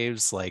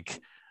slaves.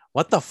 Like,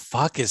 what the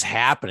fuck is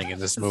happening in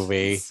this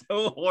movie?"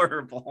 So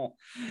horrible.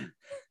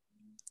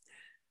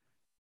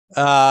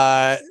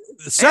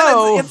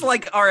 So it's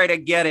like, all right, I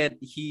get it.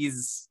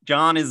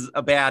 John is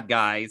a bad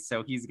guy,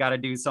 so he's got to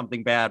do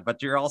something bad.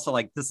 But you're also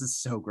like, this is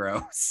so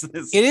gross.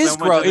 It is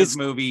gross. This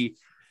movie,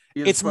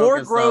 it's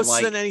more gross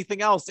than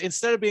anything else.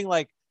 Instead of being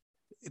like,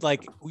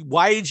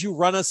 why did you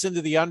run us into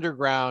the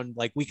underground?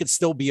 Like, we could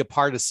still be a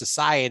part of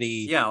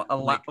society. Yeah,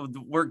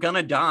 we're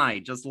gonna die.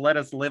 Just let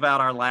us live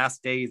out our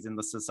last days in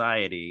the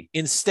society.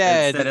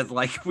 Instead it's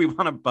like, we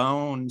want to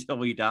bone till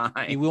we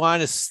die. We want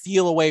to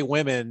steal away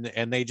women,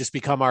 and they just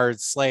become our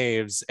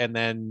slaves, and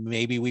then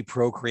maybe we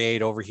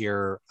procreate over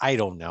here. I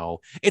don't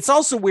know. It's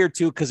also weird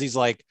too, because he's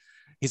like,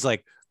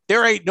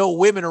 there ain't no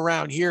women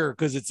around here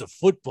because it's a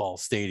football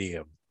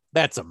stadium.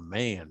 That's a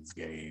man's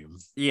game.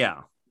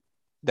 Yeah,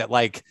 that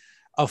like.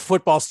 A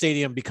football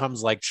stadium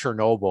becomes like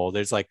Chernobyl.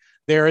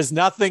 There is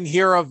nothing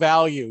here of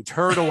value.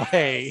 Turn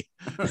away.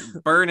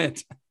 Burn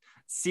it.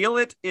 Seal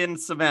it in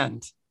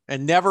cement.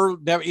 And never,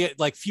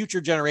 like, future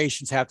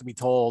generations have to be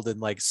told,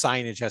 and like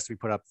signage has to be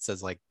put up that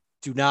says, like,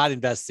 do not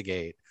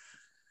investigate.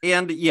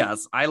 And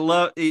yes, I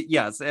love it.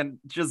 Yes. And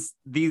just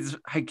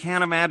I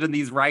can't imagine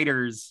these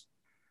writers,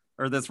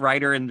 or this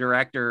writer and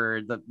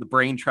director, the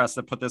brain trust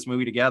that put this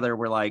movie together,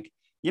 were like,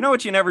 you know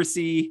what? You never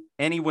see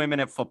any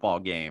women at football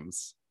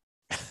games.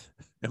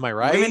 Am I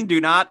right? Women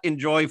do not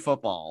enjoy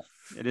football.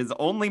 It is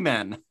only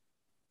men.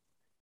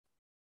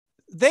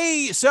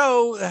 They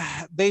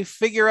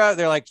figure out,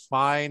 they're like,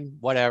 fine,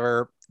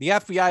 whatever. The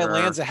FBI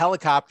lands a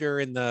helicopter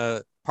in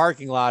the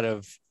parking lot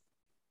of,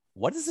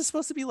 what is this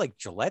supposed to be, like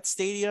Gillette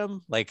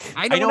Stadium? Like,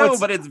 I don't know,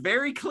 but it's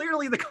very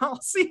clearly the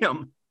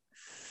Coliseum.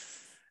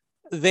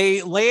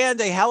 They land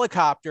a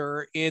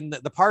helicopter in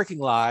the parking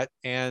lot,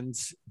 and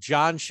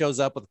John shows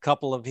up with a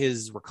couple of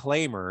his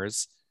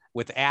Reclaimers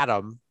with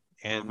Adam.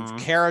 And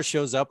Kara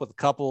shows up with a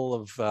couple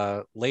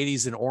of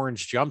ladies in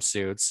orange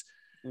jumpsuits.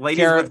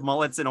 Ladies with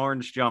mullets and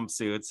orange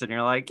jumpsuits. And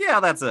you're like,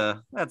 yeah, that's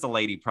a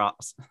lady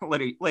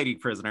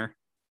prisoner.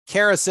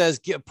 Kara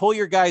says, pull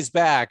your guys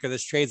back or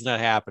this trade's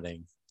not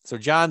happening. So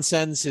John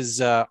sends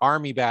his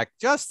army back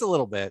just a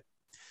little bit.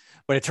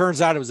 But it turns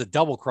out it was a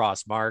double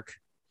cross, Mark.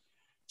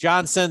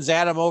 John sends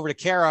Adam over to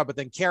Kara, but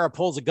then Kara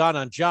pulls a gun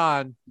on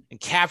John and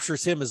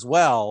captures him as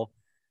well.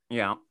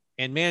 Yeah.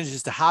 And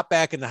manages to hop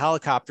back in the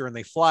helicopter, and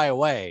they fly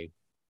away.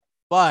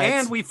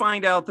 And we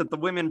find out that the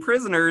women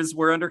prisoners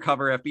were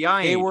undercover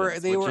FBI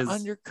agents. They were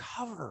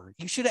undercover.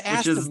 You should have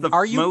asked them. Which is the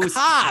Are you most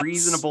cops?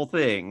 Reasonable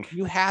thing.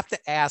 You have to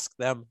ask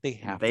them. They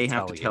have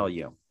to tell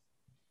you.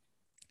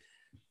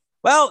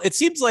 Well, it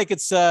seems like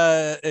it's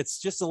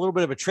just a little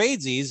bit of a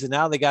tradesies, and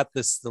now they got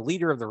the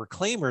leader of the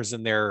Reclaimers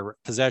in their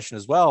possession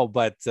as well.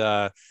 But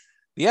the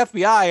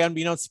FBI,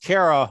 unbeknownst to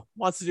Kara,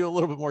 wants to do a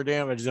little bit more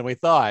damage than we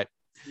thought.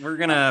 We're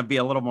gonna be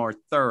a little more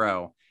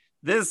thorough.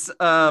 This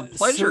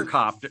pleasure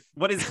copter,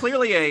 what is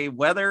clearly a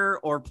weather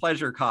or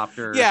pleasure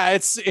copter,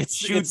 it's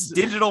shoots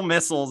digital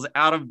missiles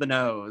out of the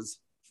nose.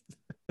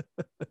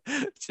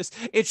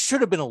 It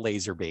should have been a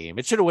laser beam.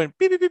 It should have went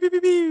beep, beep, beep, beep,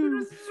 beep,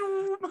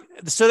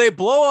 beep. So they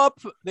blow up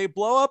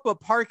a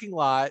parking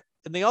lot,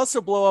 and they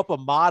also blow up a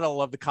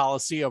model of the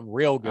Coliseum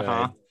real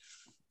good,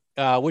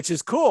 which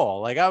is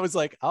cool. Like I was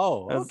like,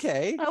 oh,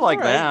 okay, I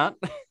like that.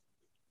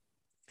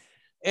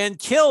 And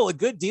kill a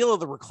good deal of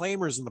the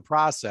reclaimers in the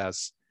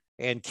process.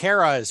 And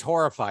Kara is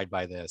horrified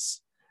by this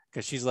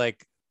because she's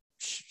like,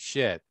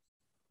 shit,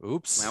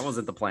 oops. That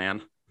wasn't the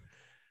plan.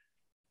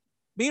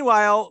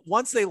 Meanwhile,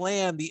 once they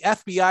land, the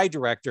FBI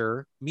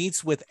director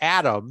meets with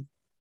Adam,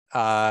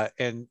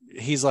 and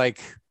he's like,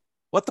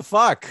 what the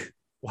fuck?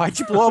 Why'd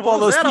you blow up all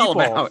those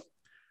people?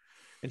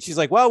 And she's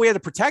like, well, we had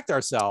to protect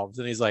ourselves.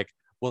 And he's like,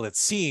 well, it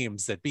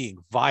seems that being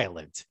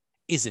violent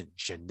isn't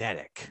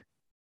genetic.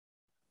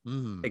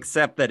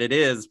 Except that it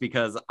is,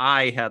 because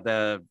I had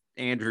the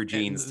Andrew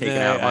genes taken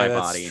out of my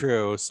body. That's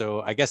true.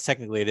 So I guess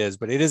technically it is,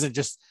 but it isn't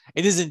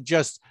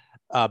just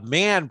a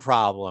man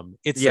problem.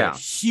 It's a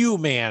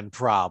human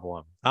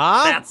problem.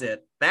 Huh? That's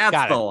it.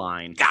 That's the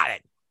line.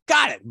 Got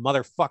it,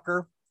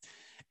 motherfucker.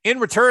 In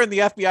return, the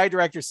FBI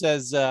director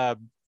says,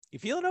 you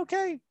feeling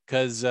okay?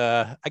 Because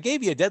I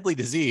gave you a deadly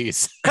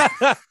disease.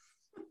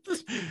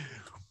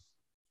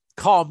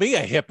 Call me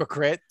a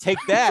hypocrite. Take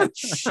that,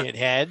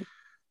 shithead.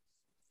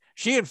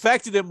 She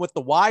infected him with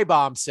the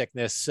Y-bomb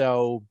sickness,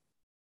 so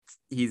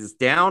he's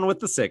down with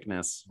the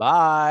sickness.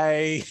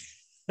 Bye.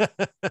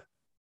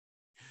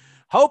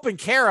 Hope and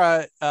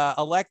Kara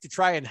elect to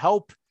try and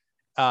help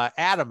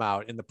Adam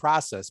out in the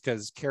process,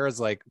 because Kara's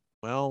like,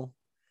 well,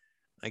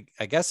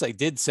 I guess I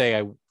did say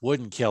I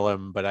wouldn't kill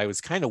him, but I was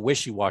kind of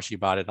wishy-washy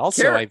about it.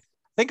 Also, I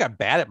think I'm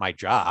bad at my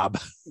job.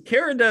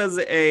 Kara does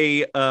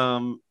a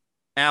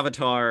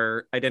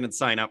Avatar, I didn't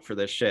sign up for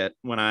this shit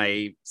when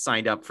I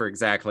signed up for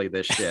exactly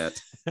this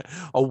shit.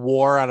 A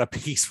war on a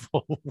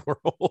peaceful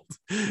world.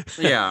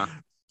 Yeah.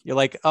 You're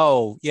like,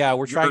 oh yeah,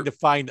 we're trying to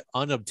find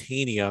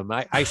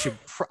unobtainium.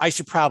 I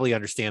should probably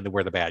understand that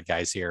we're the bad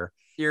guys here.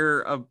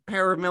 You're a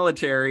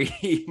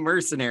paramilitary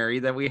mercenary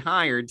that we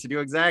hired to do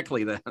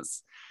exactly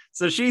this.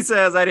 So she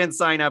says, I didn't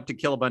sign up to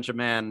kill a bunch of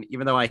men,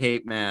 even though I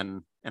hate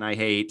men and I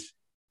hate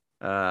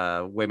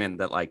women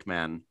that like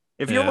men.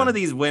 If you're one of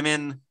these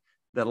women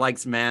that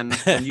likes men,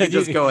 then you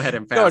just go ahead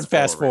and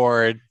fast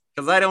forward.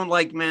 Because I don't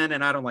like men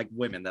and I don't like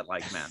women that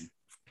like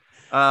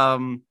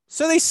men.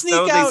 So they sneak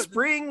out.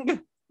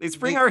 They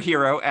spring our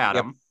hero,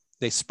 Adam. Yep.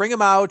 They spring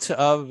him out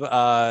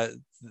of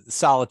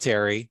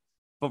solitary.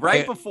 But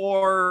right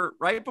before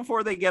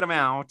they get him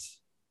out,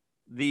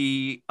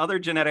 the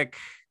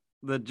geneticist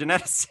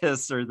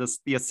or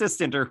the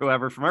assistant or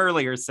whoever from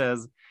earlier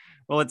says,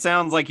 well, it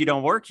sounds like you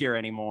don't work here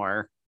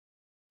anymore.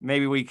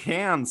 Maybe we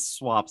can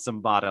swap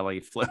some bodily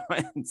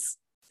fluids.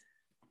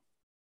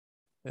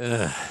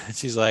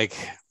 She's like,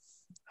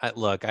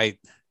 look, are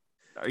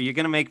you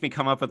going to make me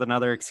come up with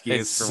another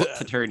excuse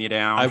to turn you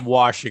down? I'm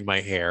washing my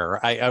hair.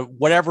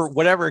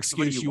 Whatever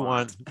excuse you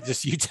want,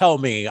 just you tell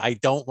me. I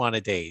don't want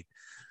to date.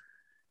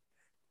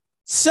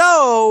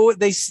 So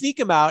they sneak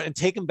him out and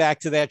take him back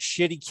to that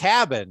shitty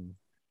cabin,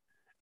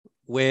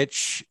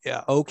 which,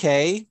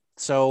 okay.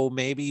 So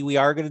maybe we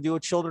are going to do a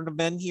Children of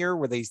Men here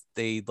where they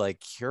like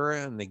cure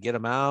him and they get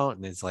him out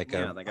and it's like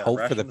a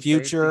hope for the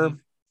future.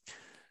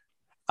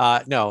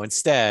 No,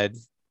 instead,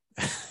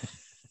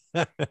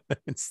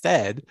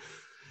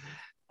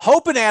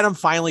 Hope and Adam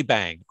finally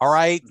bang. All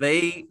right.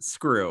 They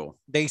screw.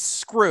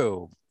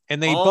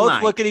 And they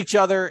both look at each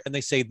other and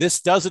they say,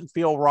 this doesn't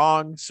feel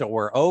wrong. So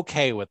we're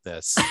okay with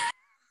this.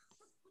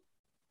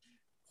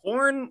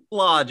 Porn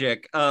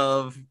logic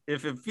of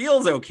if it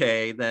feels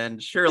okay, then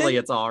surely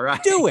it's all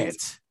right. Do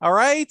it. All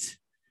right.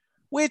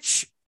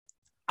 Which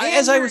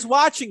as I was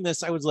watching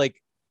this, I was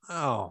like,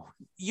 oh,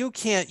 you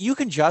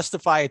can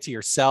justify it to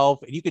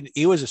yourself. And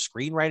you as a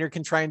screenwriter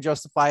can try and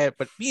justify it.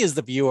 But me as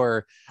the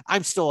viewer,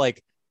 I'm still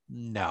like,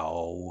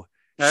 no.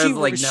 She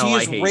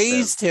has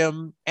raised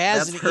him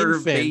as an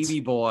infant.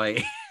 Baby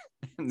boy.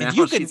 Now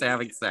she's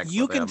having sex with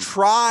him. You can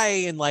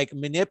try and like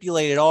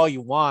manipulate it all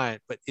you want,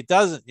 but it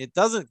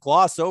doesn't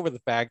gloss over the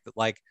fact that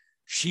like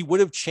she would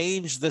have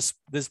changed this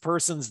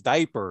person's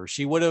diaper.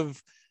 She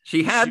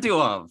had to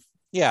have.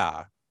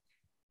 Yeah.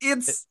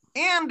 It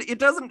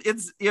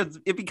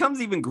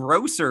becomes even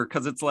grosser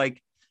because it's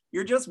like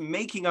you're just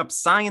making up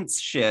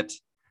science shit.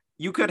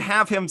 You could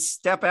have him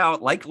step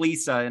out like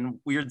Lisa in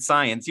Weird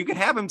Science. You could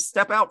have him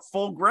step out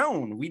full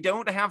grown. We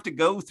don't have to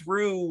go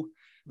through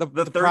the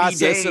 30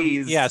 process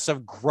days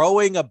of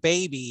growing a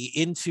baby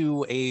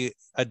into a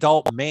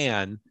adult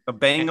man, a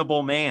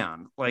bangable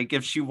man. Like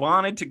if she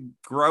wanted to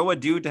grow a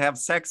dude to have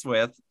sex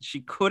with,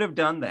 she could have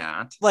done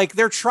that. Like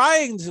they're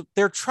trying to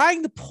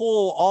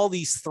pull all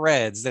these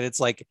threads that it's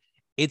like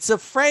it's a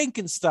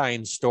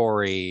Frankenstein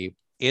story,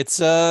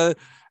 it's a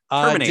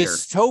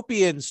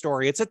dystopian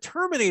story, it's a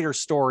Terminator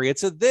story,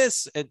 it's a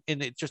this, and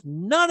it just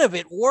none of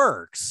it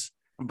works.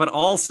 But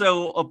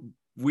also a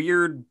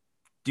weird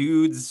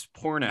dude's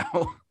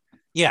porno.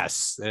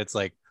 Yes. It's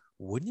like,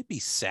 wouldn't it be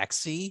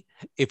sexy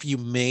if you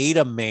made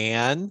a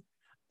man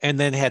and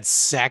then had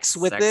sex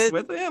with him?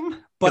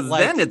 But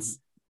then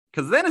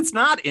it's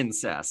not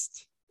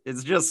incest.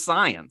 It's just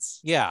science.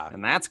 Yeah.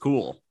 And that's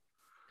cool.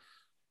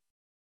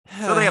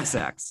 So they have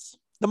sex.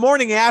 The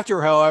morning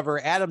after, however,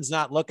 Adam's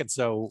not looking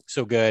so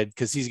good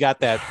because he's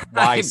got that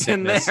Y I've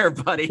sickness. been there,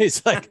 buddy.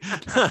 He's like,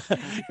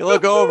 you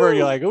look over and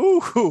you're like,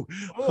 ooh,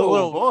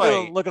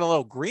 boy. Looking a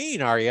little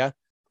green, are you?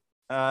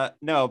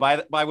 No,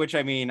 by which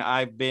I mean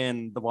I've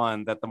been the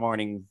one that the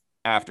morning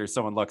after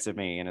someone looks at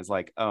me and is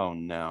like, oh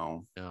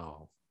no.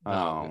 No.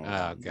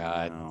 Oh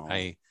God. No.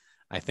 I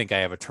think I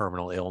have a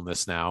terminal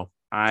illness now.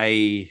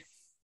 At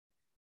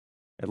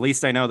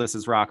least I know this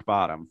is rock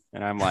bottom.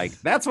 And I'm like,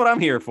 that's what I'm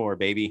here for,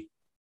 baby.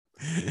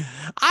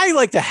 I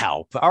like to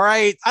help. All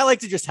right. I like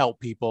to just help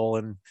people.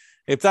 And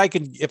if I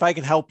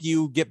can help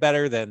you get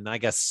better, then I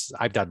guess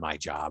I've done my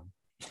job.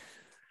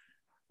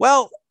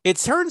 Well, it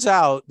turns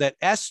out that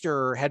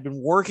Esther had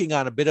been working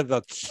on a bit of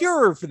a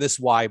cure for this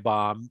Y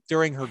bomb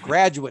during her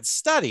graduate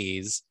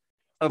studies.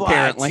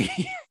 Apparently.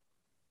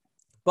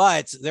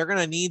 But they're going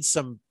to need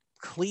some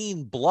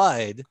clean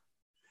blood.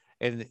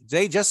 And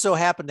they just so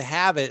happen to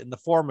have it in the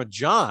form of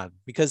John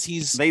because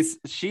she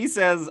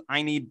says,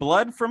 I need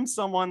blood from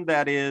someone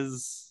that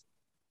is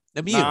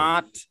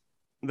immune.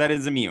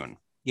 Immune.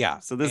 Yeah.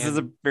 So this is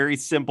a very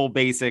simple,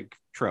 basic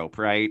trope,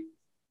 right?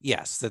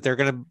 Yes. That they're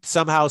going to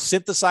somehow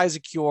synthesize a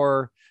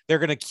cure. They're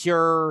going to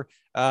cure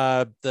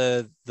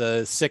the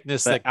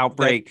sickness, the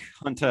outbreak,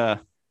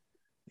 Hunter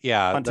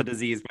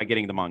disease by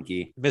getting the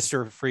monkey.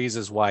 Mr.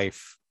 Freeze's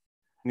wife.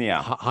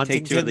 Yeah.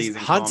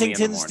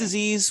 Huntington's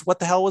disease. What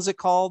the hell was it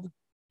called?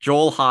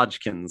 Joel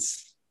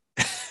Hodgkins.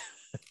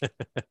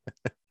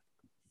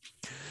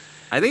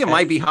 I think it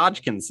might be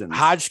Hodgkinson's.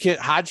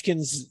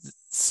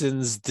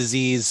 Hodgkinson's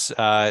disease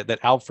that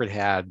Alfred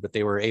had, but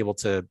they were able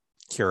to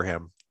cure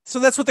him. So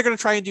that's what they're going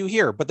to try and do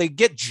here. But they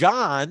get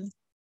John.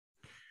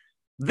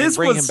 This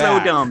was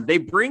so dumb. They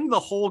bring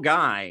the whole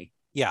guy.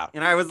 Yeah.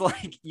 And I was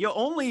like, you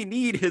only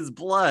need his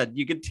blood.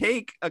 You could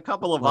take a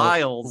couple of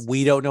vials.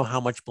 We don't know how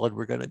much blood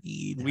we're going to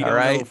need. We don't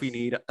know if we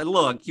need.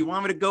 Look, you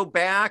want me to go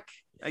back?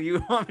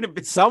 You want me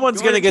to?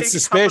 Someone's going to get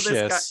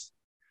suspicious.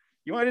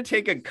 You want to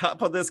take a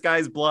cup of this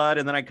guy's blood,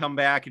 and then I come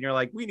back, and you're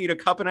like, we need a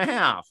cup and a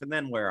half. And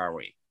then where are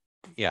we?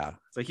 Yeah.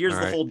 So here's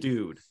the whole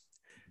dude.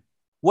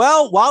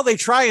 Well, while they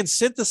try and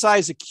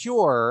synthesize a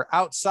cure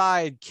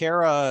outside,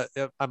 Kara,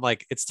 I'm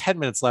like, it's 10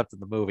 minutes left in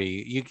the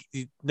movie.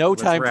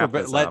 Let's time for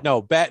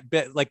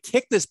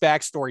kick this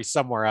backstory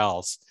somewhere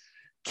else.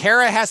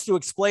 Kara has to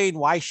explain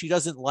why she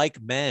doesn't like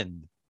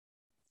men,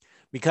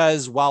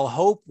 because while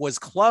Hope was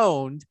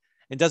cloned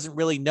and doesn't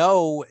really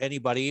know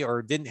anybody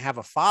or didn't have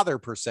a father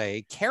per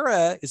se,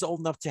 Kara is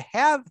old enough to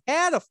have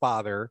had a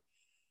father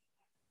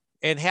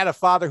and had a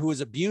father who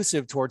was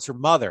abusive towards her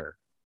mother.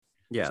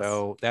 Yes.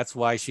 So that's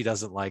why she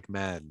doesn't like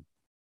men.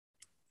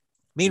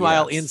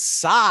 Meanwhile,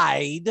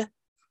 inside,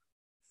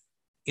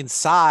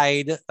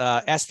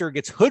 Esther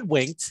gets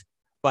hoodwinked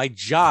by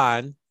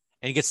John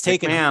and gets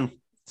taken.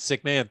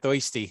 Sick man,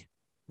 thirsty.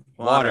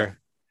 Water.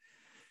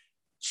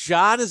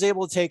 John is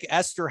able to take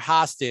Esther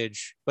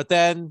hostage, but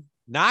then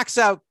knocks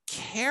out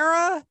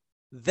Kara,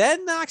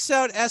 then knocks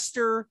out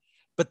Esther,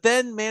 but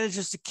then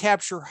manages to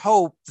capture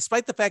Hope,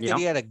 despite the fact that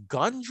he had a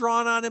gun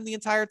drawn on him the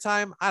entire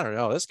time. I don't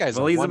know. This guy's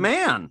he's a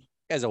man.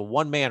 As a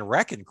one-man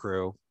wrecking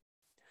crew.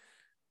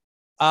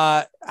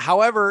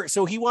 However,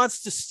 so he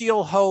wants to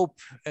steal Hope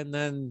and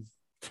then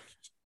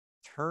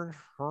turn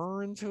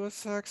her into a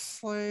sex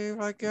slave,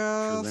 I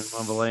guess.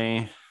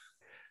 Presumably.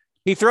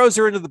 He throws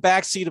her into the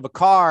back seat of a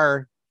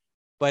car,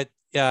 but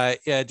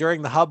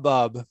during the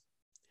hubbub,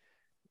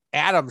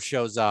 Adam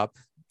shows up.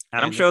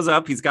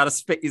 He's got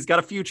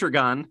a future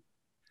gun.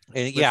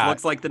 And which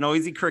looks like the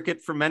noisy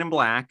cricket from Men in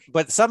Black.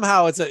 But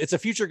somehow it's a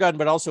future gun,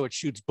 but also it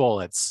shoots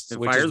bullets. It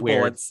which fires is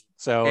weird. bullets.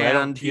 So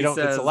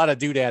it's a lot of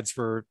doodads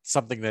for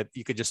something that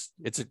you could just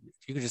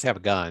have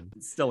a gun.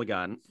 It's still a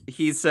gun.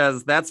 He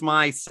says, that's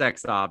my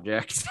sex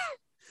object.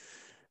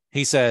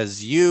 He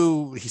says,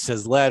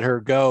 let her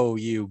go,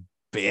 you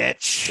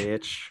bitch.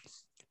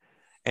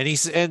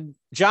 And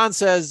John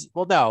says,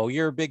 well, no,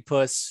 you're a big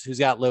puss who's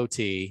got low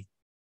T.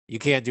 You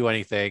can't do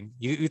anything.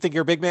 You think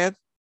you're a big man?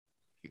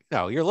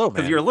 No, you're a little man.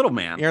 Because you're a little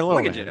man. You're a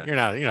little man. You're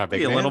not a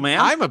big man. Little man.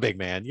 I'm a big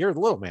man. You're a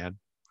little man.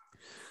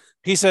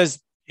 He says,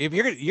 if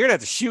you're gonna have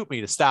to shoot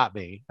me to stop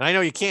me, and I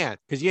know you can't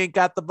because you ain't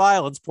got the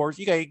violence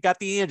portion. You ain't got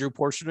the Andrew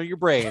portion of your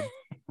brain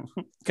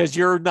because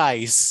you're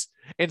nice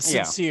and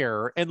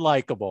sincere and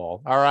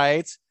likable. All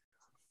right.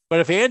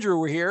 But if Andrew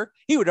were here,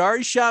 he would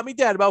already shot me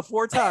dead about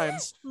 4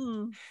 times.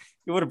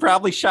 He would have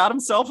probably shot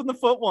himself in the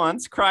foot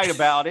once, cried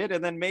about it,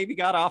 and then maybe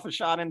got off a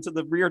shot into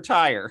the rear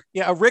tire.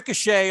 Yeah, a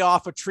ricochet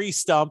off a tree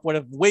stump would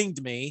have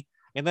winged me,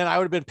 and then I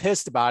would have been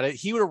pissed about it.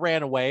 He would have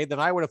ran away. Then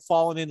I would have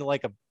fallen into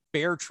like a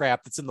bear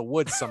trap that's in the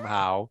woods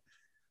somehow.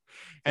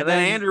 and then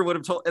Andrew would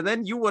have told, and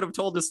then you would have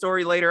told the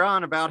story later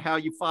on about how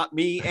you fought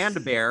me and a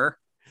bear,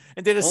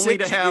 and did only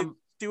to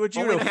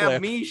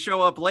have me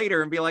show up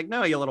later and be like,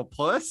 "No, you little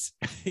puss."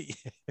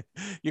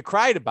 You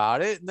cried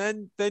about it,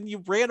 and then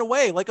you ran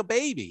away like a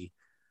baby.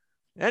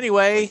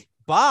 Anyway,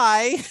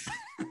 bye.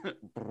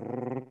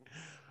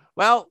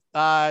 Well,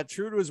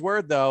 true to his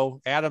word,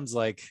 though, Adam's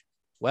like,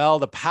 Well,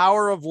 the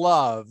power of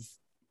love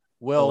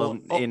will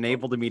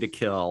enable me to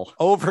kill.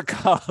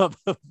 Overcome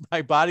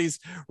my body's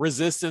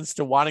resistance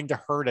to wanting to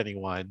hurt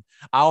anyone.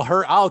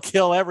 I'll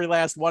kill every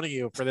last one of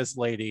you for this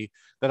lady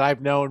that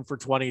I've known for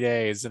 20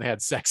 days and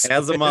had sex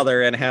as a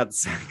mother and had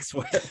sex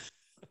with.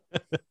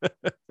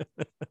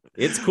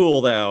 It's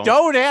cool though.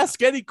 Don't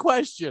ask any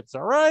questions.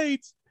 All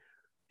right.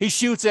 He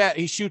shoots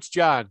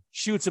John,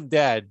 shoots him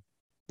dead,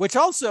 which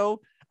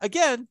also,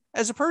 again,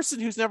 as a person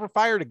who's never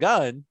fired a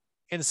gun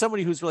and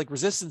somebody who's like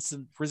resistant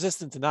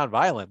to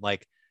nonviolent,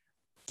 like,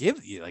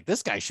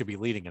 this guy should be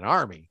leading an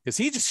army because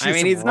he just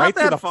shoots he's right not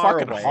that through the far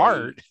fucking away.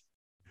 heart.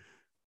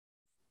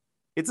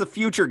 It's a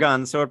future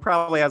gun, so it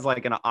probably has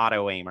like an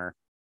auto aimer.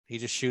 He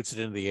just shoots it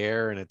into the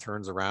air and it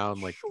turns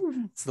around like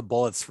it's the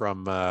bullets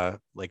from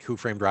like Who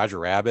Framed Roger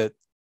Rabbit.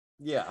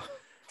 Yeah.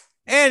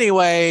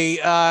 Anyway,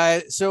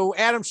 so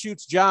Adam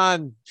shoots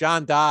John.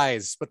 John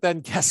dies, but then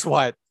guess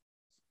what?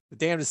 The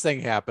damnedest thing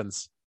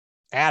happens.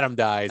 Adam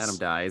dies.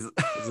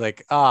 He's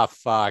like, oh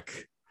fuck.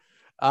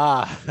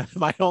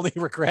 My only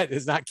regret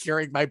is not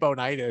curing my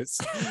bonitis.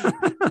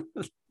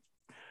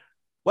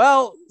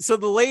 Well, so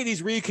the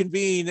ladies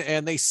reconvene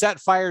and they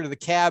set fire to the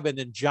cabin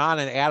and John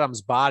and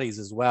Adam's bodies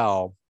as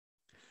well.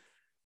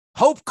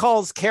 Hope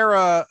calls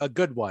Kara a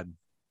good one.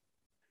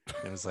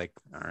 It was like,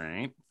 all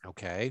right,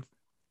 okay.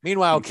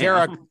 Meanwhile,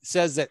 Kara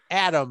says that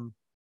Adam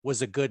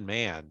was a good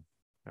man.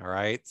 All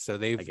right. So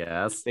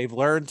they've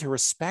learned to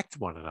respect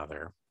one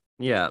another.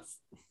 Yes.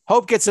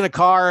 Hope gets in a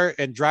car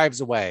and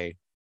drives away.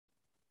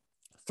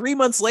 3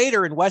 months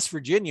later in West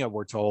Virginia,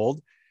 we're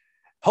told,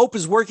 Hope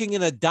is working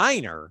in a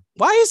diner.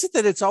 Why is it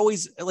that it's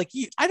always like,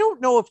 I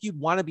don't know if you'd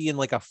want to be in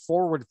like a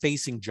forward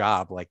facing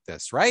job like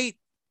this, right?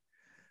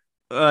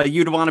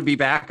 You'd want to be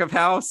back of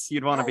house.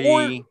 You'd want to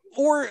be,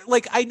 or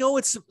like, I know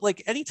it's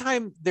like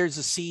anytime there's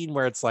a scene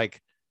where it's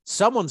like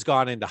someone's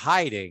gone into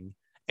hiding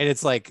and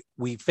it's like,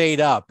 we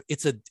fade up.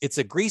 It's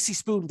a Greasy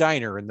Spoon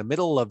diner in the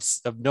middle of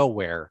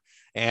nowhere.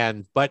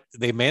 But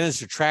they managed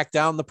to track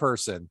down the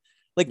person.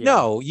 Like,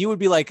 no, you would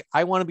be like,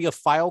 I want to be a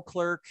file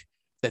clerk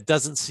that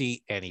doesn't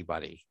see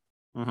anybody.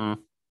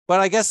 Mm-hmm. But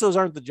I guess those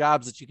aren't the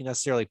jobs that you can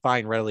necessarily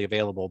find readily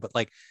available. But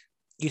like,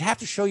 you'd have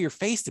to show your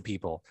face to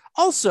people.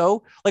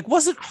 Also, like,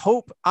 wasn't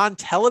Hope on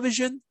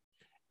television?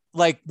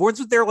 Like,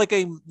 wasn't there like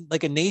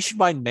a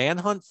nationwide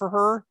manhunt for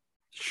her?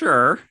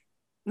 Sure.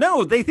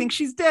 No, they think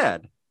she's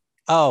dead.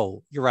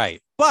 Oh, you're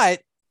right.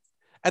 But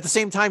at the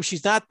same time,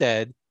 she's not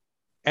dead.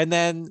 And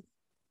then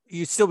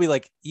you'd still be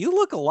like, you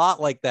look a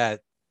lot like that.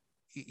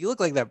 You look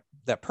like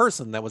that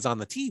person that was on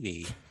the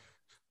TV.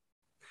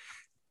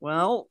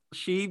 Well,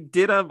 she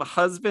did a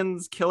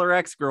husband's killer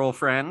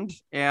ex-girlfriend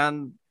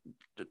and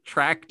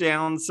tracked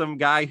down some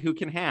guy who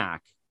can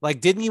hack.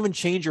 Like, didn't even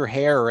change her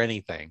hair or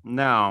anything.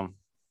 No.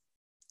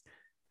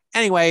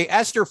 Anyway,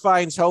 Esther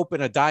finds Hope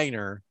in a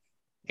diner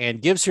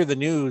and gives her the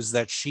news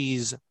that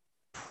she's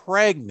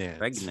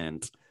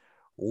pregnant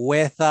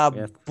with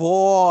a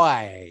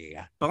boy.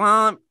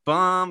 Bum,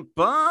 bum,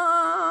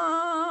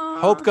 bum.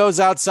 Hope goes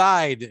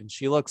outside and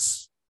she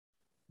looks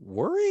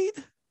worried.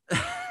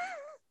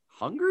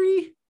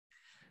 Hungry?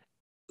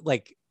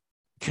 Like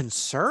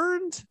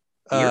concerned?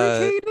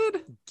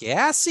 Irritated?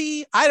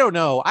 Gassy? I don't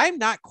know. I'm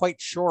not quite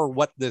sure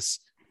what this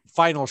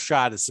final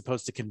shot is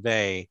supposed to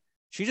convey.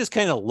 She just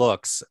kind of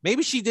looks.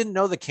 Maybe she didn't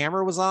know the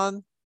camera was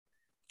on.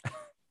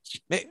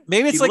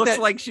 Maybe it's she like looks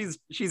that. Like she's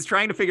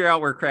trying to figure out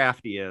where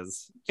Crafty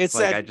is. It's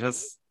like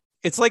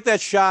it's like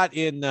that shot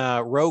in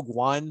Rogue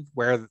One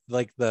where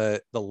like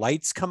the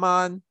lights come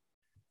on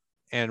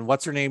and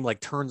what's her name like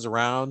turns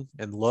around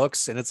and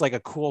looks, and it's like a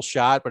cool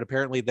shot, but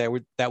apparently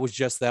that was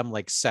just them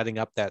like setting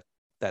up that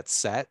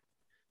set.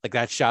 Like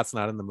that shot's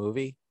not in the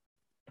movie.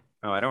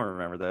 Oh, I don't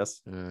remember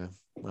this.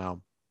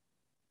 Well,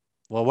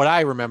 what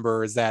I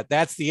remember is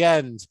that's the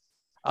end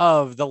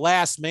of The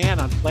Last Man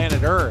on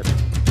Planet Earth.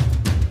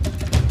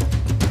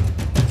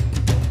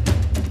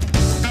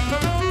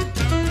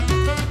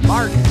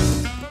 Mark,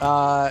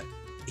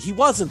 he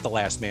wasn't the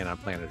last man on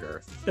planet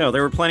Earth. No,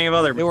 there were plenty of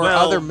other. There were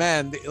other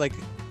men. Like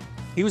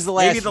he was the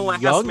last. Maybe the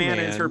last young man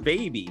is her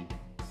baby.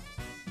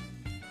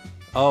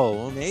 Oh,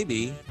 well,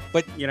 maybe.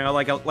 But you know,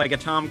 like a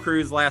Tom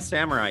Cruise Last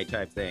Samurai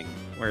type thing,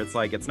 where it's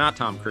like it's not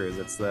Tom Cruise,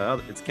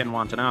 it's Ken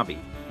Watanabe.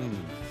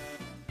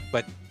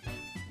 But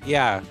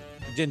yeah,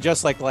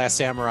 just like The Last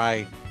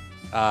Samurai,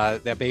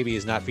 that baby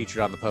is not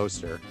featured on the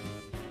poster.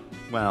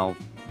 Well,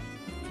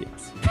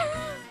 yes.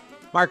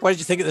 Mark, what did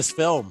you think of this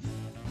film?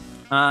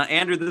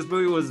 Andrew, this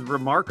movie was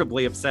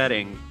remarkably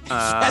upsetting.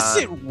 Yes,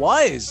 it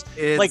was.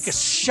 Like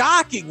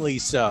shockingly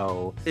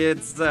so.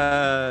 It's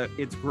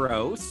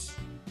gross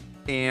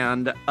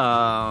and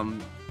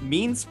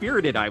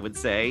mean-spirited, I would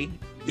say.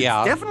 It's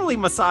definitely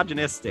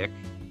misogynistic.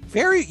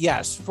 Very,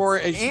 yes. For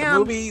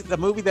the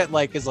movie that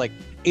like is like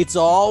it's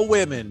all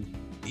women.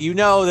 You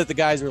know that the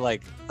guys were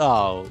like,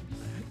 oh,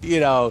 you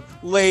know,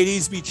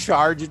 ladies be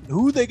charging.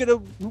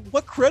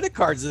 What credit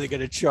cards are they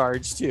gonna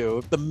charge to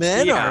if the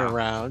men aren't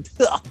around?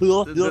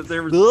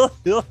 There's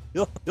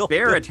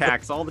bear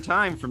attacks all the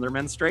time from their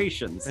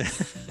menstruations.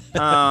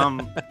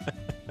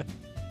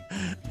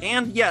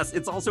 And yes,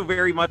 it's also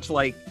very much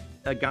like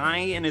a guy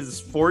in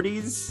his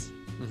 40s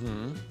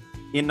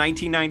in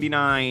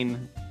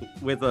 1999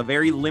 with a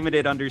very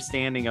limited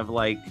understanding of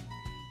like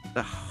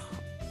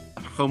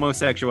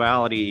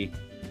homosexuality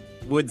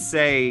would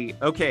say,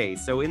 okay,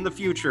 so in the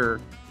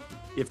future,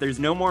 if there's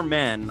no more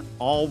men,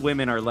 all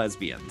women are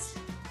lesbians.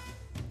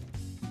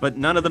 But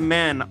none of the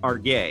men are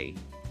gay.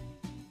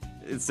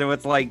 So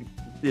it's like,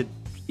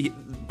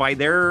 by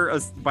their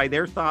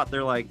thought,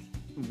 they're like,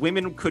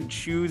 women could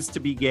choose to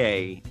be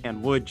gay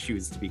and would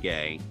choose to be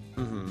gay.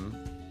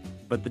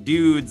 But the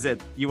dudes at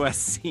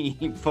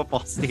USC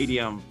football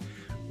stadium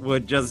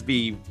would just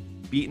be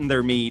beating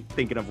their meat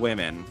thinking of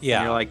women. Yeah.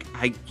 And you're like,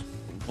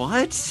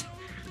 what?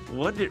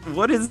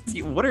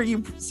 What are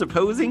you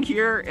supposing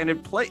here? And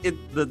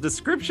the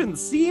description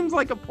seems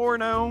like a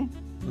porno,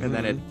 and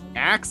then it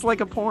acts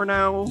like a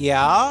porno.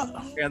 Yeah.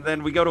 And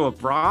then we go to a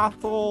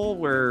brothel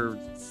where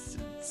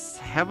it's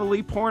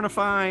heavily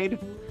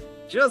pornified.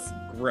 Just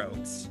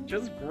gross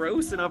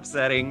and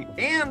upsetting.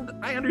 And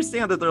I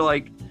understand that they're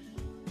like,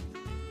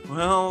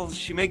 well,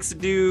 she makes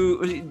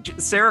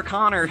Sarah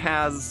Connor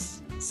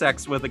has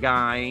sex with a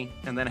guy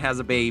and then has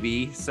a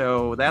baby,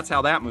 so that's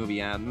how that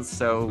movie ends.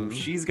 So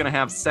she's gonna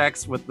have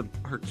sex with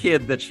her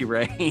kid that she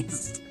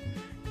raised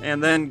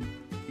and then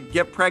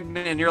get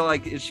pregnant, and you're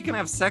like, is she gonna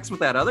have sex with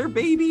that other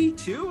baby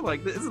too?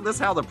 Like, isn't this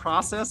how the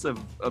process of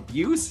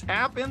abuse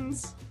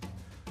happens?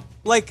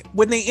 Like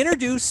when they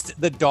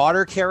introduced the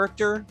daughter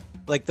character,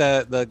 like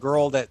the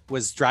girl that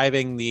was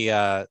driving the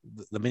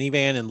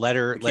minivan and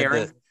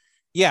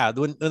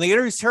when they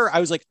introduced her, I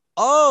was like,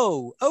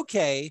 oh,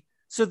 okay.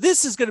 So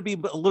this is going to be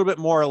a little bit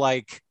more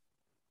like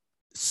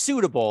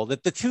suitable,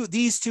 that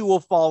these two will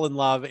fall in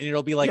love, and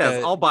it'll be like,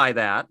 I'll buy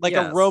that. Like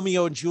a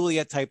Romeo and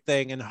Juliet type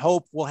thing. And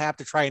Hope will have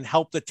to try and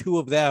help the two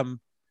of them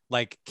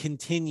like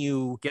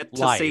continue get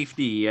to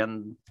safety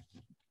and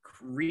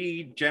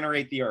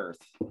regenerate the earth.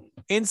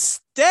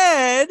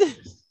 Instead,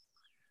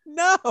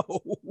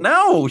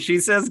 no, she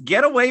says,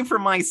 get away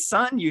from my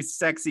son, you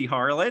sexy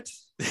harlot.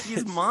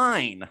 He's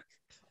mine.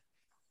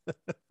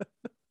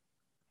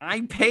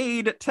 I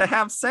paid to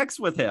have sex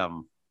with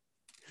him.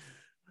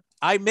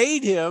 I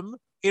made him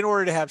in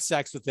order to have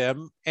sex with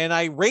him, and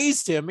I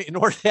raised him in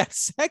order to have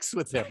sex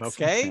with him.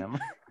 Okay.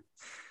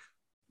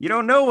 You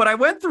don't know what I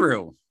went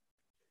through.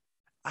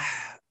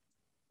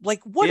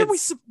 Like, what are we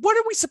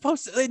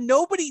supposed to,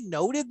 nobody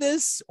noted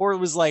this, or it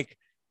was like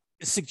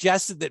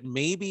suggested that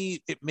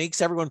maybe it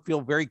makes everyone feel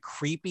very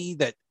creepy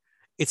that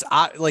it's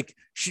like,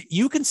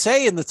 you can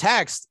say in the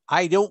text,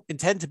 I don't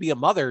intend to be a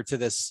mother to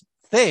this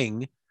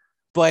thing,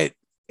 but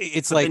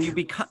it's like,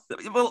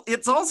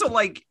 it's also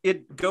like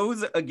it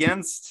goes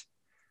against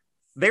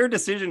their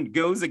decision,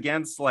 goes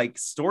against like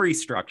story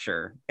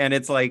structure. And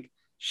it's like,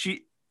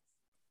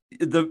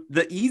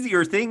 the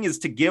easier thing is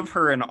to give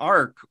her an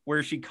arc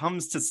where she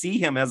comes to see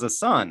him as a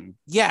son.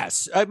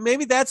 Yes.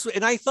 Maybe that's,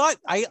 and I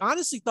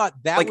honestly thought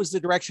that was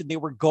the direction they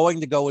were going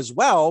to go as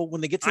well.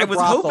 When they get to the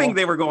brothel. Hoping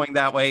they were going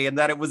that way, and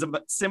that it was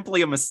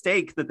simply a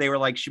mistake that they were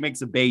like, she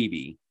makes a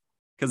baby.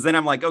 Because then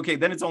I'm like, okay,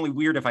 then it's only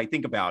weird if I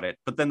think about it.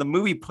 But then the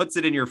movie puts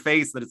it in your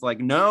face that it's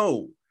like,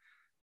 no,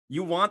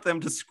 you want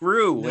them to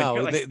screw. No,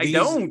 like, I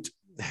don't.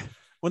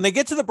 When they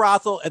get to the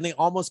brothel and they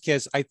almost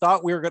kiss, I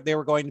thought they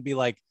were going to be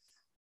like,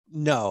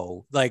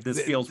 no, like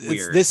this feels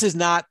weird. This is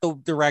not the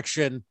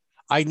direction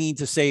I need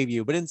to save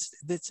you. But it's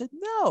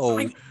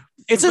no.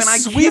 It's when a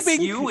sweeping. I kiss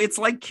you, it's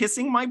like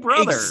kissing my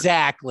brother.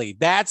 Exactly.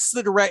 That's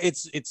the direct.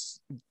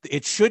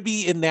 It should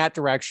be in that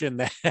direction.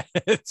 That.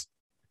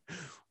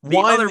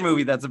 Other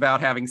movie that's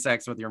about having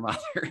sex with your mother.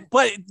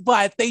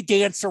 But they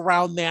dance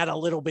around that a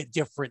little bit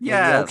differently.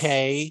 Yes.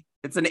 Okay.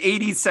 It's an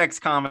 80s sex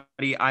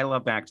comedy. I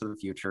love Back to the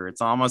Future. It's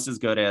almost as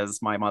good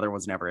as My Mother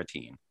Was Never a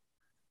Teen.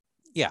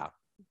 Yeah.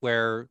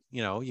 Where,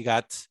 you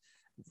got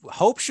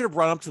Hope should have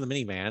run up to the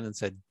minivan and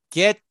said,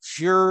 get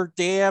your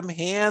damn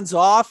hands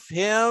off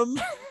him.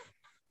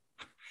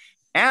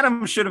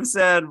 Adam should have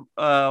said,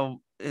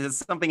 has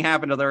something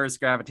happened to the Earth's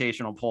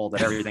gravitational pull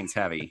that everything's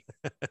heavy?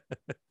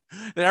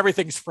 That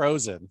everything's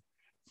frozen.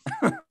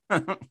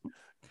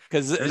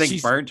 Because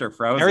everything's burnt or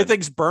frozen.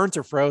 Everything's burnt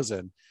or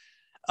frozen.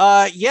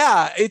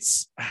 Yeah,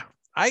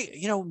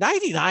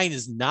 99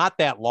 is not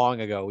that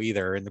long ago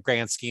either in the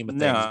grand scheme of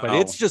things, but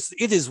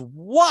it is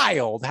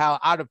wild how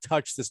out of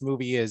touch this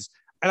movie is.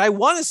 And I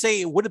want to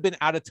say it would have been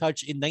out of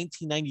touch in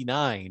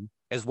 1999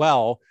 as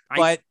well,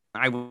 but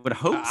I would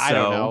hope so. I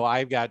don't know.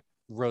 I've got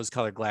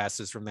rose-colored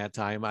glasses from that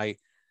time. I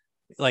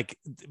like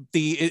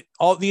the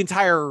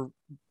entire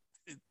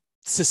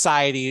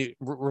society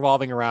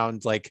revolving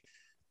around like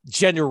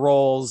gender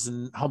roles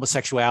and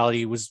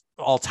homosexuality was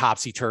all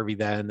topsy-turvy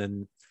then,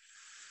 and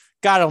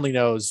God only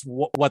knows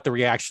what the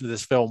reaction to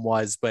this film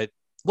was. But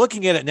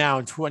looking at it now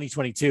in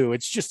 2022,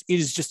 it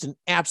is just an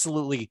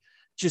absolutely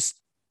just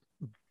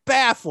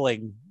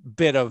baffling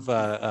bit of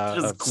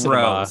just of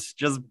gross,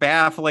 just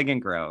baffling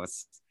and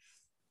gross.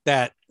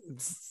 That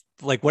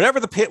like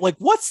whatever the pit, like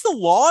what's the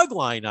log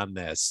line on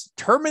this?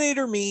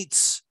 Terminator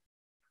meets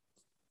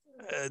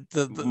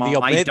the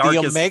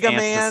Omega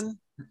Man.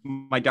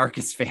 My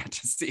darkest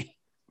fantasy.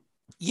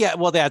 Yeah,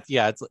 well, it's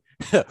like,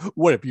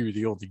 what if you're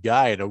the only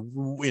guy in a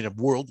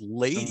world of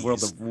ladies? A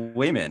world of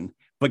women.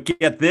 But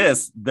get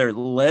this, they're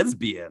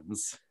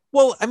lesbians.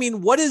 Well, I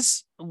mean,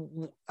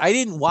 I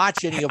didn't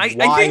watch any of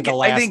The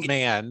Last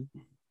Man,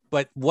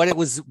 but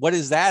what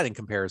is that in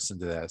comparison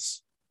to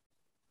this?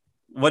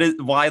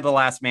 Why The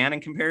Last Man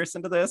in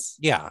comparison to this?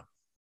 Yeah.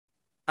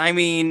 I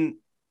mean,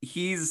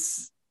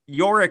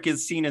 Yorick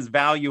is seen as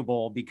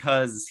valuable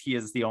because he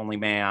is the only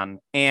man,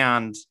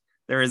 and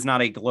there is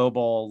not a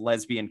global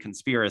lesbian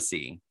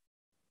conspiracy.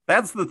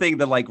 That's the thing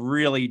that like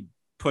really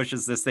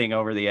pushes this thing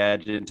over the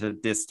edge into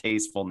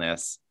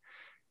distastefulness,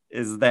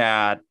 is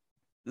that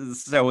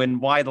so in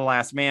Why the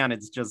Last Man,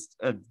 it's just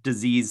a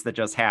disease that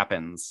just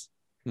happens.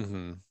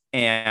 Mm-hmm.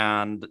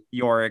 And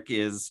Yorick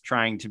is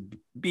trying to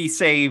be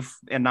safe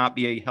and not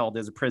be held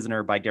as a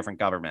prisoner by different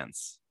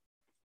governments.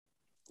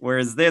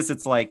 Whereas this,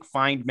 it's like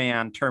find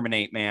man,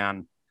 terminate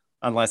man,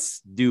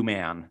 unless do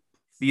man.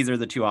 These are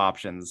the two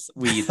options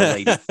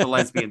the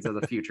lesbians of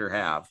the future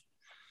have.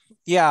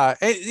 Yeah,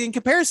 in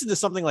comparison to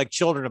something like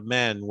Children of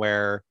Men,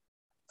 where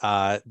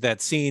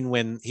that scene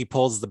when he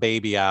pulls the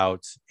baby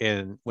out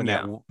and when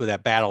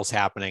that battle's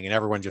happening and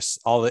everyone just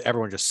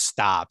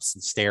stops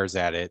and stares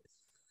at it.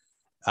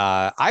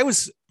 I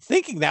was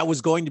thinking that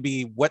was going to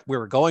be what we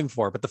were going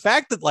for, but the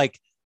fact that like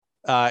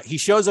he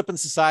shows up in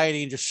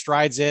society and just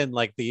strides in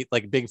like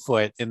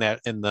Bigfoot in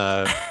that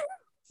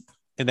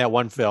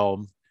one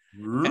film.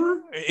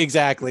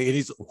 Exactly. And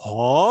he's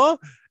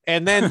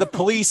and then the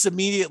police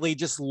immediately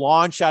just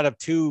launch out of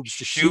tubes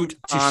to shoot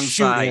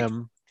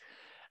him.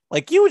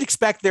 Like you would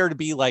expect there to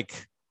be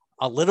like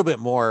a little bit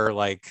more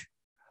like,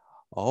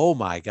 oh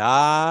my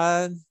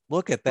God,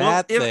 look at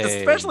that thing.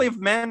 Especially if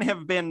men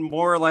have been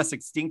more or less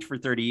extinct for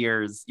 30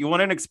 years, you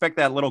wouldn't expect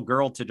that little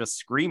girl to just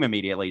scream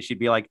immediately. She'd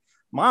be like,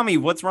 Mommy,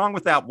 what's wrong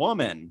with that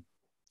woman?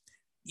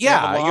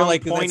 Yeah, you're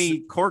like pointy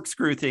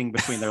corkscrew thing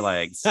between their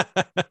legs.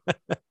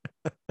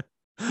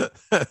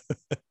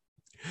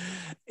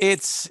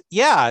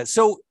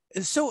 So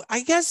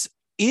I guess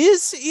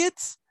is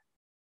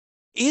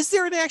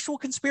there an actual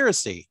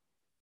conspiracy?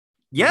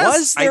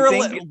 Yes.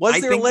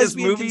 Was there a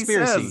lesbian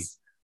conspiracy?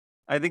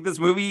 I think this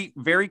movie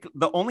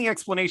the only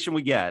explanation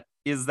we get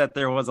is that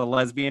there was a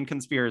lesbian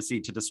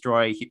conspiracy to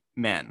destroy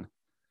men.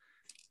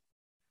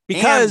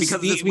 Because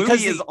this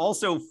movie is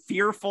also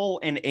fearful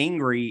and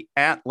angry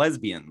at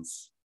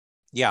lesbians.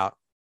 Yeah.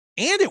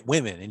 And at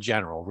women in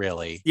general,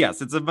 really.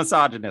 Yes, it's a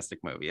misogynistic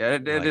movie.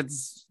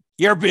 It's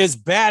you're as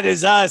bad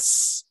as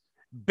us,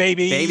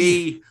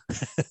 baby.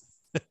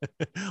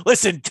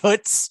 Listen,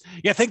 toots,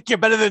 you think you're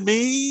better than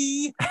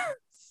me?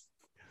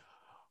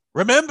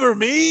 Remember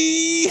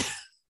me?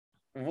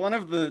 One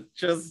of the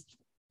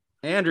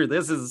Andrew,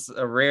 this is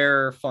a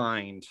rare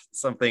find.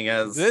 Something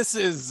as this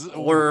is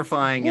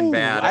horrifying and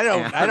bad.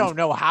 I don't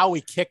know how we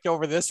kicked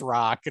over this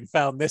rock and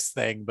found this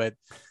thing, but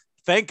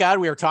thank God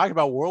we were talking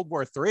about World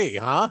War III,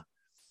 huh?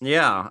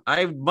 Yeah,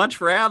 I'd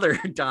much rather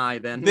die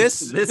than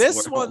this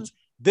one.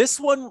 This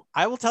one,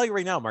 I will tell you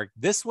right now, Mark,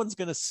 this one's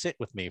going to sit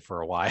with me for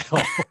a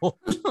while.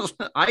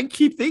 I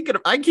keep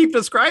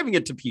describing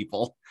it to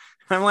people.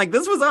 I'm like,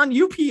 this was on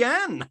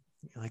UPN.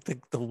 Like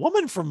the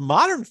woman from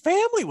Modern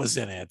Family was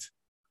in it.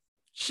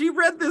 She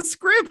read this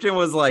script and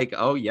was like,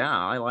 oh yeah,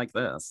 I like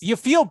this. You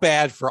feel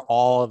bad for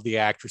all of the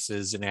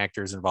actresses and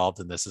actors involved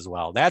in this as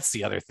well. That's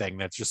the other thing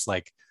that's just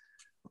like,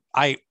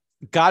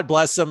 God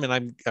bless them.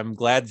 And I'm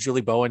glad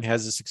Julie Bowen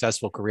has a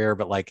successful career,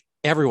 but like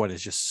everyone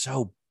is just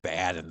so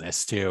bad in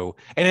this too.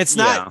 And it's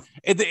not,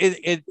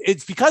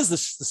 it's because the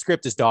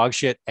script is dog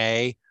shit,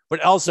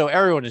 but also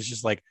everyone is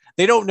just like,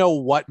 they don't know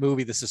what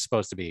movie this is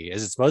supposed to be.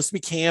 Is it supposed to be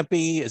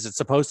campy? Is it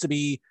supposed to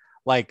be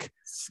like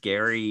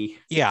scary?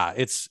 Yeah,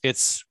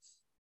 it's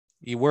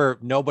where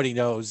nobody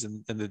knows.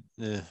 And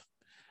the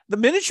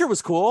miniature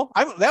was cool.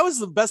 That was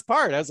the best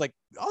part. I was like,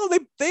 oh,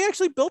 they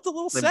actually built a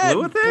little set,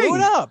 blew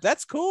it up.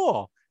 That's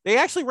cool. They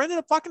actually rented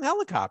a fucking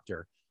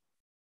helicopter.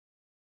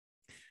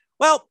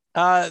 Well,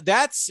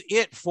 that's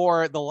it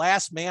for The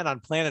Last Man on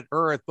Planet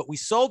Earth, but we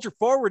soldier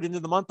forward into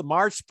the month of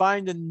March to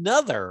find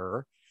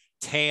another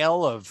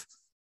tale of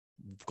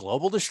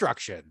global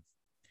destruction.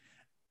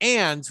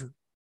 And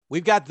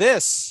we've got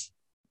this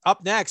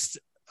up next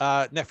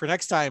for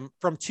next time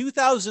from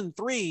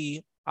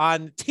 2003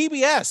 on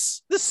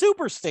TBS, the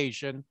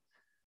Superstation.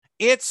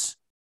 It's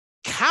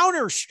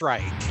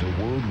Counter-Strike.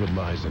 The world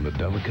relies on the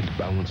delicate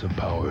balance of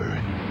power.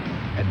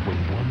 And when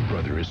one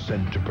brother is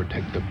sent to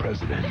protect the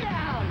president,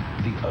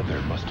 the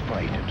other must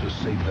fight to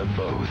save them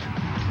both.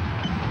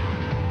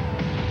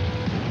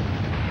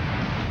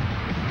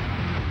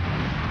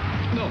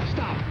 No,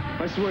 stop.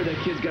 I swear that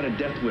kid's got a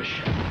death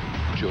wish.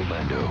 Joe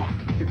Lando.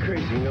 You're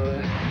crazy, you know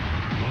that?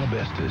 Bob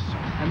Estes.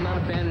 I'm not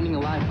abandoning a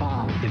live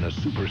bomb. In a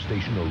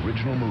Superstation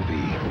original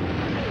movie,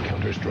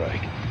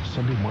 Counter-Strike.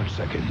 Sunday, March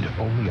 2nd,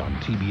 only on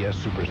TBS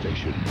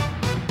Superstation.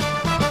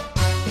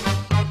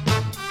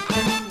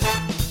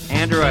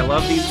 Andrew, I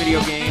love these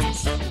video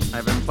games.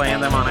 I've been playing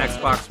them on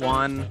Xbox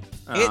One.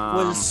 It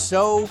was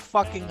so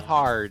fucking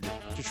hard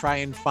to try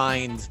and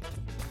find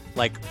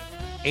like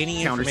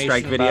any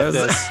information about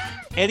this.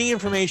 any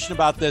information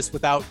about this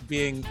without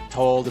being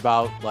told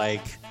about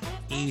like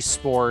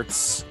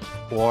esports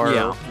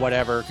or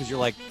whatever, because you're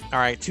like, all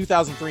right,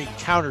 2003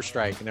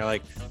 Counter-Strike, and they're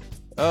like,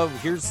 oh,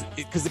 here's,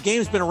 because the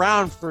game's been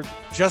around for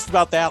just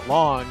about that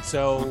long,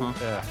 so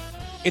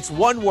it's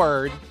one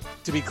word,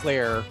 to be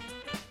clear,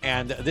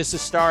 and this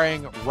is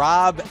starring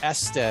Rob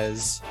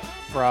Estes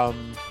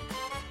from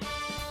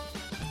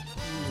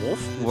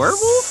Werewolf?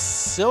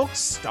 Silk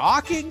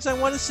Stockings, I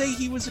want to say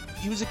he was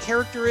a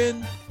character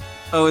in.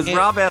 Oh, is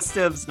Rob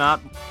Estes not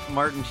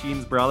Martin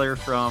Sheen's brother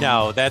from?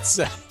 No, that's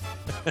Joe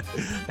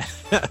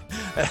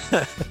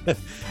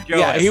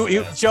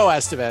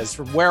Estevez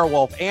from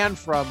Werewolf and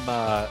from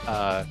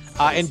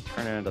and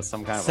turn it into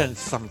some kind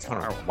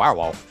of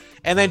werewolf.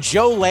 And then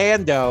Joe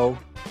Lando,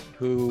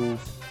 who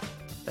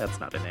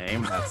that's not a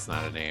name. That's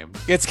not a name.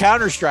 It's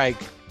Counter-Strike.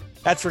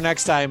 That's for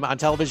next time on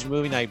Television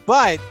Movie Night.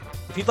 But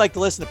if you'd like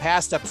to listen to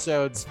past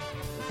episodes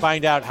and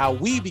find out how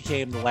we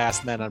became the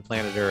last men on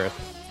planet Earth,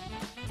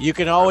 you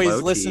can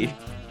always listen.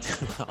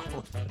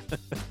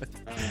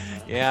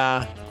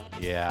 Yeah.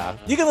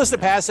 You can listen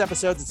to past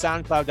episodes at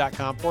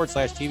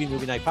soundcloud.com/TV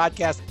Movie Night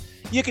Podcast.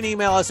 You can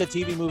email us at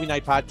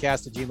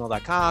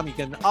tvmovienightpodcast@gmail.com. You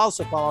can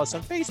also follow us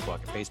on Facebook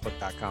at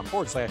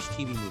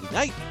facebook.com/TV Movie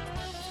Night.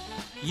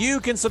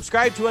 You can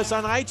subscribe to us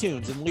on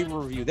iTunes and leave a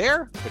review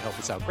there. It would help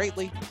us out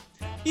greatly.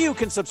 You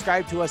can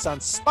subscribe to us on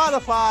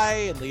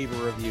Spotify and leave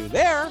a review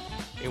there.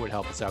 It would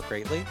help us out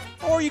greatly.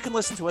 Or you can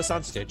listen to us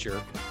on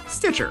Stitcher,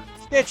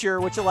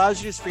 which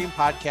allows you to stream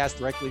podcasts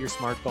directly to your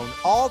smartphone.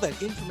 All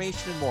that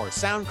information and more.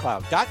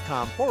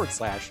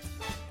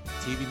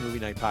 SoundCloud.com/TV Movie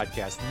Night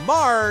Podcast.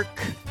 Mark,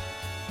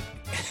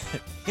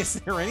 is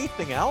there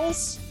anything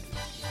else?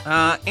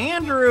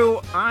 Andrew,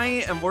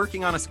 I am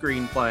working on a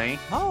screenplay.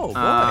 Oh,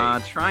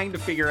 boy. Trying to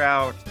figure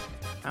out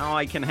how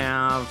I can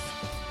have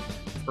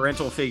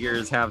parental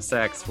figures have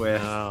sex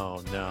with.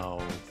 No.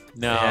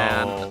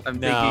 And I'm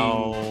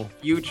thinking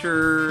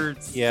future.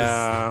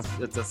 Yeah.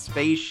 It's a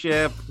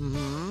spaceship.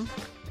 Mm-hmm.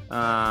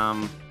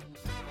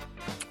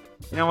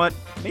 You know what?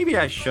 Maybe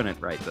I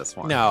shouldn't write this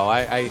one. No,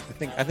 I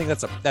think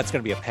that's going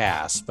to be a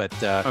pass. But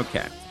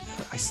okay.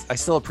 I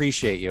still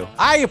appreciate you.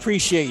 I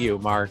appreciate you,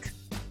 Mark.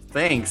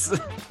 Thanks.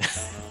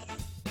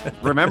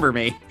 Remember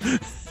me.